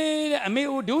လေတဲ့အမေ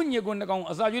ဦးတို့ညစ်ကိုနှကောင်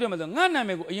အစာကျွေးတယ်မဆိုငါနာမ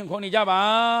ည်ကိုအရင်ခေါ်နေကြပါ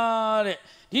တဲ့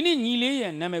ဒီနေ့ညီလေး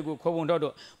ရဲ့နာမည်ကိုခေါ်ပုံ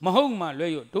တော့မဟုတ်မှလွဲ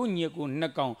ရတို့ညီကိုနှ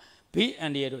စ်ကောင်ဘေးအ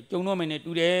န္တရာယ်တို့ကြုံတော့မယ်နဲ့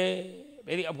တူတယ်ဘ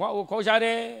ယ်ဒီအဖွားကိုခေါ်ရှာတ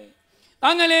ယ်တ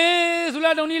န်ငလေးဆူ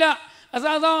လာတုံနီလာအ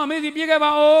စားဆောင်အမေစီပြေးခဲ့ပါ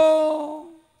ဦး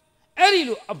အဲ့ဒီ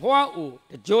လိုအဖွားကို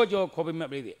ကြောခေါ်ပေးမဲ့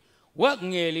ပြည်ဝက်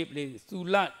ငယ်လေးပြည်ဆူ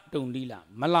လာတုံနီလာ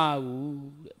မလာဘူး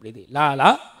တဲ့ပြည်လာ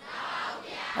လား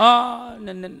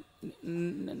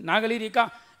နာကလေးတွေက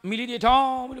မီလီတွေထောင်း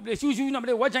ပြည်ရှူးရှူးနဲ့ပြ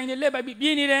ည်ဝက်ချိုင်တွေလက်ပိုက်ပြီး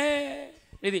ပြေးနေတယ်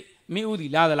ပြည်မင်းဦးဒီ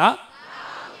လာသလား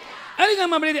အဲ့ဒီက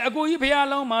မှပြည်အကိုကြီးဖះ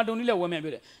လောင်းမာတုံနီလာဝက်မြန်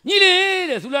ပြောတယ်ညီလေး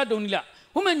တဲ့ဆူလာတုံနီလာ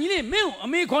ဟိုမဲ့ညီလေးမင်းကိုအ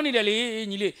မေခေါ်နေတယ်လေ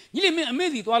ညီလေးမင်းအမေ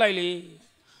စီသွားလိုက်လေ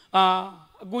အ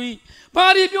ကိုကြီးဘာ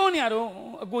ဒီပြောနေရတော့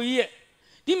အကိုကြီးရဲ့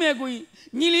ဒီမဲ့အကိုကြီး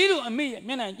ညီလေးတို့အမေရဲ့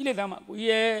မျက်နှာကြည့်လိုက်သားမှာအကိုကြီး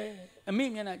ရဲ့အမေ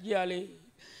မျက်နှာကြည့်ရလေ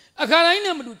အခါတိုင်း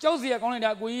နဲ့မတူကြောက်စရာကောင်းလိုက်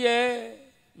တာအကိုကြီးရဲ့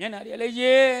မျက်နှာတွေလည်း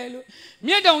ရဲလို့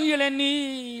မျက်တောင်ကြီးလည်း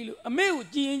နီးလို့အမေကို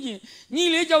ကြည်ရင်ညီ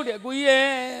လေးကြောက်တယ်အကိုကြီးရဲ့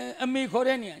အမေခေါ်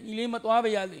တဲ့နေရာညီလေးမသွားပါ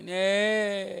ရစေနဲ့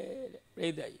တဲ့ပြိ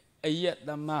တ္တကြီးအရက်သ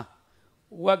မား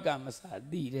ဝက်ကမစား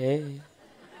သိတယ်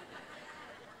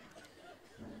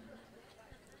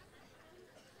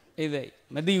အေးတဲ့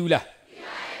မသိဘူးလား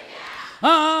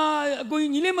ဟာအကို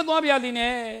ကြီးညီလေးမသွားပြသေး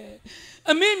နဲ့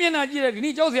အမေမျက်နှာကြည့်တယ်ဒီ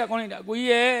နေ့ကြောက်စရာကောင်းလိုက်တာအကိုကြီး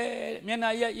ရဲ့မျက်နှာ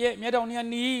ရဲ့မျက်တောင်နေ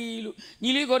နီးလို့ညီ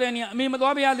လေးခေါ်တဲ့နေအမေမ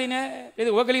သွားပြသေးနဲ့ပြ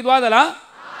ည်ဝက်ကလေးသွားသလား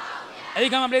အဲ့ဒီ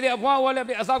ကမှပြည်အဖွားဝက်လည်း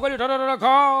ပြည်အစာခွဲတွေထော်ခေါ်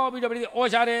ပြီးတော့ပြည်အော်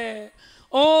ရှာတယ်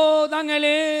အိုးတန်းငယ်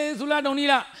လေးဆူလာတုံနီ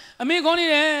လာအမေခေါ်နေ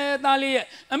တယ်သားလေးရဲ့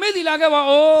အမေစီလာခဲ့ပါ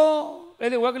ဦးပြ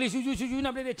ည်ဝက်ကလေးရှူး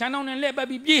နဲ့ပြည်ချမ်းတောင်းနဲ့လက်ပတ်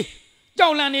ပြီးပြေးကြော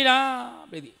က်လန့်နေတာ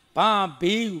ပြည်ဘာ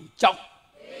ဘေးကိုကြောက်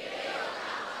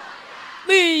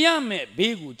သိရမယ်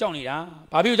ဘေးကိုကြောက်နေတာ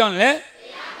ဘာဘေးကိုကြောက်နေလဲသိ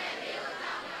ရမယ်ဘေးကို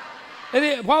ကြောက်နေ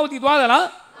တာအဖွားဦးတီသွားသလား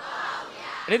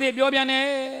ဟုတ်ဗျာပြောပြန်တယ်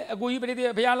အကိုကြီး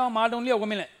ဘုရားလောင်းမာတုံလျောက်ဝ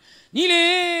င်မလဲညီ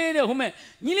လေးတဲ့ဟုတ်မဲ့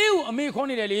ညီလေးကိုအမေခေါ်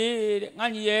နေတယ်လေတဲ့ငါ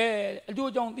ညီရဲ့အ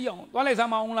ကျိုးကြောင့်သိအောင်သွားလိုက်စ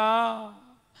မ်းမအောင်လား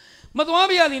မသွား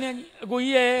ပြရသေးနဲ့အကို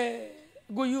ကြီးရဲ့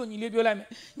အကိုကြီးကိုညီလေးပြောလိုက်မယ်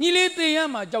ညီလေးသိရ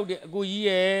မှာကြောက်တယ်အကိုကြီး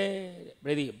ရဲ့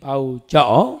တဲ့ဘာကိုကြော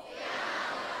က်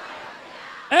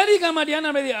အဲ့ဒီကမှတရား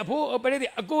နာပြည်အဖိုးပြ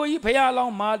ည်အကိုကြီးဖះလော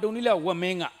င်းမာတုံနီလာဝက်မ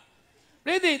င်းကပြ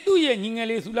ည်သူ့ရဲ့ညီငယ်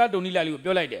လေးဆူလာတုံနီလာလေးကို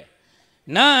ပြောလိုက်တယ်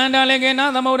နာအန္တလေကေနာ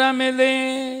သမုဒ္ဓမေသေ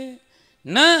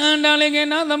နာအန္တလေကေ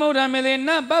နာသမုဒ္ဓမေသေန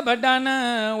ပပတနာ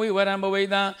ဝိဝရံဘဝိ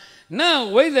တံန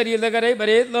ဝိဇရိသကရိပ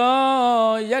ရိသော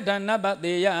ယတ္ထနပ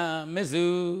တေယမစ္စု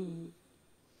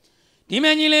ဒီမ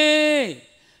ကြီးလေး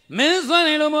မင်းစွမ်း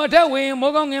နေလို့မအထက်ဝင်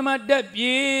မိုးကောင်းငယ်မှာတက်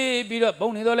ပြေးပြီးတော့ပုံ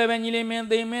နေတော့လည်းပဲညီလေးမင်း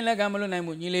သိမင်းလက်ကမလွတ်နိုင်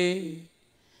ဘူးညီလေး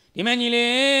ဒီမကြီး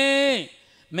လေး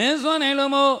မင်းစွမ်းနေ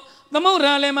လို့မသမုဒ္ဒ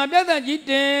ရာလည်းမှာပြတ်သက်ကြီး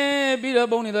တယ်ပြီးတော့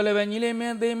ပုံနေတော့လည်းပဲညီလေးမ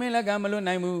င်းသိမင်းလက်ကမလွတ်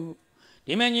နိုင်ဘူး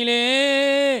ဒီမကြီး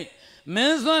လေးမ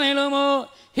င်းစွမ်းနေလို့မ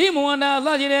ဟိမဝန္တာအစ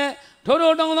ရှိတဲ့ထိုး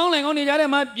ထိုးတောင်းတောင်းလည်းကောင်းနေကြတဲ့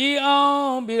မှာပြေအော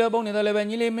င်ပြီးတော့ပုံနေတော့လည်းပဲ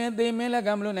ညီလေးမင်းသိမင်းလက်က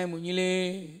မလွတ်နိုင်ဘူးညီလေး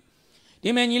ဒီ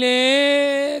မကြီးလေး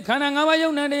ခန္ဓာ၅ပါး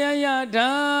ယုံနာတရားရ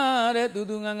ထားတဲ့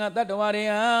သူငါတတ္တဝါတွေ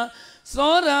ဟာ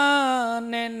စောရာ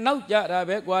နဲ့နောက်ကြတာ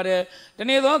ပဲကွာတဲ့ဒီ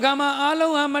နေ့သောခါမှာအား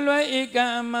လုံးဟာမလွဲဧကံ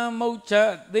အမှန်မုတ်ချ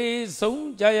သေးဆုံး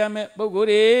ကြရမယ်ပုဂ္ဂိုလ်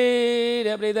တွေ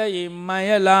တဲ့ပြိဿရေမှန်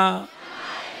ရဲ့လား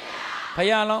ဖ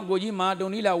ယားလောင်းကိုကြီးမာတုံ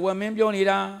နီလာဝက်မင်းပြောနေ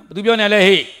တာဘသူပြောနေလဲ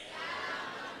ဟေ့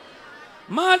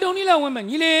မာတုံနီလာဝက်မ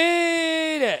ညီ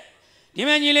လေးတဲ့ဒီ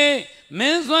မကြီးလေးမ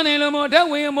င်းစွမ်းနေလို့မို့ထက်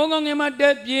ဝင်မိုးကောင်းငယ်မှာတ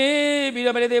က်ပြေးပြီး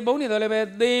တော့ပြိဿဘုံနေတော့လည်းပဲ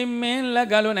သေမင်းလက်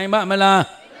ကလွတ်နိုင်ပါမလား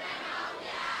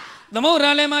သမုဒ္ဒ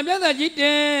ရာလည်းမှာပြဿနာကြီးတ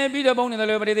ယ်ပြီးတော့ပုံနေတယ်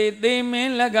လို့ပြည်သေမ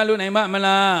င်းလက်ကလွတ်နိုင်ပါမ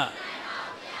လား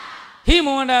ဟိမ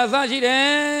ဝန္တာအစရှိတယ်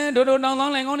တို့တောင်းတော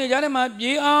င်းလည်းကောင်းနေကြတယ်မှာ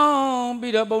ပြေးအောင်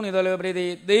ပြီးတော့ပုံနေတယ်လို့ပြည်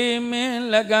သေမင်း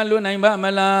လက်ကလွတ်နိုင်ပါမ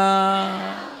လား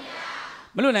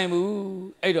မလွတ်နိုင်ဘူး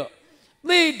အဲ့တော့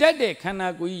သေတတ်တဲ့ခန္ဓာ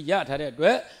ကိုယ်ကြီးရထားတဲ့အတွ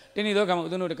က်ဒီနေ့သောကံမှာဥ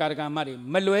ဒ္ဒနုတကာတကာမတွေ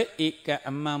မလွဲဧက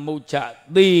အမှန်မုတ်ချ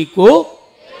သေကို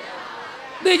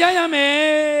သေကြရမယ်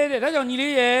တဲ့ဒါကြောင့်ညီ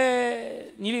လေးရဲ့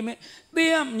ညီလေးမင်းသေ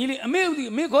ရညီလေးအမေဦးဒီ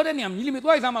အမေခေါ်တဲ့နေရာညီလေးမ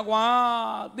သွားရစမ်းပါကွာ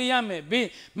သေရမယ်ဘေး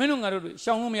မင်းတို့ငါတို့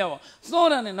ရှောင်လို့မရပါဘူးစော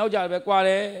တာနဲ့နောက်ကြပဲကွာတ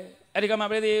ယ်အဲ့ဒီကမှ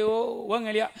ပြည်သေးဟိုဝက်င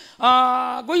ယ်လေး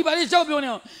ကိုကြီးဘာလေးရှောက်ပြောနေ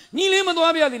အောင်ညီလေးမ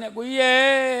သွားပြသေးနဲ့ကိုကြီးရဲ့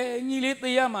ညီလေးသေ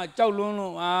ရမှာကြောက်လွန်း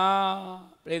လို့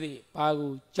ပြည်သေးဘာ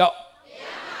ကိုကြောက်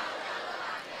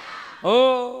ဟို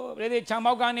ပြည်သေးချံ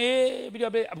ပေါက်ကနေပြီး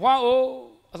တော့အဖွားအို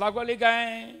အစာခွက်လေးကိုင်း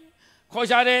ခေါ်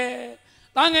ရှာတယ်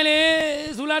တန်းငယ်လေး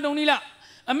ဇူလာတုံနီလာ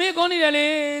အမေကောင်းနေတယ်လေ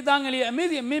သားငယ်လေးအမေ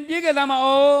စီမင်းပြေးခဲ့သားမ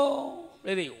အောင်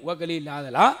ပြည်ဝက်ကလေးလာသ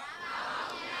လား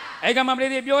အဲ့ကမှပြ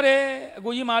ည်ပြောတယ်အ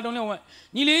ကိုကြီးမာတုံးလေးဝက်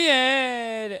ညီလေး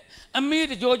ရဲ့တဲ့အမေ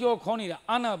တကြောကြောခေါင်းနေတာ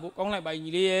အာနာဖို့ကောင်းလိုက်ပါ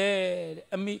ညီလေးရဲ့တဲ့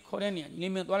အမေခေါ်တဲ့နေရာညီ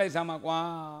လေးမင်းသွားလိုက်စားမှာကွာ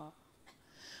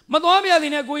မသွားပြ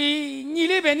သေးနဲ့ကိုကြီးညီ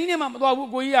လေးပဲနီးနေမှမသွား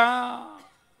ဘူးကိုကြီးဟာ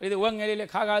ပြည်ဝက်ငယ်လေးလ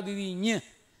ည်းခါခါသီးသီးညင်း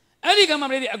အဲ့ဒီကမှ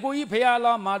ပြည်အကိုကြီးဖះ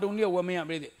လာမာတုံးလေးဝက်မင်းရ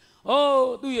ပြည်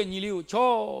သူ့ရဲ့ညီလေးကိုချော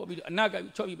ပြီးတော့အနာက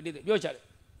ချောပြီးပြည့်တယ်ပြောချတယ်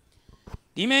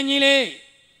ဒီမဲ့ညီလေး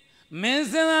မင်း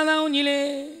စင်လာလောင်းညီလေး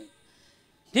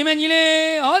ဒီမဲ့ညီလေး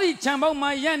ဟောဒီခြံပေါက်မှာ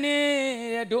ရက်နေ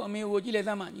တဲ့တို့အမေကိုကြည့်လိုက်သ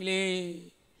မ်းမညီလေး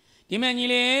ဒီမဲ့ညီ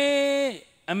လေး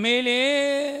အမေလေး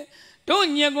တို့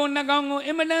ညက်ကိုနှကောင်ကိုအ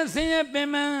င်မတန်ဆင်းရဲပင်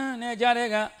ပန်းနေကြတဲ့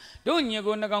ကတို့ညက်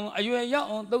ကိုနှကောင်အရွယ်ရောက်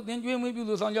အောင်သုတ်တင်ကြွေးမွေးပြု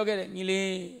လို့ဆောင်ကြောက်ခဲ့တဲ့ညီ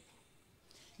လေး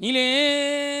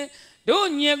တို့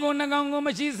ညက်ကိုနှကောင်ကိုမ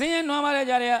ရှိဆင်းရဲနွားပါလေ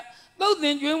ကြတဲ့သုတ်တ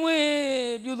င်ကြွေးမွေး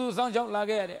ပြုလို့ဆောင်ကြောက်လာ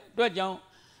ခဲ့ရတဲ့အတွက်ကြောင့်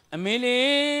အမေ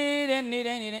လေးတဲ့နေ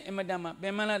တိုင်းအင်မတန်မှပ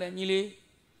င်ပန်းလာတဲ့ညီလေး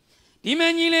ဒီ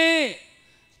မဲ့ညီလေး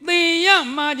သေရ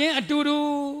မှာချင်းအတူတူ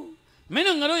မင်း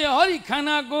တို့ငါတို့ရဟောဒီခန္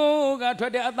ဓာကိုယ်ကထွ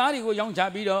က်တဲ့အသားတွေကိုရောင်းချ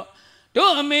ပြီးတော့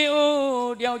တို့အမေ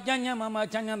အိုးတယောက်ကြမ်းကြမ်းမှ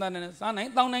ချမ်းချမ်းသာနဲ့စားနိုင်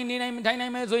တောင်းနိုင်နေနိုင်မထိုင်နို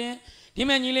င်မဲဆိုရင်ဒီ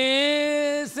မဲ့ညီ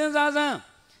လေးစဉ်းစားစမ်း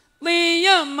သေရ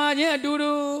မှာချင်းအတူ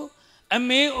တူအ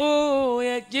မေအိုး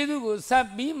ရဲ့ကျေးဇူးကိုဆက်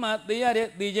ပြီးမှသေရတဲ့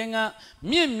သေခြင်းက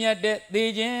မြင့်မြတ်တဲ့သေ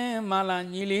ခြင်းမလား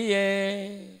ညီလေး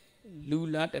ရဲ့လူ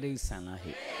လားတရိษံလား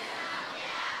ဟဲ့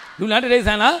လူလားတရိ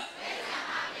ษံလား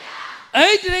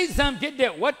အဲ့တရိษံဖြစ်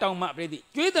တဲ့ဝတ်တောင်မှပြိတိ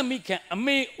ကျွေးသမီးခံအ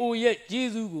မေအိုရဲ့ကျေး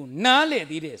ဇူးကိုနားလေ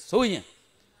သေးတဲ့ဆိုရင်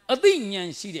အသိဉာဏ်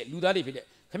ရှိတဲ့လူသားတွေဖြစ်တဲ့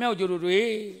ခမောက်ကျိုးတို့တွေ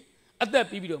အသက်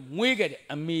ပြီးတော့မွေးခဲ့တဲ့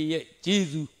အမေရဲ့ကျေး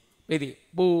ဇူးပြိတိ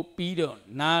ပို့ပြီးတော့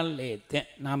နားလေတဲ့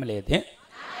နားမလဲတဲ့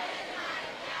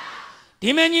ဒီ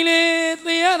မင်းကြီးလေး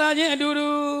သေရတာချင်းအတူတူ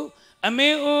အမေ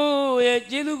အိုးရဲ့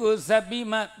ကျေးဇူးကိုဆက်ပြီး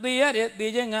မှသေရတဲ့သေ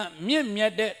ခြင်းကမြင့်မြ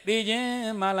တ်တဲ့သေခြင်း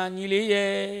မလားညီလေး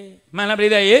ရဲ့မှန်လားပြိ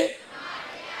တိရဲ့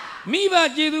မိဘ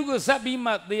ကျေးဇူးကိုဆက်ပြီး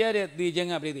မှသေရတဲ့သေခြင်း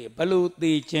ကပြိတိဘလို့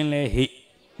သေခြင်းလဲဟိ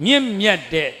မြင့်မြတ်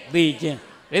တဲ့သေခြင်း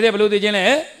ပြိတိဘလို့သေခြင်းလဲ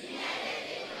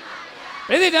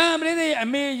ပြိတိဒါပြိတိအ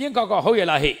မေရင်ကောက်ဟုတ်ရဲ့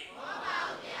လားဟိ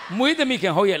မွေးသမီးခ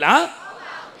င်ဟုတ်ရဲ့လား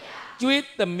ကျွေး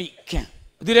သမီးခင်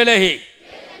ဘယ်သူလဲဟိ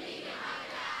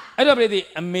အဲ့တော့ပြိတိ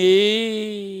အမေ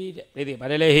တဲ့ပြိတိဗါ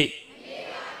တယ်လေဟိ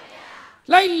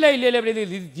လိုက်လေပြိတိ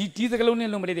ဒီစကလုံးနဲ့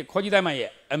လုံးပြိတိခေါ်ကြည့်တိုင်းမှာရဲ့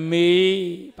အမေ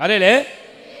ဗါတယ်လေ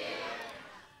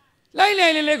လိုက်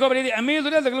လေခေါ်ပြိတိအမေ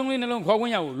ဆိုတဲ့စကလုံးလေးနှလုံးခေါ်ခွ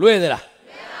င့်ရကိုလွယ်သလား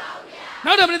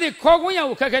နောက်တော့ပြိတိခေါ်ခွင့်ရ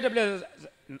ကိုခက်တဲ့ပြိတိ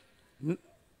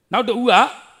နောက်တူက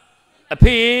အ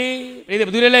ဖေပြိတိဘ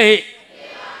ယ်သူလဲဟိ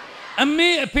အမေ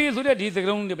အဖေဆိုတဲ့ဒီစက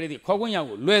လုံးတွေပြိတိခေါ်ခွင့်ရ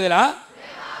ကိုလွယ်သလား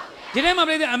ဒီထဲမှာ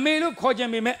ပြိတိအမေလို့ခေါ်ခြ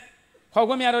င်းပေမဲ့ခေါ်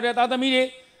ခွင့်မရတော့တဲ့သားသမီးတွေ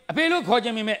အဖေလို့ခေါ်ခြ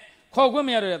င်းပေမဲ့ခေါ်ခွင့်မ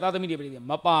ရတော့တဲ့သားသမီးတွေပြိတိ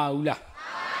မပါဘူးလား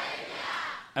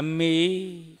အမေ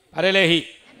ဗါတယ်လေဟိ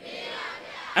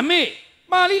အမေ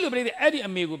ပါဠိလိုပြိတိအဲ့ဒီအ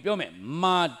မေကိုပြောမယ်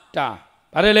မာတာ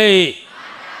ဗါတယ်လေ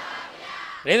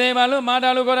ပြိတိဘာလို့မာတာ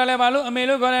လို့ခေါ်ရလဲဘာလို့အမေ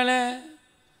လို့ခေါ်ရလဲ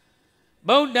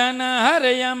ဗုဒ္ဓနာဟရ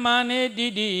ယမာနေတိ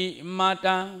တိမာ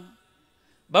တာ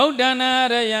ဗုဒ္ဓနာ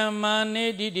ဟရယမာနေ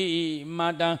တိတိမာ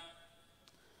တာ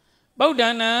ဗုဒ္ဓ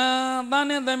နာသား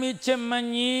နဲ့သမီးချစ်မ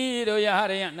ကြီးတို့ရဟ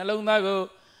ရယနှလုံးသားကို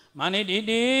မာနေတိ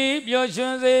တိပျော်ရွှ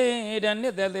င်စေတဲ့နှ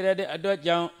စ်သက်တဲ့အတွက်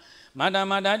ကြောင့်မာ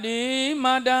တာတိ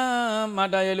မာ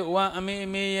တာရဲ့လို့ဝါအ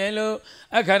မေရဲ့လို့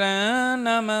အခရံ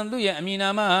နာမသူ့ရဲ့အမည်နာ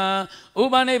မဥ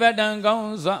ပနိဗ္ဗတံကော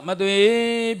င်းစွာမသွေ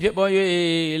ဖြစ်ပေါ်၍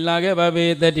လာခဲ့ပါပေ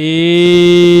တ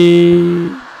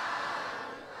ည်း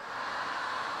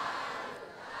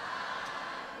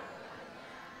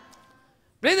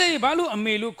ပြိဿကြီးဘာလို့အ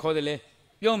မေလို့ခေါ်တယ်လဲ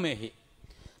ပြောမယ်ဟိ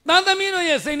သားသမီးတို့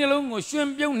ရဲ့စိတ်နှလုံးကိုရှင်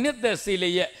ပြုံးနှစ်သက်စေ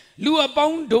လျက်လူအပေါ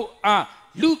င်းတို့အား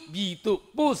လူပြည်သို့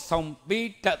ပို့ဆောင်ပေး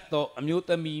တတ်သောအမျိုး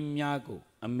သမီးများကို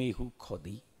အမေဟုခေါ်သ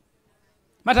ည်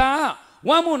မထားဝ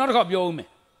မ်းမို့နောက်တစ်ခါပြောဦးမယ်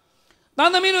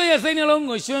သားသမီးတို့ရဲ့စိတ်နှလုံး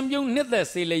ကိုရှင်ပြုံးနှစ်သက်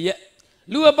စေလျက်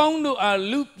လူအပေါင်းတို့အား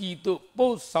လူပြည်သို့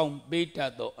ပို့ဆောင်ပေးတ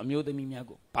တ်သောအမျိုးသမီးများ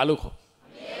ကိုဘာလို့ခေါ်အ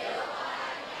မေလို့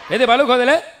ခေါ်တယ်ဘာလို့ခေါ်တယ်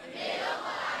လဲအမေလို့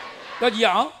ခေါ်တယ်တော့ကြည့်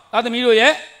အောင်သားသမီး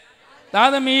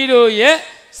တို့ရဲ့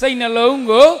စိတ်နှလုံး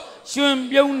ကိုရှင်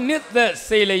ပြုံးနှစ်သက်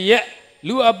စေလျက်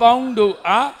လူအပေါင်းတို့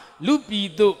အားလူပြည်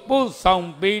သို့ပို့ဆောင်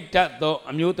ပေးတတ်သော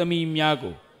အမျိုးသမီးများ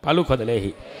ကိုဘာလို့ခေါ်တယ်လဲ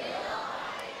ဟိ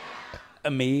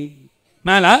အမေ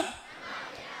မှန်လား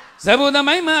ဇဗုသ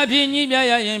မိုင်းမှာအဖြစ်ကြီးပြ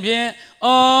ရရင်ဖြင့်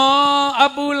အ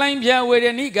ပူလိုင်းပြဝေဒ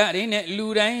နိကရင်းနဲ့လူ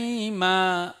တိုင်းမှာ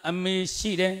အမေ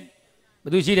ရှိတယ်ဘ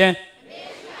ယ်သူရှိတယ်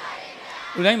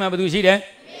လူတိုင်းမှာဘယ်သူရှိတယ်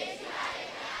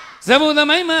ဇဗုသ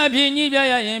မိုင်းမှာအဖြစ်ကြီးပြ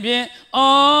ရရင်ဖြင့်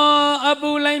အပူ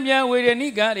လိုင်းပြဝေဒနိ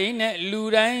ကရင်းနဲ့လူ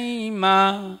တိုင်းမှာ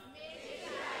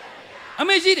အ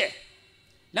မေရှိတယ်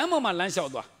လမ်းပေါ်မှာလမ်းလျှော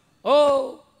က်သွား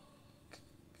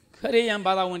ခရိယံ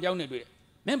ဘာသာဝင်တယောက်နဲ့တွေ့တယ်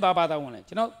မင်းဘာဘာသာဝင်လဲ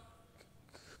ကျွန်တော်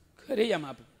ခရိယံမှာ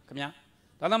ခင်ဗျာ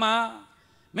ဒါသမား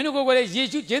မင်းတို့ကိုယ်ကယေ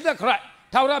ရှုဂျေဇက်ခရစ်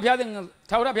ထာဝရဘုရားသခင်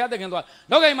သွား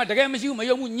လောကကြီးမှာတကယ်မရှိဘူးမ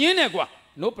ယုံဘူးညင်းတယ်ကွာ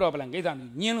no problem ကိစ္စ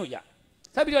မျိုးညင်းလို့ရ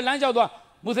ဆက်ပြီးတော့လမ်းလျှောက်သွား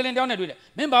မွတ်စလင်တယောက်နဲ့တွေ့တယ်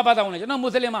မင်းဘာဘာသာဝင်လဲကျွန်တော်မွ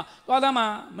တ်စလင်မှာသွားသားမှာ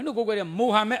မင်းတို့ကိုယ်ကမို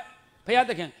ဟာမက်ဘုရား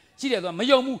သခင်ရှိတယ်ဆိုတာမ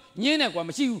ယုံဘူးညင်းတယ်ကွာ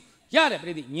မရှိဘူး ရတယ်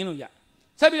ပြိတိညင်းလို့ရ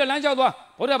ဆက်ပြီးတော့လမ်းလျှောက်သွား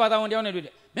ဗုဒ္ဓဘာသာဝင်တယောက်နဲ့တွေ့တ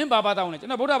ယ်မင်းဘာဘာသာဝင်လဲကျွ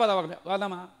န်တော်ဗုဒ္ဓဘာသာပါခင်ဗျဘာသာ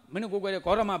မှာမင်းတို့ကိုယ်ကွယ်တဲ့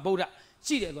ဂေါတမဗုဒ္ဓ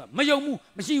ရှိတယ်ဆိုတာမယုံဘူး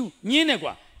မရှိဘူးညင်းတယ်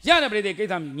ကွာရတယ်ပြိတိကိစ္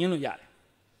စမျိုးညင်းလို့ရတယ်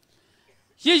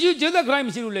ယေရှုဂျေဇက်ခရိုင်းမ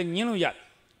ရှိလို့လည်းညင်းလို့ရတယ်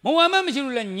မုဟမ္မဒ်မရှိ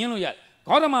လို့လည်းညင်းလို့ရတယ်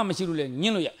ဂေါတမမရှိလို့လည်းည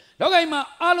င်းလို့ရလောကကြီးမှာ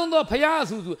အလုံးသောဖရာအ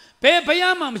ဆူဆူဘယ်ဖရာ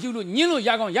မှမရှိလို့ညင်းလို့ရ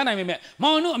ကောင်းရနိုင်ပေမဲ့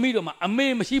မောင်တို့အမိတို့မှာအမေ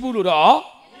မရှိဘူးလို့တော့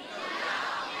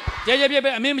ကြဲကြဲပြဲ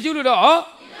ပြဲအမေမရှိလို့တော့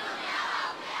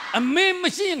အမေမ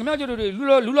ရှိရင်ခမောက်ကျတို့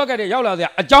လူလောကတဲ့ရောက်လာစရာ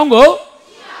အကြောင်းကို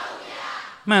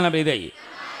မှန်လားပြည့်တဲ့ကြီး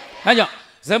ဒါကြောင့်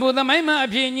ဇဗုသမိုင်းမှာအ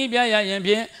ဖြစ်ကြီးပြရရင်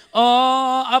ဖြင့်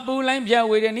အပူလိုင်းပြ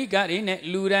ဝေဒနိကတွေနဲ့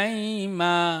လူတိုင်း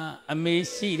မှာအမေ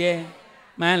ရှိတယ်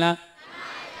မှန်လား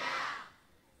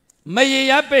မရေ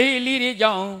ရပဟိလိတွေ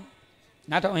ကြောင့်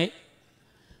နားထောင်ဟဲ့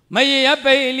မရေရပ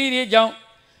ဟိလိတွေကြောင့်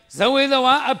ဇဝေဇ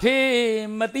ဝါအဖေ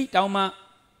မတိတောင်မှ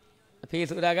အဖေ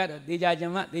ဆိုတာကတော့တေချာခြ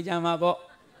င်းမတေချာမှာပေါ့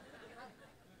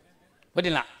ဟုတ်တ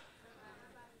ယ်လား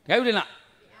တကယ်ဟုတ်တယ်လား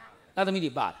သာသမီ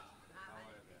တွေပါလား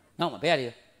နောက်မှာဘယ်ရတ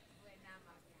ယ်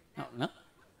နောက်နော်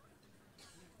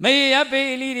မရေရပဟိ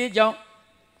လိတွေကြောင့်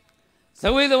ဇ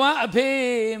ဝေဇဝါအဖေ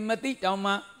မတိတောင်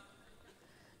မှ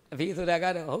အဖေဆိုတာက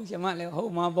တော့ဟုတ်ရှင်မလည်းဟု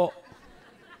တ်မှာပေါ့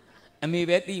အမေ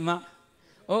ပဲတိမှာ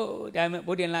ဟုတ်ဒါပေမဲ့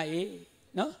ဘုတင်လာရေ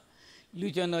နော်လူ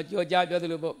ကျွန်တော်ကြောကြားပြောသ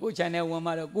လိုပေါ့ကိုချန်နဲ့ဝင်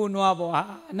မှာတော့ကိုနွားပေါ့ဟာ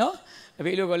နော်အ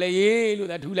ဖေလို့ကလည်းရေးလို့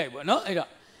သာထူးလိုက်ပေါ့နော်အဲ့တော့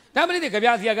ဒါပြိတ္တိကြပြ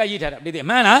စီကရေးထားတာပြိတ္တိ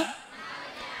မှန်လား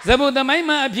ဇဗုသမိုင်း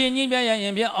မှာအဖြစ်ကြီးပြရရ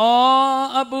င်ဖြင့်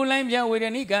အပူလိုင်းပြဝေဒ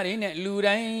နိကတွေနဲ့လူ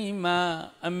တိုင်းမှာ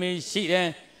အမေရှိတယ်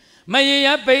မရေရ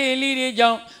ပေလီတွေကြော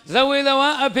င့်ဇဝေဇဝါ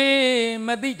အဖေမ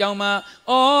တိတောင်မှာ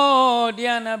တ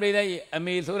ရားနာပရိသတ်ရဲ့အ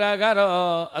မေဆိုတာကတော့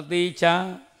အသေးချာ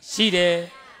ရှိတယ်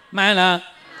မှန်လား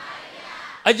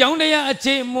အကြောင်းတရားအ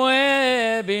ခြေမွဲ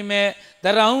ပေမဲ့တ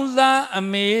ရောင်းစားအ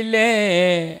မေလဲ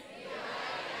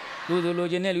သူတို့လို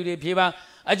ချင်တဲ့လူတွေဖြေပါ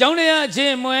အကြောင်းတရားအခြေ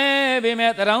မွဲပေ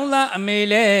မဲ့တရောင်းစားအမေ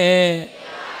လဲ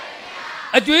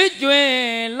အကျွေးကျွဲ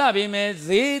လှပေမဲ့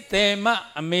ဈေးတယ်မ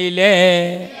အမေလဲ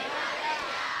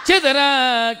ချစ်တရာ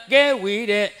ကဲဝေ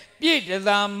တဲ့ပြည့်တ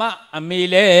သာမအမေ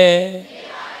လဲ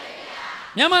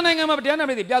မြန်မာနိုင်ငံမှာတရားနာ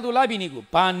ပြည်ပြသူလာပြီနေကို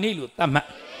ဘာနေလို့တတ်မှတ်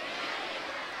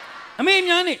အမေ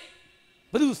များနေ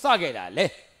ဘသူစခဲ့တာလဲ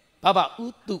ဘဘဥ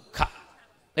တုခ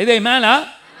သိမှန်းလား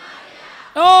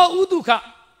ဥတုခ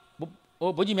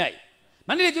ဟိုဘုကြီးမြတ်မ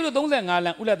န္တလေးကျွလို့35လ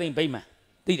မ်းဥလသိမ်ဗိမာန်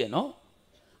သိတယ်နော်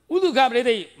ဥတုခပြိ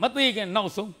သိမသေးခင်နော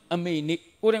က်ဆုံးအမေနေ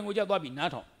ကိုယ်တိုင်ကိုကြောက်သွားပြီးနား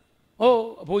ထောင်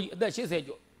အဖိုးကြီးအသက်80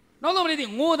ကျော်နောက်ဆုံးပြိသိ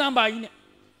ငိုတန်းပါကြီးနဲ့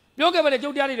ပြောခဲ့ပါလေကျု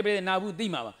ပ်တရားလေးတွေပြိသိနာဘူးသိ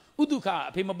မှာပါဥတုခ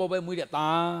အဖေမပေါ်ပဲမွေးတဲ့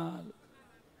သား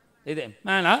လို့သိ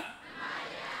မှန်းလား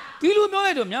ဒီလိုပြော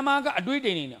လိုက်တော့မြန်မာကအတွေး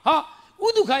တိမ်နေတယ်ဟာဥ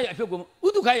တုခရဲ့အဖြုတ်ကိုဥ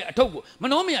တုခရဲ့အထုပ်ကိုမ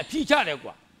နှောမရဖြီချတယ်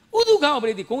ကွာဥတုခကို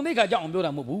ပြိသိဂုံသိက္ခာကြောက်အောင်ပြော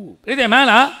တာမဟုတ်ဘူးပြိသိမှန်း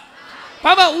လား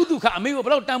ဘာဘာဥတုခအမေကိုဘ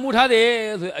ယ်တော့တန်မိုးထားတယ်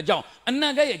ဆိုအကြောင်းအန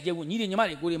န္တရဲ့ကျေကိုညီတွေညီမ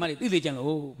တွေကိုယ်တွေမတွေသိစေချင်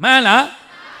လို့မှန်းလား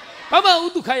ဘာဘာဥ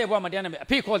တုခရဲ့ဘဝမှာတရားနာမယ်အ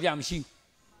ဖေခေါ်စရာမရှိဘူး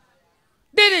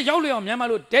တဲ့ရောက်လျောင်မြန်မာ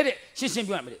လို့တဲ့ရှင်းရှင်း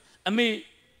ပြောရမယ်အမေ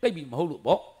တိတ်ပြီးမဟုတ်လို့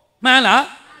ပေါ့မှန်းလား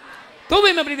သို့ပေ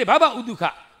မဲ့ပြိသိဘာဘာဥတုခ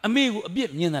အမေကိုအပြစ်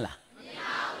မြင်သလားမြင်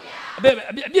ပါဘူး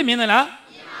ဗျာအပြစ်မြင်သလား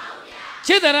မြင်ပါဘူးဗျာ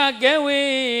ချစ်တရာကဲ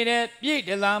ဝေးတဲ့ပြည့်တ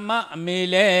လာမအမေ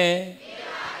လဲမြင်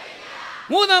ပါ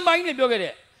ဘူးဗျာငိုတန်ပိုင်းနဲ့ပြောခဲ့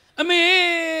တဲ့အ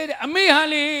မေဟာ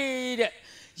လေတဲ့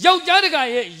ယောက်ျားတက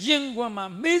ရဲ့ရင်ခွင်မှာ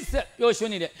မေးဆက်ပြောရွှ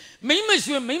င်နေတဲ့မိမ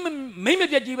ရွှင်မိမ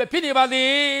ပြက်ကြီးပဲဖြစ်နေပါ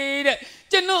သေးတဲ့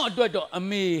ကျွန်တော်အတွက်တော့အ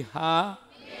မေဟာ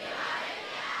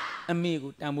အမေ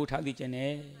ကိုတန်ဖိုးထားသိခြင်း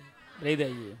နဲ့ပြိတ္တ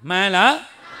ကြီးမှန်လား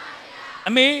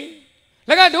အမေ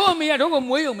လက်ကတို့အမေကတို့ကို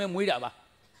မွေးရုံပဲမွေးတာပါ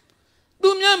သူ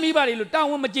များမိပါလေလို့တာ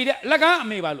ဝန်မကြည့်တဲ့လက်ကားအ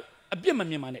မေပါလို့အပြစ်မ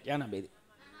မြင်ပါနဲ့ကြားနာပေးသေး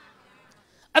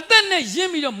အသက်နဲ့ရ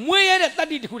င်းပြီးတော့မွေးရတဲ့တတ္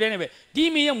တိတစ်ခုတည်းနဲ့ပဲဒီ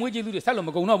မင်းရဲ့မွေးကျေးဇူးတွေဆက်လို့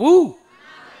မကုန်တော့ဘူး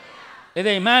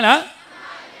သိမှန်းလား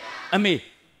အမေ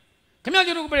ခင်ဗျား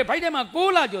တို့ကပြိုက်ထဲမှာ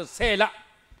6လကျော်10လ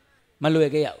မလွယ်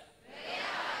ခဲ့ရ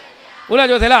ဘူး6လ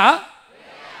ကျော်10လဟာ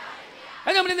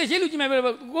အဲ့ကြောင့်မင်းသိရှင်းလူကြည့်မယ်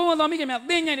ကိုဝန်တော်မိခင်များ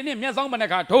သင်ញိုင်တဲ့နေ့မျက်စောင်းပန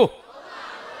ခါထိုး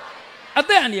အ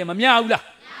သက်အန္တရာယ်မများဘူးလား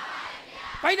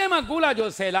ပြိုက်ထဲမှာ6လ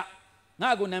ကျော်10လ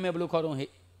ငါ့ကိုနာမည်ဘယ်လိုခေါ်တော့ဟဲ့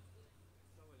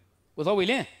ကိုစောဝေ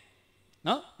လင်း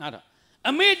နော်နားတော့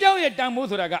အမေတောက်ရဲ့တန်မိုး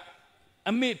ဆိုတာက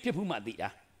အမေဖြစ်ဘူးမှသိတာ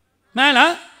မှန်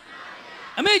လား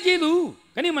အမေကျေးဇူး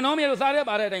ခဏမနှောမြဲလို့စားရဲ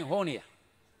ပါတဲ့အတိုင်းဟောနေတာ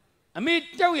အမေ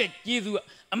တောက်ရဲ့ကျေးဇူး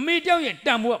အမေတောက်ရဲ့တ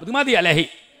န်မိုးကဘယ်သူမှသိရလဲဟဲ့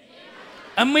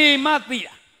အမေမသိ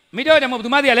တာအမေတောက်ရဲ့တန်မိုးဘယ်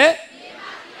သူမှသိရလဲ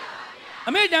အ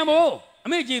မေတန်မိုးအ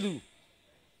မေကျေးဇူး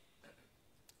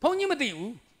ဘုန်းကြီးမသိ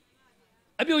ဘူး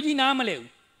အပြိုကြီးနားမလဲဘူး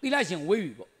သီလရှင်ဝေး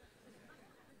ပြီပေါ့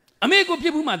အမေကိုဖြ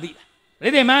စ်ဘူးမှသိတာ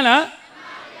သိမှန်းလား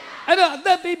အဲ့တော့အသ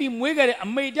က်ပေးပြီးမွေးခဲ့တဲ့အ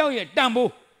မေတောက်ရဲ့တန်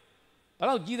ဖိုးဘယ်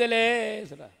တော့ကြီးတယ်လဲ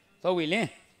ဆိုတာသောဝေလင်း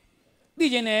သိ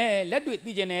ကျင်တယ်လက်တွေ့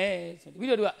သိကျင်တယ်ဆိုပြီး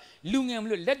တော့သူကလူငယ်မ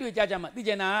လို့လက်တွေ့ကြကြမှသိ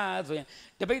ကျင်တာဆိုရင်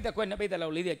တပိတ်သက်ခွက်နှစ်ပိတ်သက်လော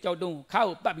က်40ကြောက်တုံးခါ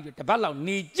ကိုပတ်ပြီးတော့တပတ်လောက်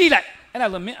နေကြည့်လိုက်အဲ့ဒါ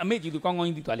ဆိုမင်းအမေကြီးသူကောင်းကောင်း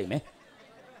ကြီးသိသွားလိမ့်မယ်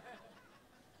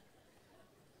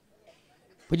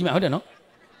ဘုရားမဟုတ်တယ်နော်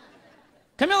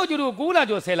ခင်ဗျားတို့ကျတို့9လ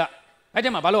ကျော်10လအဲ့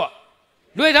တဲ့မှာဘာလို့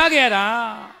လွယ်ထားခဲ့ရတာ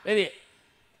တဲ့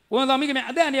ဝန်ဆောင်မိခင်ဗျာ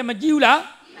အသက်အန္တရာယ်မကြည့်ဘူးလား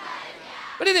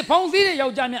ကြည့်ပါရဲ့ဗျာဖောင်စည်းတဲ့ယော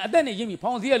က်ျားများအသက်နဲ့ရင်းပြီး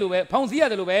ဖောင်စည်းရလို့ပဲဖောင်စည်းရ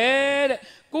တယ်လို့ပဲတဲ့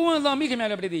ကိုဝန်ဆောင်မိခင်ဗျာ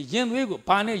လည်းရင်သွေးကို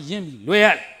ဘာနဲ့ရင်းပြီးလွယ်ရ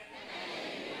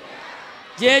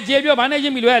တယ်ကျဲပြောဘာနဲ့ရ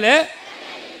င်းပြီးလွယ်ရလဲ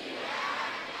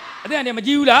အသက်အန္တရာယ်မကြ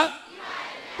ည့်ဘူးလား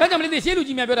ဒါကြောင့်မလို့ရှေးလူ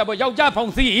ကြီးများပြောတာပေါ့ယောက်ျားဖော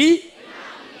င်စည်း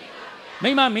မိ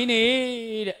န်းမမင်းနေ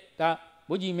တဲ့ဒါ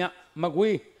ဘုကြီးမြမ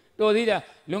ကွေးတော်သေးတာ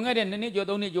လွန်ခဲ့တဲ့2နှစ်ကျော်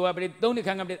3နှစ်ကျော်ကပြည့်3နှစ်ခ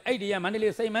န့်ကပြည့်အဲ့ဒီကမန္တ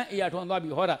လေးစိတ်မန်းအေရထွန်သွား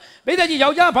ပြီးဟောတာပိဿကြီးယော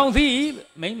က်ျားဖောင်စည်း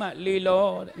မိန်းမလေလော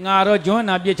ငါတော့ကျွမ်း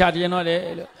နာပြစ်ချတင်တော့တယ်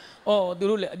လို့ဩသူ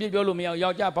တို့လည်းအပြစ်ပြောလို့မရအောင်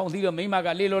ယောက်ျားဖောင်စည်းတော့မိန်းမက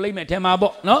လေလောလိမ့်မယ်ထင်မှာ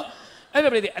ပေါ့နော်အဲ့ဒါ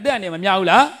ပြည့်အသက်အနေမများဘူး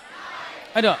လား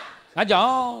အဲ့တော့ဒါကြော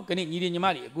င့်ခဏညီတွေညီမ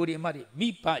တွေအကိုတွေအမတွေမိ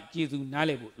ဘကျေစုနား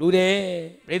လဲဖို့လိုတယ်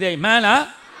ပြည့်မှန်လား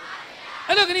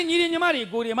အဲ့တော့ခဏညီတွေညီမတွေအ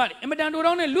ကိုတွေအမတွေအမတန်တိုး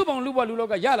တောင်းနဲ့လူပေါင်းလူပေါ်လူလော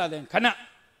ကရလာတဲ့ခဏ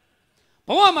ဘ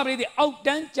ဝမှာပြည့်အောက်တ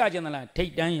န်းကြကျင်သလားထိ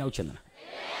တ်တန်းရောက်ချင်သလား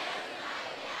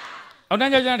အောက်တ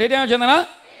န်းကြကျင်ထိတ်တန်းရောက်ချင်သလား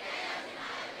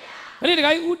ခဏတခါ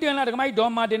ကြီးဦးတင်လားတခါမကြီး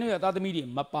ဒေါ်မာတင်တို့ရသားသမီးတွေ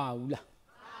မပါဘူးလား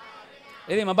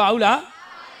အဲ့ဒီမပါဘူးလား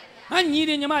ဟာညီ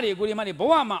တွေညီမတွေကိုတွေမတွေဘ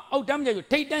ဝမှာအောက်တန်းမကြို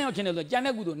ထိတ်တန်းရောက်ချင်တယ်ဆိုကြံ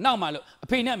တဲ့ကုသိုလ်နောက်မှလို့အ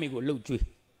ဖေနဲ့အမေကိုလှုပ်ကြွေး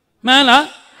မှန်လား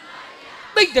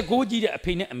သိတကိုးကြီးတဲ့အ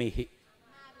ဖေနဲ့အမေဟိ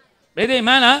ဘယ်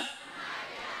မှန်လား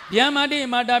ဗျာမတိ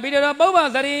မာတာပိတရောပုဗ္ဗ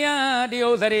စရိယတိဩ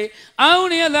စရိအာဟု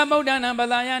နိယသဗုဒ္ဓနာပ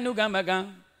ဇာယနုကမကံ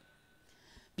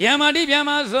ဗျာမတိဗျာ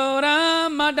မဆိုရာ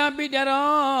မာတာပိတရော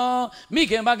မိ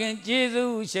ခင်ဘခင်ကျေး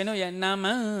ဇူးရှင်တို့ရဲ့နာမ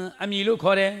အမည်လို့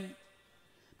ခေါ်တယ်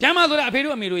ဗျာမဆိုတာအဖေ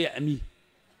တို့အမေတို့ရဲ့အမည်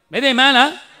မသိမှန်း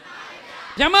လား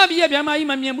ဗျာမပြီးရဗျာမကြီး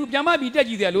မမြင်ဘူးဗျာမပြီးတက်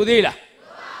ကြည့်တယ်လို့သေးလား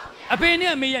အဖေ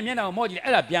နဲ့အမေရဲ့မျက်နှာကိုမော့ကြည့်တယ်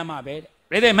အဲ့ဒါဗျာမပဲတဲ့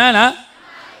မသိမှန်းလား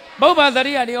ပုဗ္ဗစ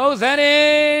ရိယတိဩစရိ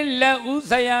လက်ဥ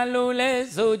ဆရာလို့လဲ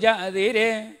ဆိုကြသေးတ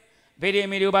ယ်ဖေဒီ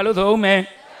မီတို့ဘာလို့ဆိုအောင်မဲ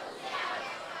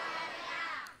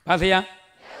ဘာဆရာ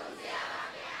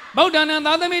ဗုဒ္ဓနာ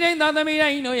သာသမီတိုင်း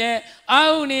တို့ရဲ့အာ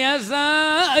ဟုနိယသာ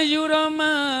အယူတော်မှ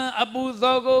အပူ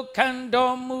ဇော်ကိုခံ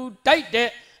တော်မူတိုက်တဲ့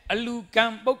အလူကံ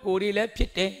ပုဂ္ဂိုလ်တွေလည်းဖြ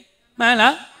စ်တယ်မှန်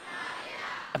လား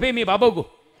အဖေမေဘာပုဂ္ဂို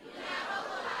လ်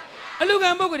အလူကံ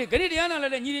ပုဂ္ဂိုလ်တွေဂရိတရားနာလ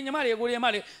ည်းညီညီမတွေကိုရီမ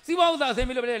လေးစီးပွားဥစ္စာအစင်း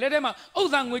ပြီးလို့လက်ထဲမှာဥ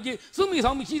စ္စာငွေကြီးစုမိ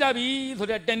ဆောင်မိရှိတာပြီဆို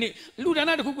တဲ့တနေ့လူဒါန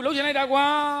တစ်ခုခုလုပ်ချင်လိုက်တာကွာ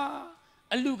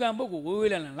အလူကံပုဂ္ဂိုလ်ဝေး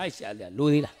ဝေးလန်လန်လိုက်ရှာတယ်လို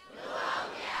သေးလား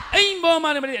အိမ်ပေါ်မှာ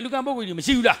လည်းအလူကံပုဂ္ဂိုလ်တွေမ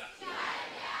ရှိဘူးလား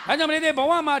ဒါကြောင့်မလေးဘ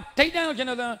ဝမှာထိတ်တန်းရောက်ချင်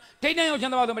တဲ့ထိတ်တန်းရောက်ချင်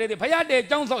တဲ့ဘာဆိုမလေးဖယားတဲ့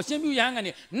ကျောင်းဆောက်ရှင်ပြူရဟန်းက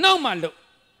နေနောက်မှလို့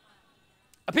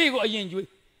အဖေကိုအရင်ကျွေး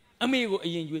အမေကိုအ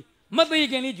ရင်ကျွေးမသေး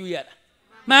ခင်လေးကျွေးရတာ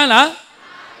မှန်လား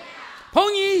ဘု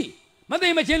န်းကြီးမသိ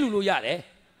မချင်းလူလို့ရတယ်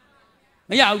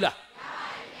မရဘူးလား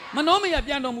မနှောမရ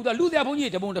ပြန်တော်မူတာလူသားဘုန်း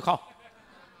ကြီးတပုံတစ်ခေါက်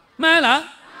မှန်လား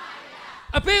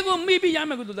အဖေကိုမိပြီးရ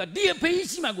မယ်ကုသိုလ်ဆိုတာဒီအဖေ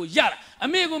ရှိမှကိုရတာအ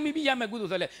မေကိုမိပြီးရမယ်ကုသို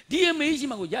လ်ဆိုလဲဒီအမေရှိ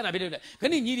မှကိုရတာဖြစ်တယ်ခ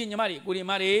ဏညီတွေညီမတွေကိုတွေ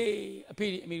မတွေအဖေ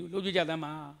အမေကိုလှုပ်ကြကြသမ်း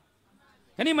ပါ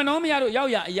ခဏမနှောမရတို့ရော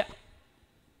က်ရအရက်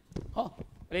ဟော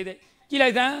ပြိတ္တိကြည်လို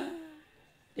က်သမ်း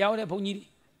တရားဟောတဲ့ဘုန်းကြီးတွေ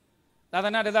သာသ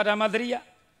နာ့ဓမ္မစရိယ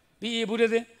BA ဘု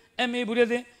ရားသင် MA ဘုရား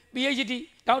သင် PhD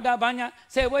ဒေါက်တာဘာညာ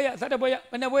10ဘွဲရ17ဘွဲရ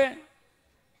ဘယ်နှဘွဲ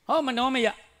ဟောမနှောမရ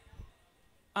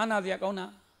အာနာစရာကောင်းတာ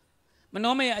မ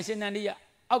နှောမရအရှင်နန္ဒီရ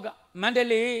အောက်ကမန္တ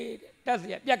လေးတက်စ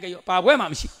ရာပြက်ကရောဘာဘွဲမှ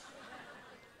မရှိ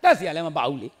တက်စရာလည်းမပါ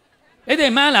ဘူးလေအဲ့ဒါ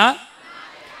မှန်းလား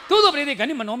သို့သောပြိတ္တိခ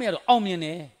ဏမနှောမရတော့အောင်မြင်တ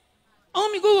ယ်အောင်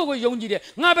မြင်ကိုယုံကြည်တယ်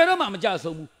ငါဘယ်တော့မှမကြ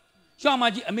ဆုံးဘူးရွှာမ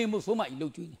ကြီးအမေမို့ဆိုးမကြီးလှု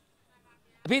ပ်ကျွေးနေ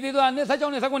အဖေသေးသွားနဲ့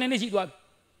16နဲ့19နဲ့ရှိသွားပြီ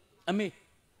အမေ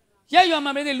ရက်ရွာ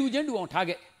မှာပြိတ္တိလူချင်းတူအောင်ထား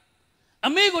ခဲ့အ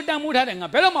မေကိုတန်မိုးထားတယ်ငါ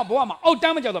ဘယ်တော့မှဘဝမှာအောက်တ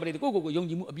န်းမကြောက်တော့ပြိတ္တိကိုယုံ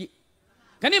ကြည်မှုအပြည့်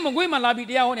ခဏမကွေးမှလာပြီး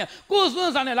တရားဟောနေကိုစွ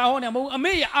န်းစားနဲ့လာဟောနေမဟုတ်အ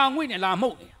မေရအာငွေ့နဲ့လာမှု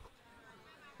တ်နေ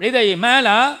ပြိတ္တိရေမှန်း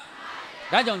လား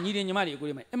ဒါကြောင့်ညီတွေညီမတွေကို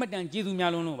တွေမှာအမတန်ကျေးဇူး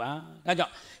များလုံးလို့ပါဒါကြော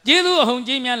င့်ကျေးဇူးအဟုန်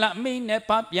ကြီးများလားအမေနဲ့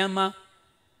ဖပြန်မှာ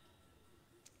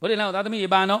ဘုရားတော်သားသမီးတွေ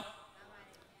ပါနော်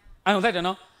အောင်ဆိုင်တယ်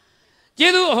နော်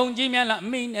ကျေးဇူးအဟုန်ကြီးများလားအ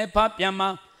မေနဲ့ဖပြန်မှာ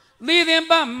သီသင်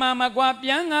ပမမကွာ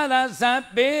ပြန်ငါသာဇပ်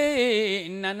ပေ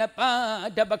နန္ဒပါ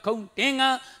တပခုံတင်ငါ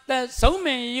သက်ဆုံးမ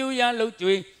င်ယူရလို့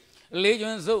ကြွေလေးကျွ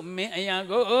န်းစုမင်းအရာ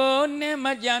ကိုနင်းမ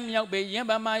ကြမြောက်ပေရင်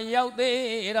ပမာရောက်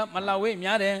သေးတော့မလောက်ဝေး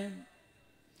များတယ်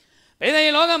bây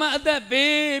giờ lo cái mà ở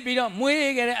bị đó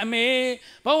muối cái này mê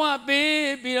bao hoa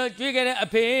bị đó chơi cái này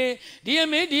phê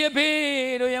đi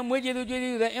phê rồi em muối chơi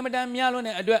rồi em đang nhá luôn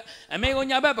này được mê có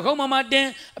nhà bếp không mà mát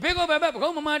đen phê có bếp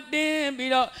không mà mát đen bị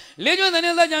đó lấy cho thằng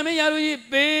này ra nhà mê nhà rồi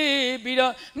bị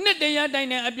đó nét đây nhà đây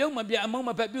này biểu mà biểu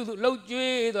mà phải biểu lâu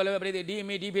chơi rồi là bây giờ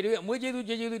đi phê rồi muối chơi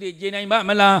thì chơi này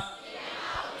mà là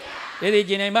để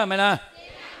chơi này mà là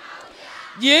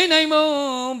dễ này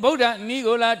mong bố đã ni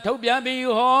gọi là thấu bia bị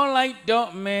họ lại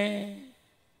đó mẹ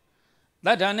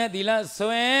ta thà này thì là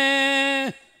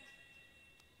xoe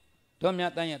đó mẹ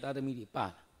ta nhà ta thì mi đi pa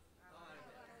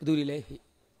tôi đi lấy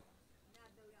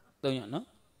tôi nhở nó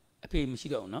phê mi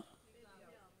đâu nó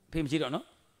phê mi đâu nó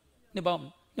nè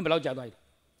bao lâu trả tôi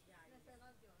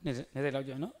nè lâu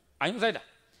trả nó anh không sai đã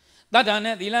ta thà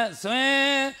này thì là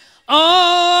xoe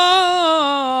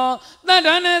ta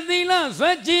đã nói gì là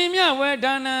xuất chi miết về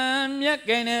đà nam miết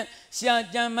cái này xa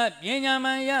chăm mắt biến nhà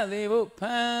mà ya đi vô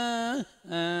pha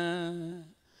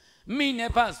mi này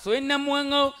phát suy nam hoàng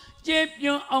ngô chế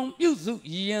biểu ông biểu dụ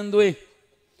yên đuôi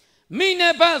mi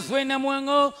này phát suy nam hoàng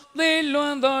ngô để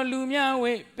luân đó lưu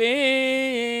miết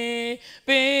về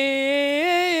bê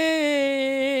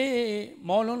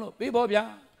mò luôn rồi bê bỏ bia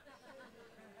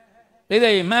đây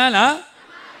đây mà là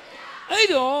ấy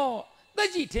đó tất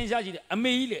chỉ thiên下chỉ là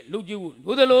mấy lệ lúc chiều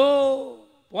lúc đó lo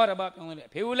qua đó bác ông này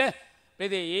phiêu lệ bây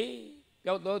giờ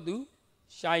biểu đó đủ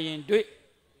sai nhân đuổi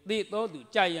đi đó đủ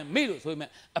trái nhân mấy rồi mà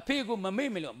phiêu cũng mà mấy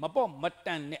rồi mà bỏ mất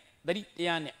tan nè đấy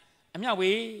tiền nè em nhớ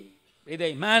về bây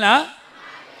giờ mà là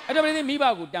ở đó bây giờ mấy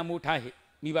bà cũng đang mua thay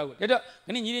mấy bà cũng cái đó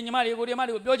cái này nhìn nhà máy của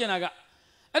biểu chân à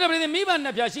ở đó bây giờ mấy bà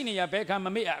nạp giá xin này phải khám mà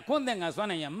mấy à con đang xoan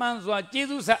này mang xoa chế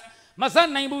du sa mà sao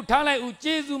này bu tháo lại u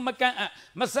chế du mà can à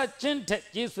mà sao chân thật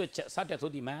chế du chết sao thật thôi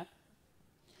đi mà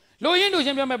lôi yên đồ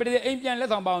xem biểu mà bây giờ emပြန်lấy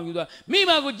thằng bao nhiêu rồi mấy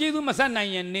bà của chế du mà sao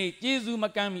này này chế du mà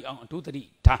can mi ông thu thđi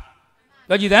tha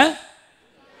có gì đó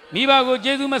mấy bà của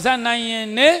chế du mà sao này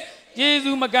này chế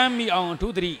du mà can mi ông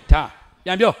thu thđi thaပြ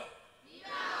န်ပြော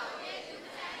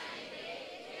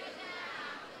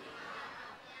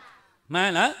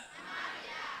mà là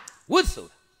what's so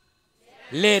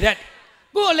lê đất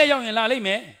cô lê dòng là lấy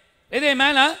mẹ bây giờ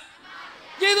mà là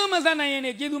chế du mà sao này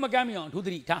này chế du mà can mi ông thu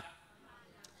thđi tha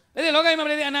bây giờ lo cái mà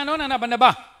bây giờ anh nói là bạn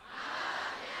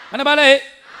ba đấy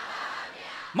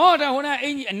mỗi đợt hôm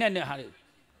nay anh nhận được hàng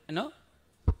nó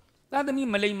ta tự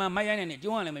mình lấy mà mấy anh này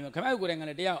chúng anh này cái này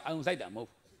người ta ông sai đảm mô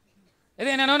bây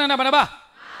giờ anh nói là bạn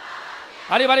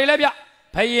ba đi lấy bia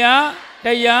phải ya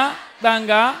đây ya tăng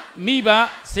cả mi ba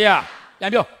xia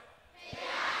làm chưa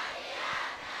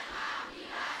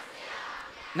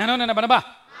anh nói là bạn ba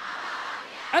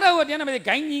ở đâu thì anh bây giờ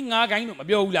cánh như ngã cánh mà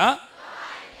biểu là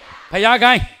phải ya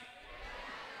cánh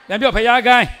làm chưa phải ya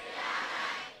cánh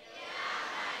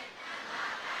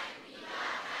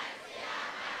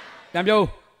làm chưa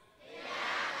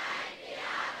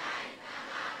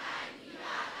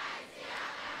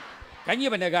cái gì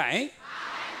vấn đề cái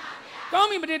có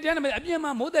mình bây giờ này bây giờ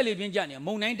mà mỗi đại lý viên này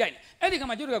mỗi ngày đại ấy thì cái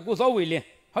mà chúng ta cố sáu về liền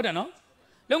ဟုတ်တယ်နော်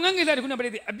လုပ်ငန်းကိစ္စတွေခုနbây giờ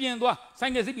အပြင်သွားဆို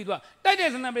င်ကစစ်ပြီးသွားတိုက်တဲ့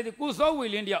စံbây giờ cố sáu về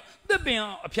liềnတယောက်တစ်ပင်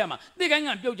အဖြတ်မှာတစ်ကိုင်းက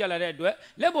ပြုတ်ကြလာတဲ့အတွက်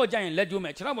လက်ပေါ်ကျရင်လက်ကျိုးမ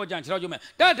ယ်ခြေထောက်ပေါ်ကျရင်ခြေထောက်ကျိုးမယ်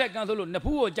ဓာတ်ထက်ကန်ဆိုလို့နှစ်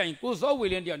ဖူးပေါ်ကျရင်cố sáu về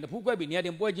liềnတယောက်နှစ်ဖူးခွဲပြီးနေရာတ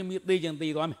င်ပွဲချင်းပြီးသေးချင်း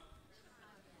သေးသွားမယ်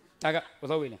ဒါကcố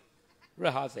sáu về liền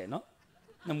rehearsalနော်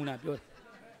နမူနာပြောတယ်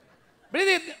ပြည်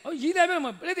ရည်တယ်ပြော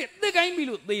မှာပြည်တစ်ကိုင်းပြီး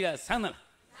လို့သေးတာဆန်းသလား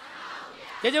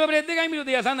ကြကြပါပြည်တစ်ကိုင်းပြီးလို့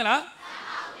သေးတာဆန်းသလား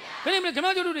ခဏခဏ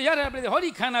ကျတို့ရတာပြည်ဟောဒီ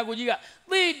ခန္ဓာကိုယ်ကြီးက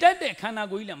သေတတ်တဲ့ခန္ဓာ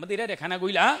ကိုယ်ကြီးလားမသေတတ်တဲ့ခန္ဓာကို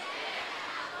ယ်ကြီးလား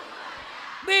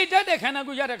သေတတ်တဲ့ခန္ဓာ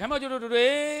ကိုယ်ရတာခဏကျတို့တွေ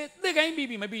တစ်ကိုင်း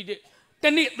ပြီးမပြီးတ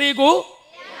နေ့သေကို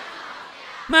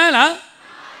မှန်လား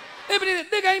အဲ့ပြည်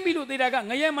တစ်ကိုင်းပြီးလို့သေတာက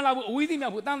ငရဲမလာဘူးအဝီးသိမြော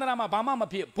က်ဘူးတန်တရာမှာဘာမှမ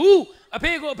ဖြစ်ဘူးအ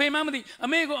ဖေကိုအဖေမှမသိအ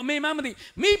မေကိုအမေမှမသိ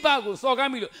မိဘကိုစော်ကား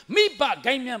မိလို့မိဘ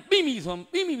ဂိုင်းမြန်ပြီးပြီ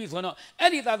ဆိုတော့အဲ့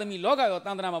ဒီသာသမီလောကရောတ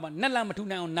န်တရာမှာနက်လန်မထူ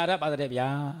နိုင်အောင်နာရပါတယ်ဗျာ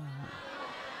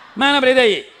မှန်လားပြည်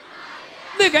သေး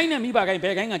တစ်ကိုင်းနဲ့မိဘကိုင်းဘ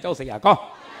ယ်ကိုင်းကကြောက်စရာကောင်း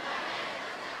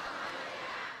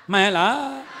မှန်လား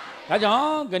ဒါကြော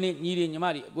င့်ခဏညီတွေညီမ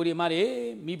တွေအကိုတွေမတွေ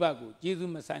မိဘကိုကျေး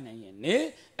ဇူးမဆိုင်နိုင်ရင်ね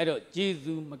အဲ့တော့ကျေး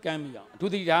ဇူးမကမ်းမိအောင်အ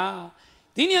ထူးသတိထား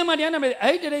ဒီနေရာမှာတရားနာမယ်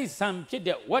အဲ့ဒီတိရစ္ဆာန်ဖြစ်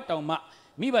တဲ့ဝတ်တောင်မှ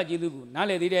မိဘကျေးဇူးကိုနား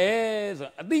လည်သေးတယ်ဆို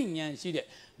တော့အသိဉာဏ်ရှိတဲ့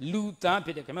လူသားဖြ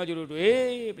စ်တဲ့ခင်ဗျားတို့တွေ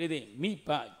ပြည့်တဲ့မိဘ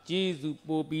ကျေးဇူး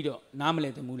ပို့ပြီးတော့နားမလ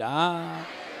ည်သမှုလား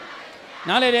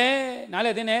နားလည်တယ်နားလ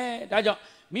ည်သင်းတယ်ဒါကြောင့်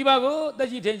မိဘကိုတက်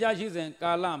ရှိထင်ရှားရှိစဉ်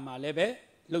ကာလမှာလည်းပဲ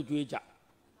လှုပ်ကြွေးကြ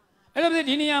အဲ့တော့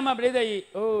ဒီနေရာမှာပြည့်တဲ့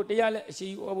ဟိုတရားလက်အရှိ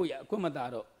ဟောဖို့ရအခွင့်မသာ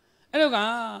တော့အဲ့တော့က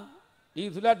ဒီ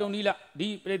သုလတုံဒီလဒီ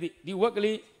ပြည့်ဒီဝက်က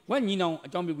လေးဝက်ညီနောင်အ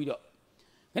ကြောင်းပြုပြီးတော့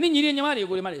ခဏညီတွေညီမတွေ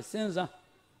ကိုဒီမှာစဉ်းစား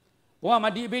ဘဝမှာ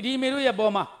ဒီအဖေဒီမေတို့ရဲ့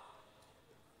ပေါ်မှာ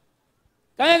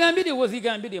ကာယကံဖြစ်တယ်ဝစီ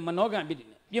ကံဖြစ်တယ်မနောကံဖြစ်တယ်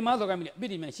ပြမစောကမိတဲ့အပြစ်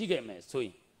တွေများရှိခဲ့မယ်ဆိုရ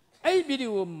င်အဲ့ဒီပြစ်တွေ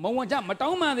ကိုမဝန်ချမတော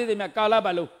င်းမှန်သေးတယ်များကာလပ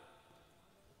တ်လုံး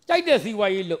ကြိုက်တဲ့စီဝါ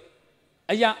ရေးလို့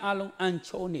အရာအလုံးအန်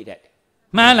ချိုးနေတတ်တယ်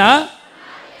မှန်လား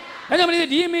ဒါကြောင့်မလို့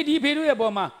ဒီအမေဒီဖေတို့ရဲ့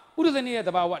ပေါ်မှာပုရိသနေရဲ့တ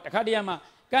ဘာဝတခါတည်းမှာ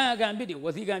ကံအကံအပြစ်တွေဝ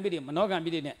စီကံအပြစ်တွေမနောကံအပြ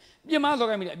စ်တွေနဲ့ပြမစော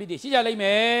ကမိတဲ့အပြစ်တွေရှိကြလိမ့်မ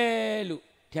ယ်လို့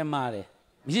ထင်ပါတယ်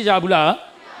မရှိကြဘူးလား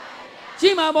ရှိ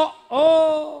မှာပေါ့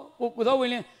ဩကိုသောဝ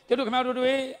င်းလင်းကျတို့ခမတို့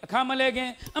တွေအခါမလဲခင်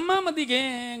အမမသိခင်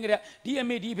ကြတဲ့ဒီအ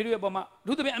မေဒီဖေတို့ရဲ့ပေါ်မှာ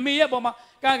လူတပင်အမေရဲ့ပေါ်မှာ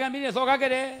ကာကံပြည့်နဲ့စော်ကား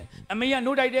ခဲ့တယ်အမေက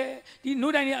နိုးတိုက်တယ်ဒီ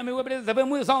နိုးတိုက်နေအမေဝဲပြည့်သပင်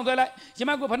မွေးဆောင်းဆွဲလိုက်ရ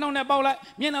မကိုဖနှောင်းနဲ့ပေါက်လိုက်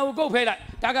မျက်နှာကိုကုတ်ဖဲလိုက်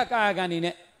ဒါကကာကံနေ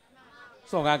နဲ့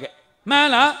စော်ကားခဲ့မှန်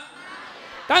လား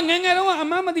ဒါငယ်ငယ်တော့အ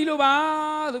မမသိလို့ပါ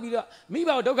ဆိုပြီးတော့မိဘ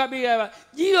ကိုဒုက္ခပေးရပါ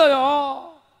ကြီးတော့ရော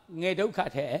ငယ်ဒုက္ခ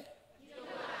ထဲ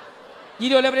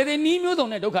ကြီးတော့လည်းပြည့်နီးမျိုးစုံ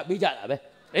နဲ့ဒုက္ခပေးကြတာပဲ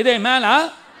ဒါမှန်လား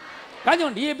ဒါကြော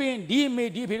င့်ဒီအပင်ဒီအမေ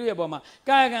ဒီဖေတို့ရဲ့ပေါ်မှာ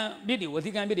ကာယကံပြစ်တွေဝ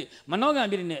စီကံပြစ်တွေမနောကံ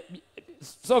ပြစ်တွေနဲ့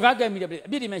စော်ကားခဲ့မိတဲ့အ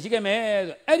ပြစ်တွေမှရှိခဲ့မယ်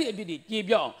ဆိုအဲ့ဒီအပြစ်တွေကြေ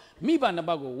ပြောင်းမိဘနှစ်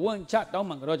ပါးကိုဝန်ချတောင်း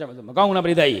မှကြောကြပါဆိုမကောင်းဘူးလား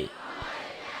ပြိတ္တကြီး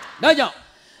ဒါကြောင့်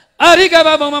အရိကဘ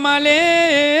ဘုံမမ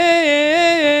လေး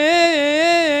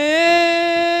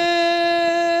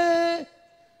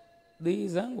ဒီ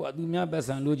စံကွာသူများပတ်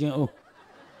စံလိုချင်အောင်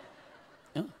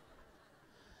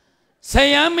ဆ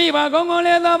ရာမိဘကောင်းကောင်း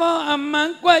လေးသောဘောအမှန်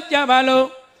ကွက်ကြပါလို့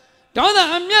ဒေါသ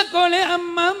အမျက်ကိုလည်းအ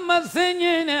မှန်မစင်ញ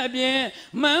င်းတဲ့အပြင်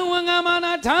မန်ဝန်ကမာ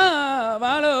နာထား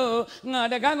ပါလို့ငါ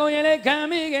တကားကုန်ရင်လည်းခံ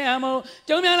မိခဲ့ရမို့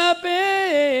ကြုံမြန်လာ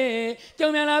ပေးကြုံ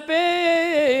မြန်လာပေး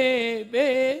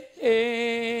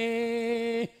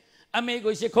အမေ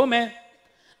ကိုရှ िख ုံးမယ်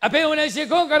အဖေကိုလည်း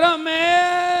ရှ िख ုံးကြရမ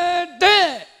ယ်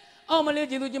တဲ့အောင်မလေး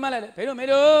ကျေသူကြီးမလိုက်လေဖေတို့မေ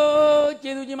တို့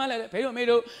ကျေသူကြီးမလိုက်လေဖေတို့မေ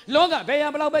တို့လောကဘယ်ရ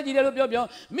ဘလောက်ပဲကြည်တယ်လို့ပြော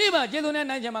မိဘကျေသူနဲ့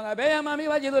နိုင်ချင်မှာကဘယ်ရမှာမိ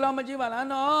ဘကျေသူလောက်မကြည့်ပါလား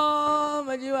နော်မ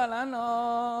ကြည့်ပါလား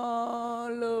နော်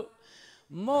လို့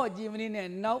မော့ကြည့်မနေနဲ့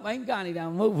နောက်ပိုင်းကနေတာ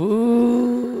မဟုတ်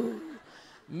ဘူး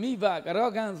မိဘကြော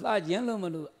ကံစခြင်းလို့မ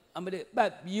လို့အမလေးပ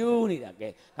တ်ပြိုးနေတာကဲ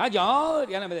ဒါကြောင့်တ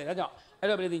ရားနာမတဲ့ဒါကြောင့်အဲ့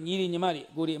တော့ပြည်ညီညီမတွေ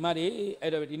ကိုတွေအမတွေ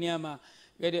အဲ့တော့ဒီနေရာမှာ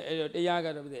ကဲအဲ့တော့တရားက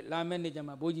တော့ပြည်လာမယ့်နေ့ကျ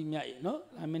မှဘိုးကြီးမြတ်ရေနော်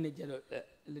လာမယ့်နေ့ကျတော့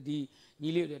ဒီညီ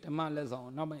လေးတွေဓမ္မလက်ဆောင်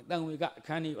နောက်ပိုင်းတန်ဝေကအခ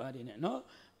န်းလေးပါတယ်နဲ့နော်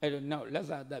အဲ့တော့နောက်လက်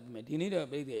စာတတ်ပြီးမယ်ဒီနေ့တော့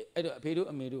ပြည်အဲ့တော့အဖေတို့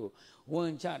အမေတို့ဝ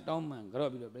န်ချတောင်းမှန်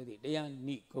ကြော့ပြီးတော့ပြည်တရား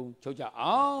နိဂုံချုပ်ကြ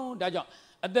အောင်ဒါကြောင့်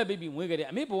အသက်ပြပြီးမွေးခဲ့တဲ့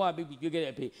အမေဘဝပြပြီးကျွေးခဲ့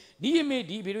တဲ့အဖေဒီအမေ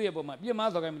ဒီအဖေတို့ရဲ့ပုံမှာပြမ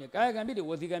စော်ကံမိတယ်ကာယကံပြည့်တယ်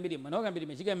ဝစီကံပြည့်တယ်မနောကံပြည့်တယ်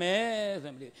မရှိခဲ့မယ်ဆို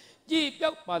ရင်ကြည်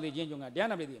ပြောက်ပါစေခြင်းကြောင့်တရား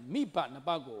နာပြည်မိဘနှစ်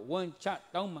ပါးကိုဝန်ချ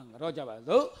တောင်းမှန်ကြော့ကြပါ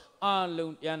စို့အာ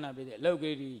လုံးတရားနာပြည်အလောက်က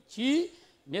လေးချီ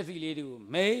မျက်စိလေးတွေကို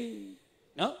မိတ်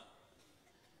နော်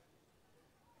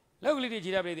လောက်ကလေးတွေ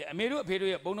ခြေထားပြည်အမေတို့အဖေ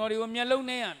တို့ရဲ့ဘုံတော်တွေကိုမျက်လုံး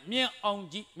နဲ့မြင်အောင်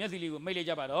ကြည့်မျက်စိလေးကိုမိတ်လိုက်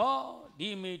ကြပါတော့ဒီ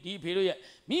အမေဒီအဖေတို့ရဲ့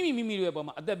မိမိတို့ရဲ့ပုံ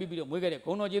မှာအသက်ပြီးတော့မွေးခဲ့တဲ့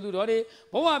ဂုဏ်တော်ကျေးဇူးတော်တွေ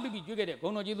ဘဝပြီးကျွေးခဲ့တဲ့ဂု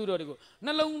ဏ်တော်ကျေးဇူးတော်တွေကို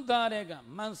နှလုံးသားထဲက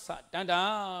မှန်းဆတန်တာ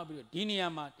ပြီးတော့ဒီနေရာ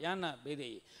မှာတရားနာပေး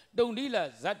တဲ့တုံတိလာ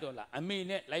ဇတ်တော်လာအမေ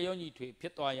နဲ့လိုက်ရောညီထွေဖြ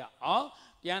စ်သွားရအောင်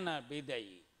တရားနာပေးတဲ့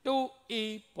တိုး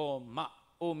အေးပေါ်မှ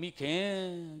အိုမိခင်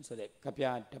ဆိုတဲ့ကြပြ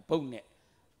တပုတ်နဲ့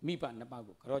မိဘနှစ်ပါး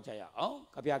ကိုကြော့ကြရအောင်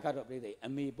ကြပြကတော့ပြည်တဲ့အ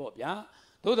မေပေါ့ဗျာ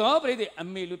သို့တော့ပြည်တဲ့အ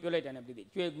မေလို့ပြောလိုက်တဲ့ပြည်တဲ့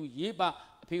ကျွဲကူရေးပါ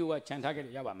အဖေကခြံထားခဲ့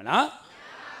လို့ရပါမလား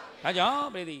ဒါကြောင့်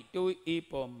ပြည်တဲ့တိုးအေး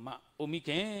ပေါ်မှအိုမိခ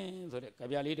င်ဆိုတဲ့ကြ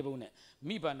ပြလေးတစ်ပုဒ်နဲ့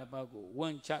မိဘနှစ်ပါးကိုဝ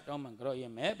န်ချတောင်းမှကြော့ရ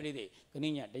မယ်ပြည်တဲ့ခဏ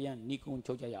ညတရားနိကုံ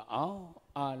ချုပ်ကြရအောင်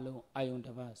အာလုံးအာယုံတ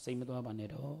စ်ပါးစိတ်မသွားပါနဲ့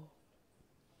တော့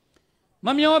မ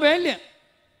မျောပဲလင့်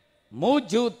မိုး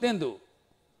ကြိုတဲ့သူ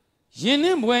ရင်နှ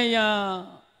င်းဘွယ်ရာ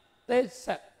သက်ဆ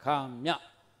က်ခါမြ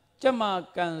ကျမ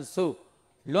ကန်ဆို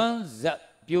လွမ်းဇက်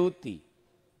ပြိုးတီ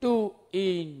တူ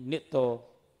အေးနစ်တော်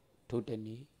ထိုတန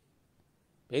ည်း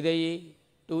ဘယ်သေး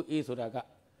တူအေးဆိုတာက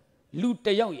လူတ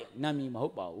ယောက်ရဲ့နာမည်မဟု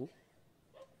တ်ပါဘူး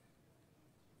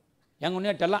ရန်ကုန်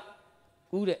နဲ့ဒလ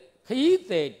ဦးတဲ့ခရီး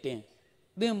သည်တင်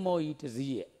သင်္ဘောကြီးတစ်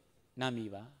စီးရဲ့နာမည်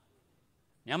ပါ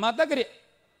မြန်မာတက္ကရာ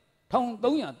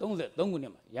1333ခုနှ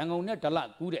စ်မှာရန်ကုန်နဲ့ဒလ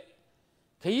ကူးတဲ့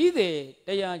ခရီးသည်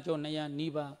100ကျော်200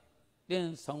နီးပါးတင်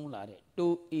ဆောင်လာတဲ့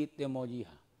တိုးအေးသင်္ဘောကြီး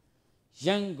ဟာရ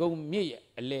န်ကုန်မြစ်ရဲ့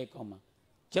အလဲကောင်မှာ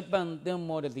ဂျပန်သင်္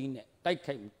ဘောတစ်စီးနဲ့တိုက်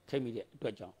ခိုက်ခဲ့မိတဲ့အတွ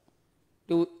က်ကြောင့်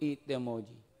တိုးအေးသင်္ဘော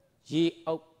ကြီးရေ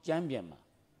အောက်ကျမ်းပြန်မှာ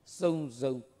စုံ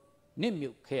နစ်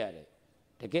မြုပ်ခဲ့ရတယ်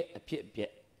တကယ်အဖြစ်အပျ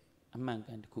က်အမှန်က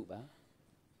န်တစ်ခုပါ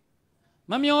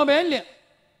မမျောပဲလင့်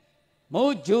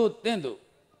မိုးကြိုတဲ့သူ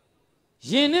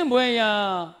ရင်နှင်းဘွယ်ရာ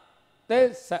သက်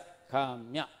ဆက်ခါ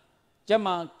မြကျမ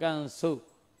ကန်ဆို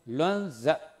လွမ်းဇ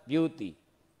က်ပြိုးတီ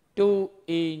တိုး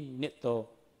အေးနစ်တော်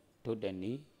ထိုတန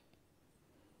ည်း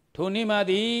ထိုနေ့မှ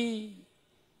သည်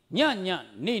ည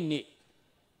နေ့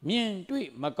မြင်တွေ့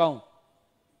မကောင်း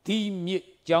ဒီမြစ်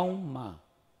ကြောင်းမှာ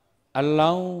အ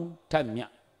လောင်းထက်မြ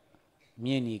မြ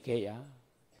င်နေခဲ့ရ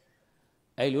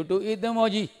အဲ့လိုတိုးအေးသမော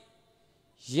ကြီး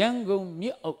ရန်ကုန်မြ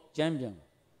စ်အောက်ကျမ်းပြန်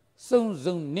စုံ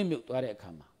စုံနစ်မြုပ်သွားတဲ့အခါ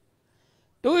မှာ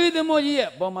တို့ဤသမောကြီးရဲ့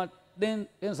ပေါ်မှာတ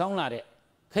င်ဆောင်လာတဲ့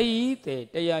ခရီးသည်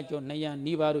တရားကျော်200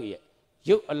နီးပါးတို့ရဲ့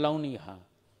ရုပ်အလောင်းတွေဟာ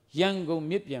ရန်ကုန်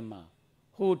မြစ်ပြင်မှာ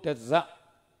ဟိုတစ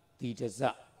ဒီတစ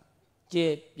ကျဲ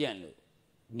ပြန့်လို့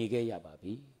နေခဲ့ရပါ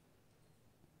ပြီ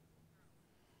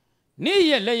နေ့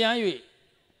ရက်လက်ရန်၍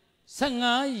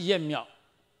15ရက်မြောက်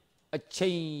အချိ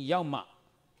န်ရောက်မှ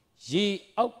ရေ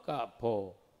အောက်ကဖို့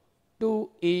တူ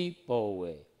အေးပေါ်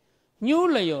ဝဲညှိုး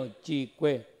လျော်ကြည်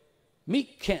ကွဲမိ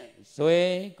ခင်ဇွဲ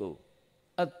ကို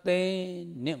အသေး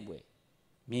နင့်ွယ်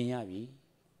မြင်ရပြီ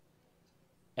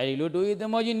အဲဒီလိုတူအေးသ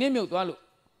မောကြီးနစ်မြုပ်သွားလို့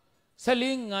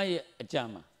14-5ရက်အကြာ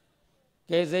မှာ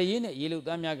ကယ်ဆယ်ရေးနဲ့ရေလုံ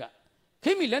သားများက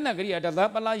ခိမိလက်နက်ကရိယာတသား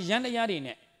ပလာရန်တရားတွေ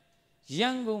နဲ့ရ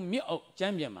န်ကုန်မြစ်အောက်ကျ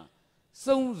မ်းပြင်မှာ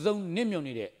စုံစုံနစ်မြုပ်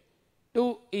နေတဲ့တူ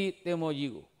အေးသမော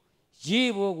ကြီးကိုရေ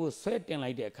ပေါ်ကိုဆွဲတင်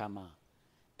လိုက်တဲ့အခါမှာ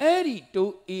အဲ့ဒီတူ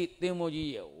အေးသမောကြီး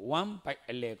ရဲ့1 byte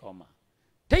အလဲခေါ်မှာ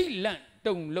ထိတ်လန့်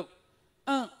တုန်လှုပ်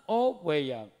အံ့ဩဖွယ်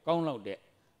ရာကောင်းလောက်တဲ့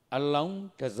အလောင်း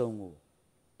တစ်စုံကို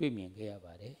တွေ့မြင်ခဲ့ရ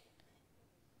ပါတယ်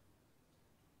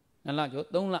2 လကျော်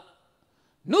3 လ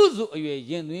နှုတ်စုအရွယ်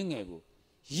ရင်သွင်းငယ်ကို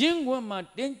ရင်ခွင်မှာ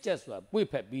တင်းကျပ်စွာပွေ့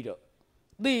ဖက်ပြီးတော့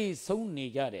သေဆုံးနေ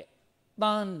ကြတဲ့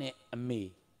သားနဲ့အ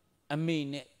မေ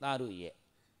နဲ့သားတို့ရဲ့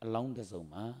အလောင်းတစ်စုံ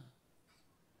မှာ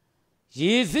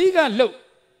ရေစည်းကလှုပ်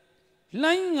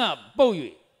လှိုင်းကပုတ်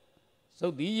၍စု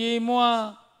ပ်သည်ရေမွား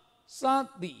စား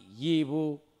သည့်ရေ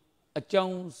ဘိုးအကြော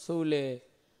င်းဆိုလေ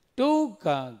တိုး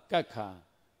ကာကတ်ခါ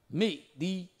မိသ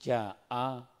ည်ကြ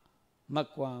အားမ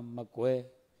ကွာမကွဲ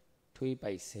ထွေး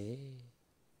ပိုက်စေ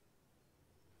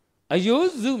အ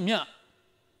ယိုးစုမြ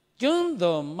ကျွန်း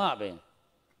တော်မပင်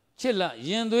ချစ်လရ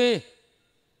င်သွေး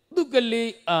သူက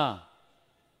လေးအား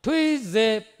ထွေးစေ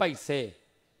ပိုက်စေ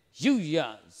ယူရ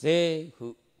စေဟု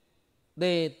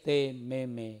သေးမဲ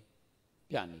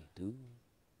ပြနေသူ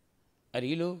အဲ့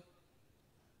ဒီလို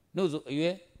နှုတ်စုအရွ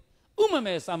ယ်ဥမ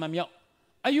မဲစာမမြောက်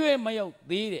အရွယ်မရောက်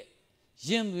သေးတဲ့ရ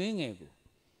င်သွင်းငယ်ကို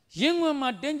ရင်ဝင်မှာ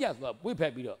တင်းကြစွာပွေ့ဖ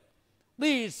က်ပြီးတော့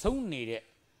သေဆုံးနေတဲ့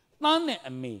သားနဲ့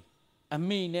အ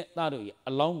မေနဲ့သားတို့ရဲ့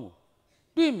အလောင်းကို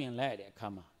တွေ့မြင်လိုက်ရတဲ့အခါ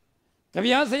မှာကြ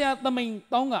ပြားဆရာသမိန်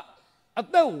တောင်းကအ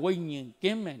သက်ဝိညာဉ်က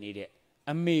င်းမဲ့နေတဲ့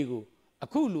အမေကိုအ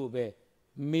ခုလိုပဲ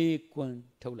မေကွန်း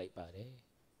ထုတ်လိုက်ပါတယ်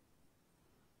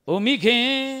။အိုမိခင်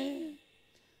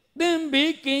သင်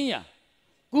ဘေးကင်းရာ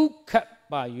ကုခတ်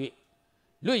ပါ၍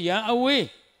လွတ်ရန်အဝေး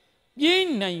ပြေး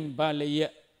နိုင်ပါလျ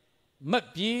က်မ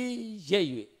ပြေးရက်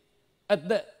၍အ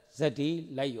သက်ဇတိ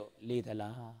လိုက်ရောလေသ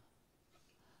လား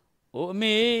။အိုအ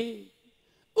မေ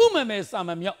ဥမမဲစာမ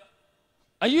မြောက်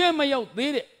အရွယ်မရောက်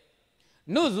သေးတဲ့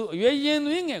နှုတ်စုအရွယ်ရင်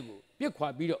သွင်းငယ်ကိုပြစ်ခွာ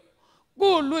ပြီးတော့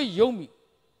ကိုလွတ်ယုံပြီ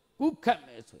ကုခတ်မ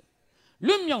ယ်ဆို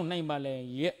လွတ်မြောက်နိုင်ပါလေ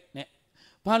ရဲ့နဲ့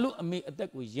ဘာလို့အမေအသက်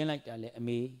ကိုယင်းလိုက်တာလဲအ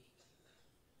မေ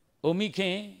အိုမိခ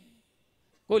င်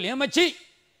ကိုလည်းမချိ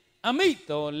အမိ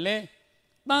တော်လဲ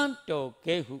တန်းတော်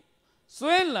ကဲဟု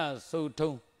ဆွဲလာဆု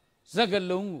ထုံးစက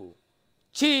လုံးကို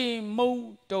ချေမုံ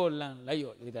တော်လန်လိုက်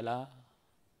ရောလေသလား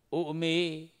အိုအမေ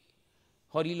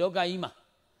ဟောဒီလောကကြီးမှာ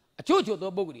အချို့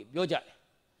သောပုဂ္ဂိုလ်တွေပြောကြတယ်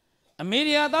အမေ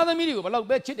ရိယာသားသမီးတွေကိုဘလောက်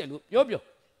ပဲချစ်တယ်လို့ပြော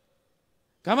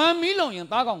ကမ္ဘာမီးလောင်ရင်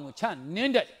သားကောင်ကိုချန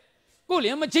င်းတယ်ကိုလ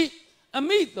ည်းမချိအ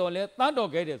မိတော်လဲသားတော်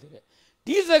ခဲ့တယ်ဆိုတဲ့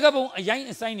ဒီစကားပုံအရင်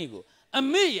အဆိုင်တွေကိုအ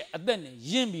မေရဲ့အသက်နဲ့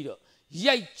ယဉ်ပြီးတော့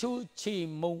ရိုက်ချိုးချေ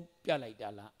မုံပြလိုက်တာ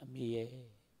လားအမေရဲ့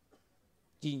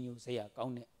ကြီးညိုစရာကော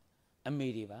င်းတဲ့အမေ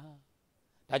တွေပါ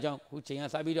ဒါကြောင့်ခုချိန်က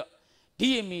စပြီးတော့ဒီ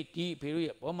အမေဒီဖေတို့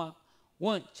ရဲ့ဘောမှာဝ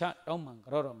န့်ချတောင်းမှန်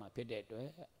ကြောတော်မှာဖြစ်တဲ့အတွက်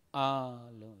အား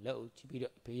လုံးလက်အုပ်ချပြီး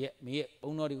တော့ဖေရဲ့မေရဲ့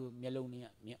ဘုံတော်တွေကိုမျက်လုံးနဲ့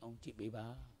မြင်အောင်ကြည့်ပေးပါ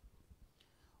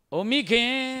အိုမိခ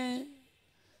င်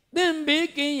သင်ဘေး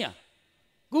ကင်းရာ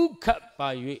ကုခတ်ပါ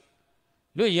၍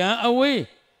လွတ်ရန်အဝေး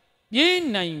ပြေး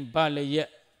နိုင်ပါလျက်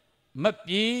မ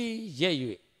ပြေးရက်၍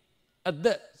အသ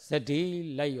က်ဇတိ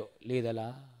လိုက်ရောလေသ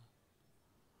လား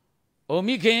အို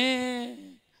မိခင်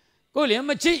ကိုလည်း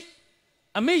မချိ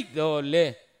အမိတော်လဲ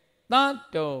သား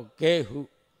တော်ကဲဟု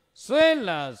ဆွဲ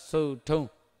လာဆုထုံး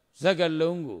စက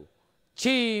လုံးကို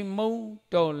ချေမုံ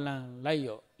တော်လန်လိုက်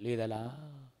ရောလေသ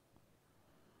လား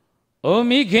အို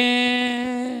မိခင်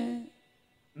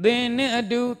သင်နဲ့အ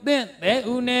တူသင့်တဲ့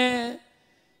ဦးနဲ့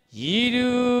ရည်သူ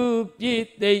ပြည့်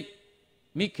သိပ်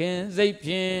မိခင်စိတ်ဖြ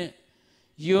င့်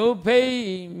ရိုးဖိတ်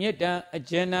မေတ္တာအ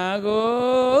ကျဉ်းနာကို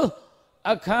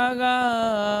အခါက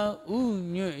ဥ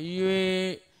ညွတ်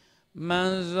၍မှ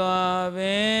န်စွာပ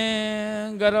င်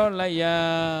ကြော့လိုက်ရ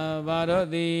ပါတော့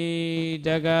သည်တ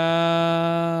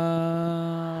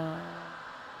ကား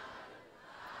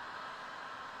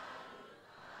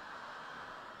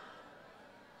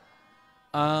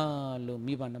အားလုံး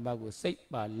မိဘနှစ်ပါးကိုစိတ်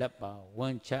ပါလက်ပါဝ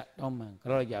န်ချတောင်းမှန်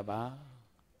ကြော့ကြပါ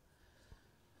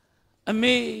အ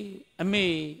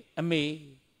မေ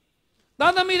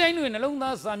Tadami Rainu in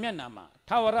Alonda Samianama,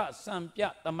 Tawara,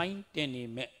 Sampia, the Main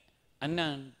Tenime,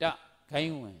 Ananda,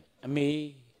 Kaiwan,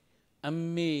 Ame,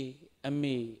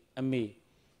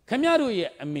 Kamaru ye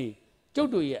Ame,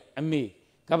 Jodo ye Ame,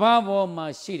 Kababo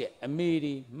ma Shire,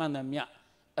 Amiri, Manamia,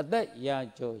 at that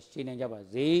Yajo, Shinajaba,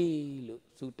 Zelu,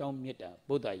 Sutom Meta,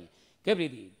 Bodai,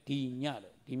 Kebri, Dinyado,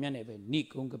 Dimanebe,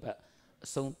 Nikungaba,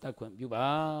 Son Taquam,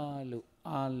 Yuba, Lu,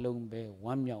 Alumbe,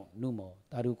 Wamyo, Numo,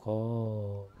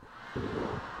 Taruko.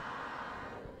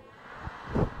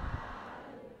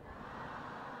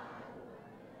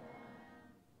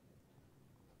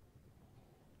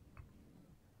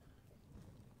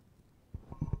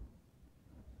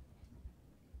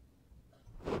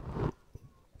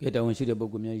 Get down and see the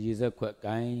book with me, use a quick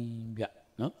kind, yeah,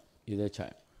 no, use a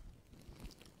child.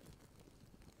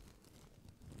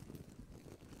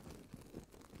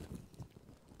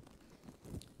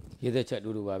 Here's a chat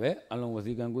to the Babe, along with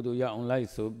you can go to your own life,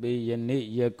 so be your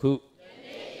need your cook.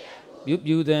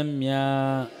 You them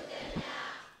ya,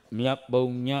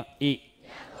 Miapon eat.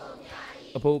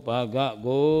 A pope got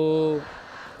go,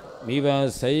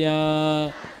 Miva say,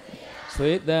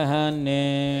 sweet the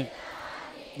honey.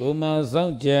 Goma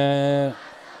Zangja,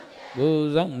 Go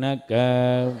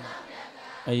Zangnaka,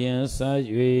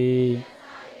 𝐤𝐴𝐴,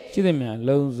 Chidemia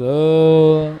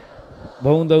Lozo,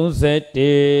 Bondo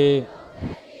Sete,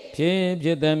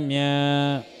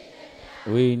 Piepiedamia,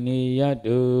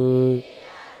 Winiyadu,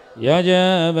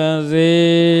 Yajabaze,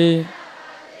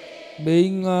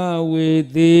 Binga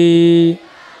with thee,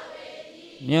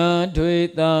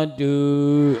 Nyatwitadu.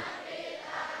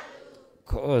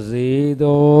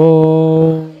 𝐤𝐳𝐸𝐻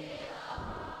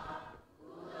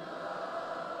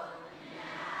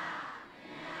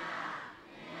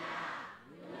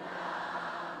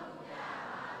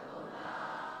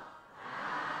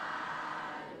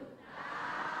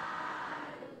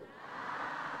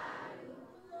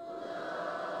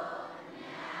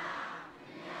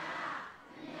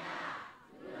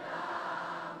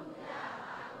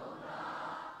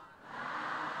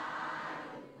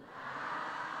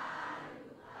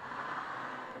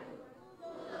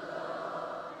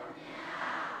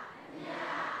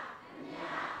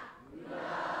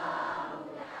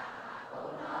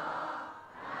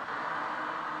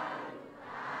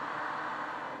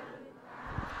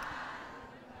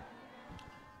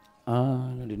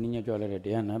ဒီနည်းညကြွလာတဲ့တ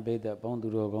ရားနာပိဋကပေါင်းသူ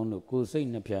တော်ကောင်းတို့ကိုယ်စိတ်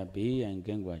နှဖျားဘေးရန်က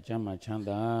င်းကွာချမ်းသာချမ်း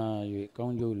သာ၍ကော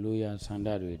င်းကျိုးလိုရာဆန္ဒ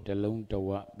တွေတလုံးတဝ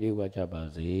ပြေဝကြပါ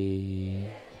စေ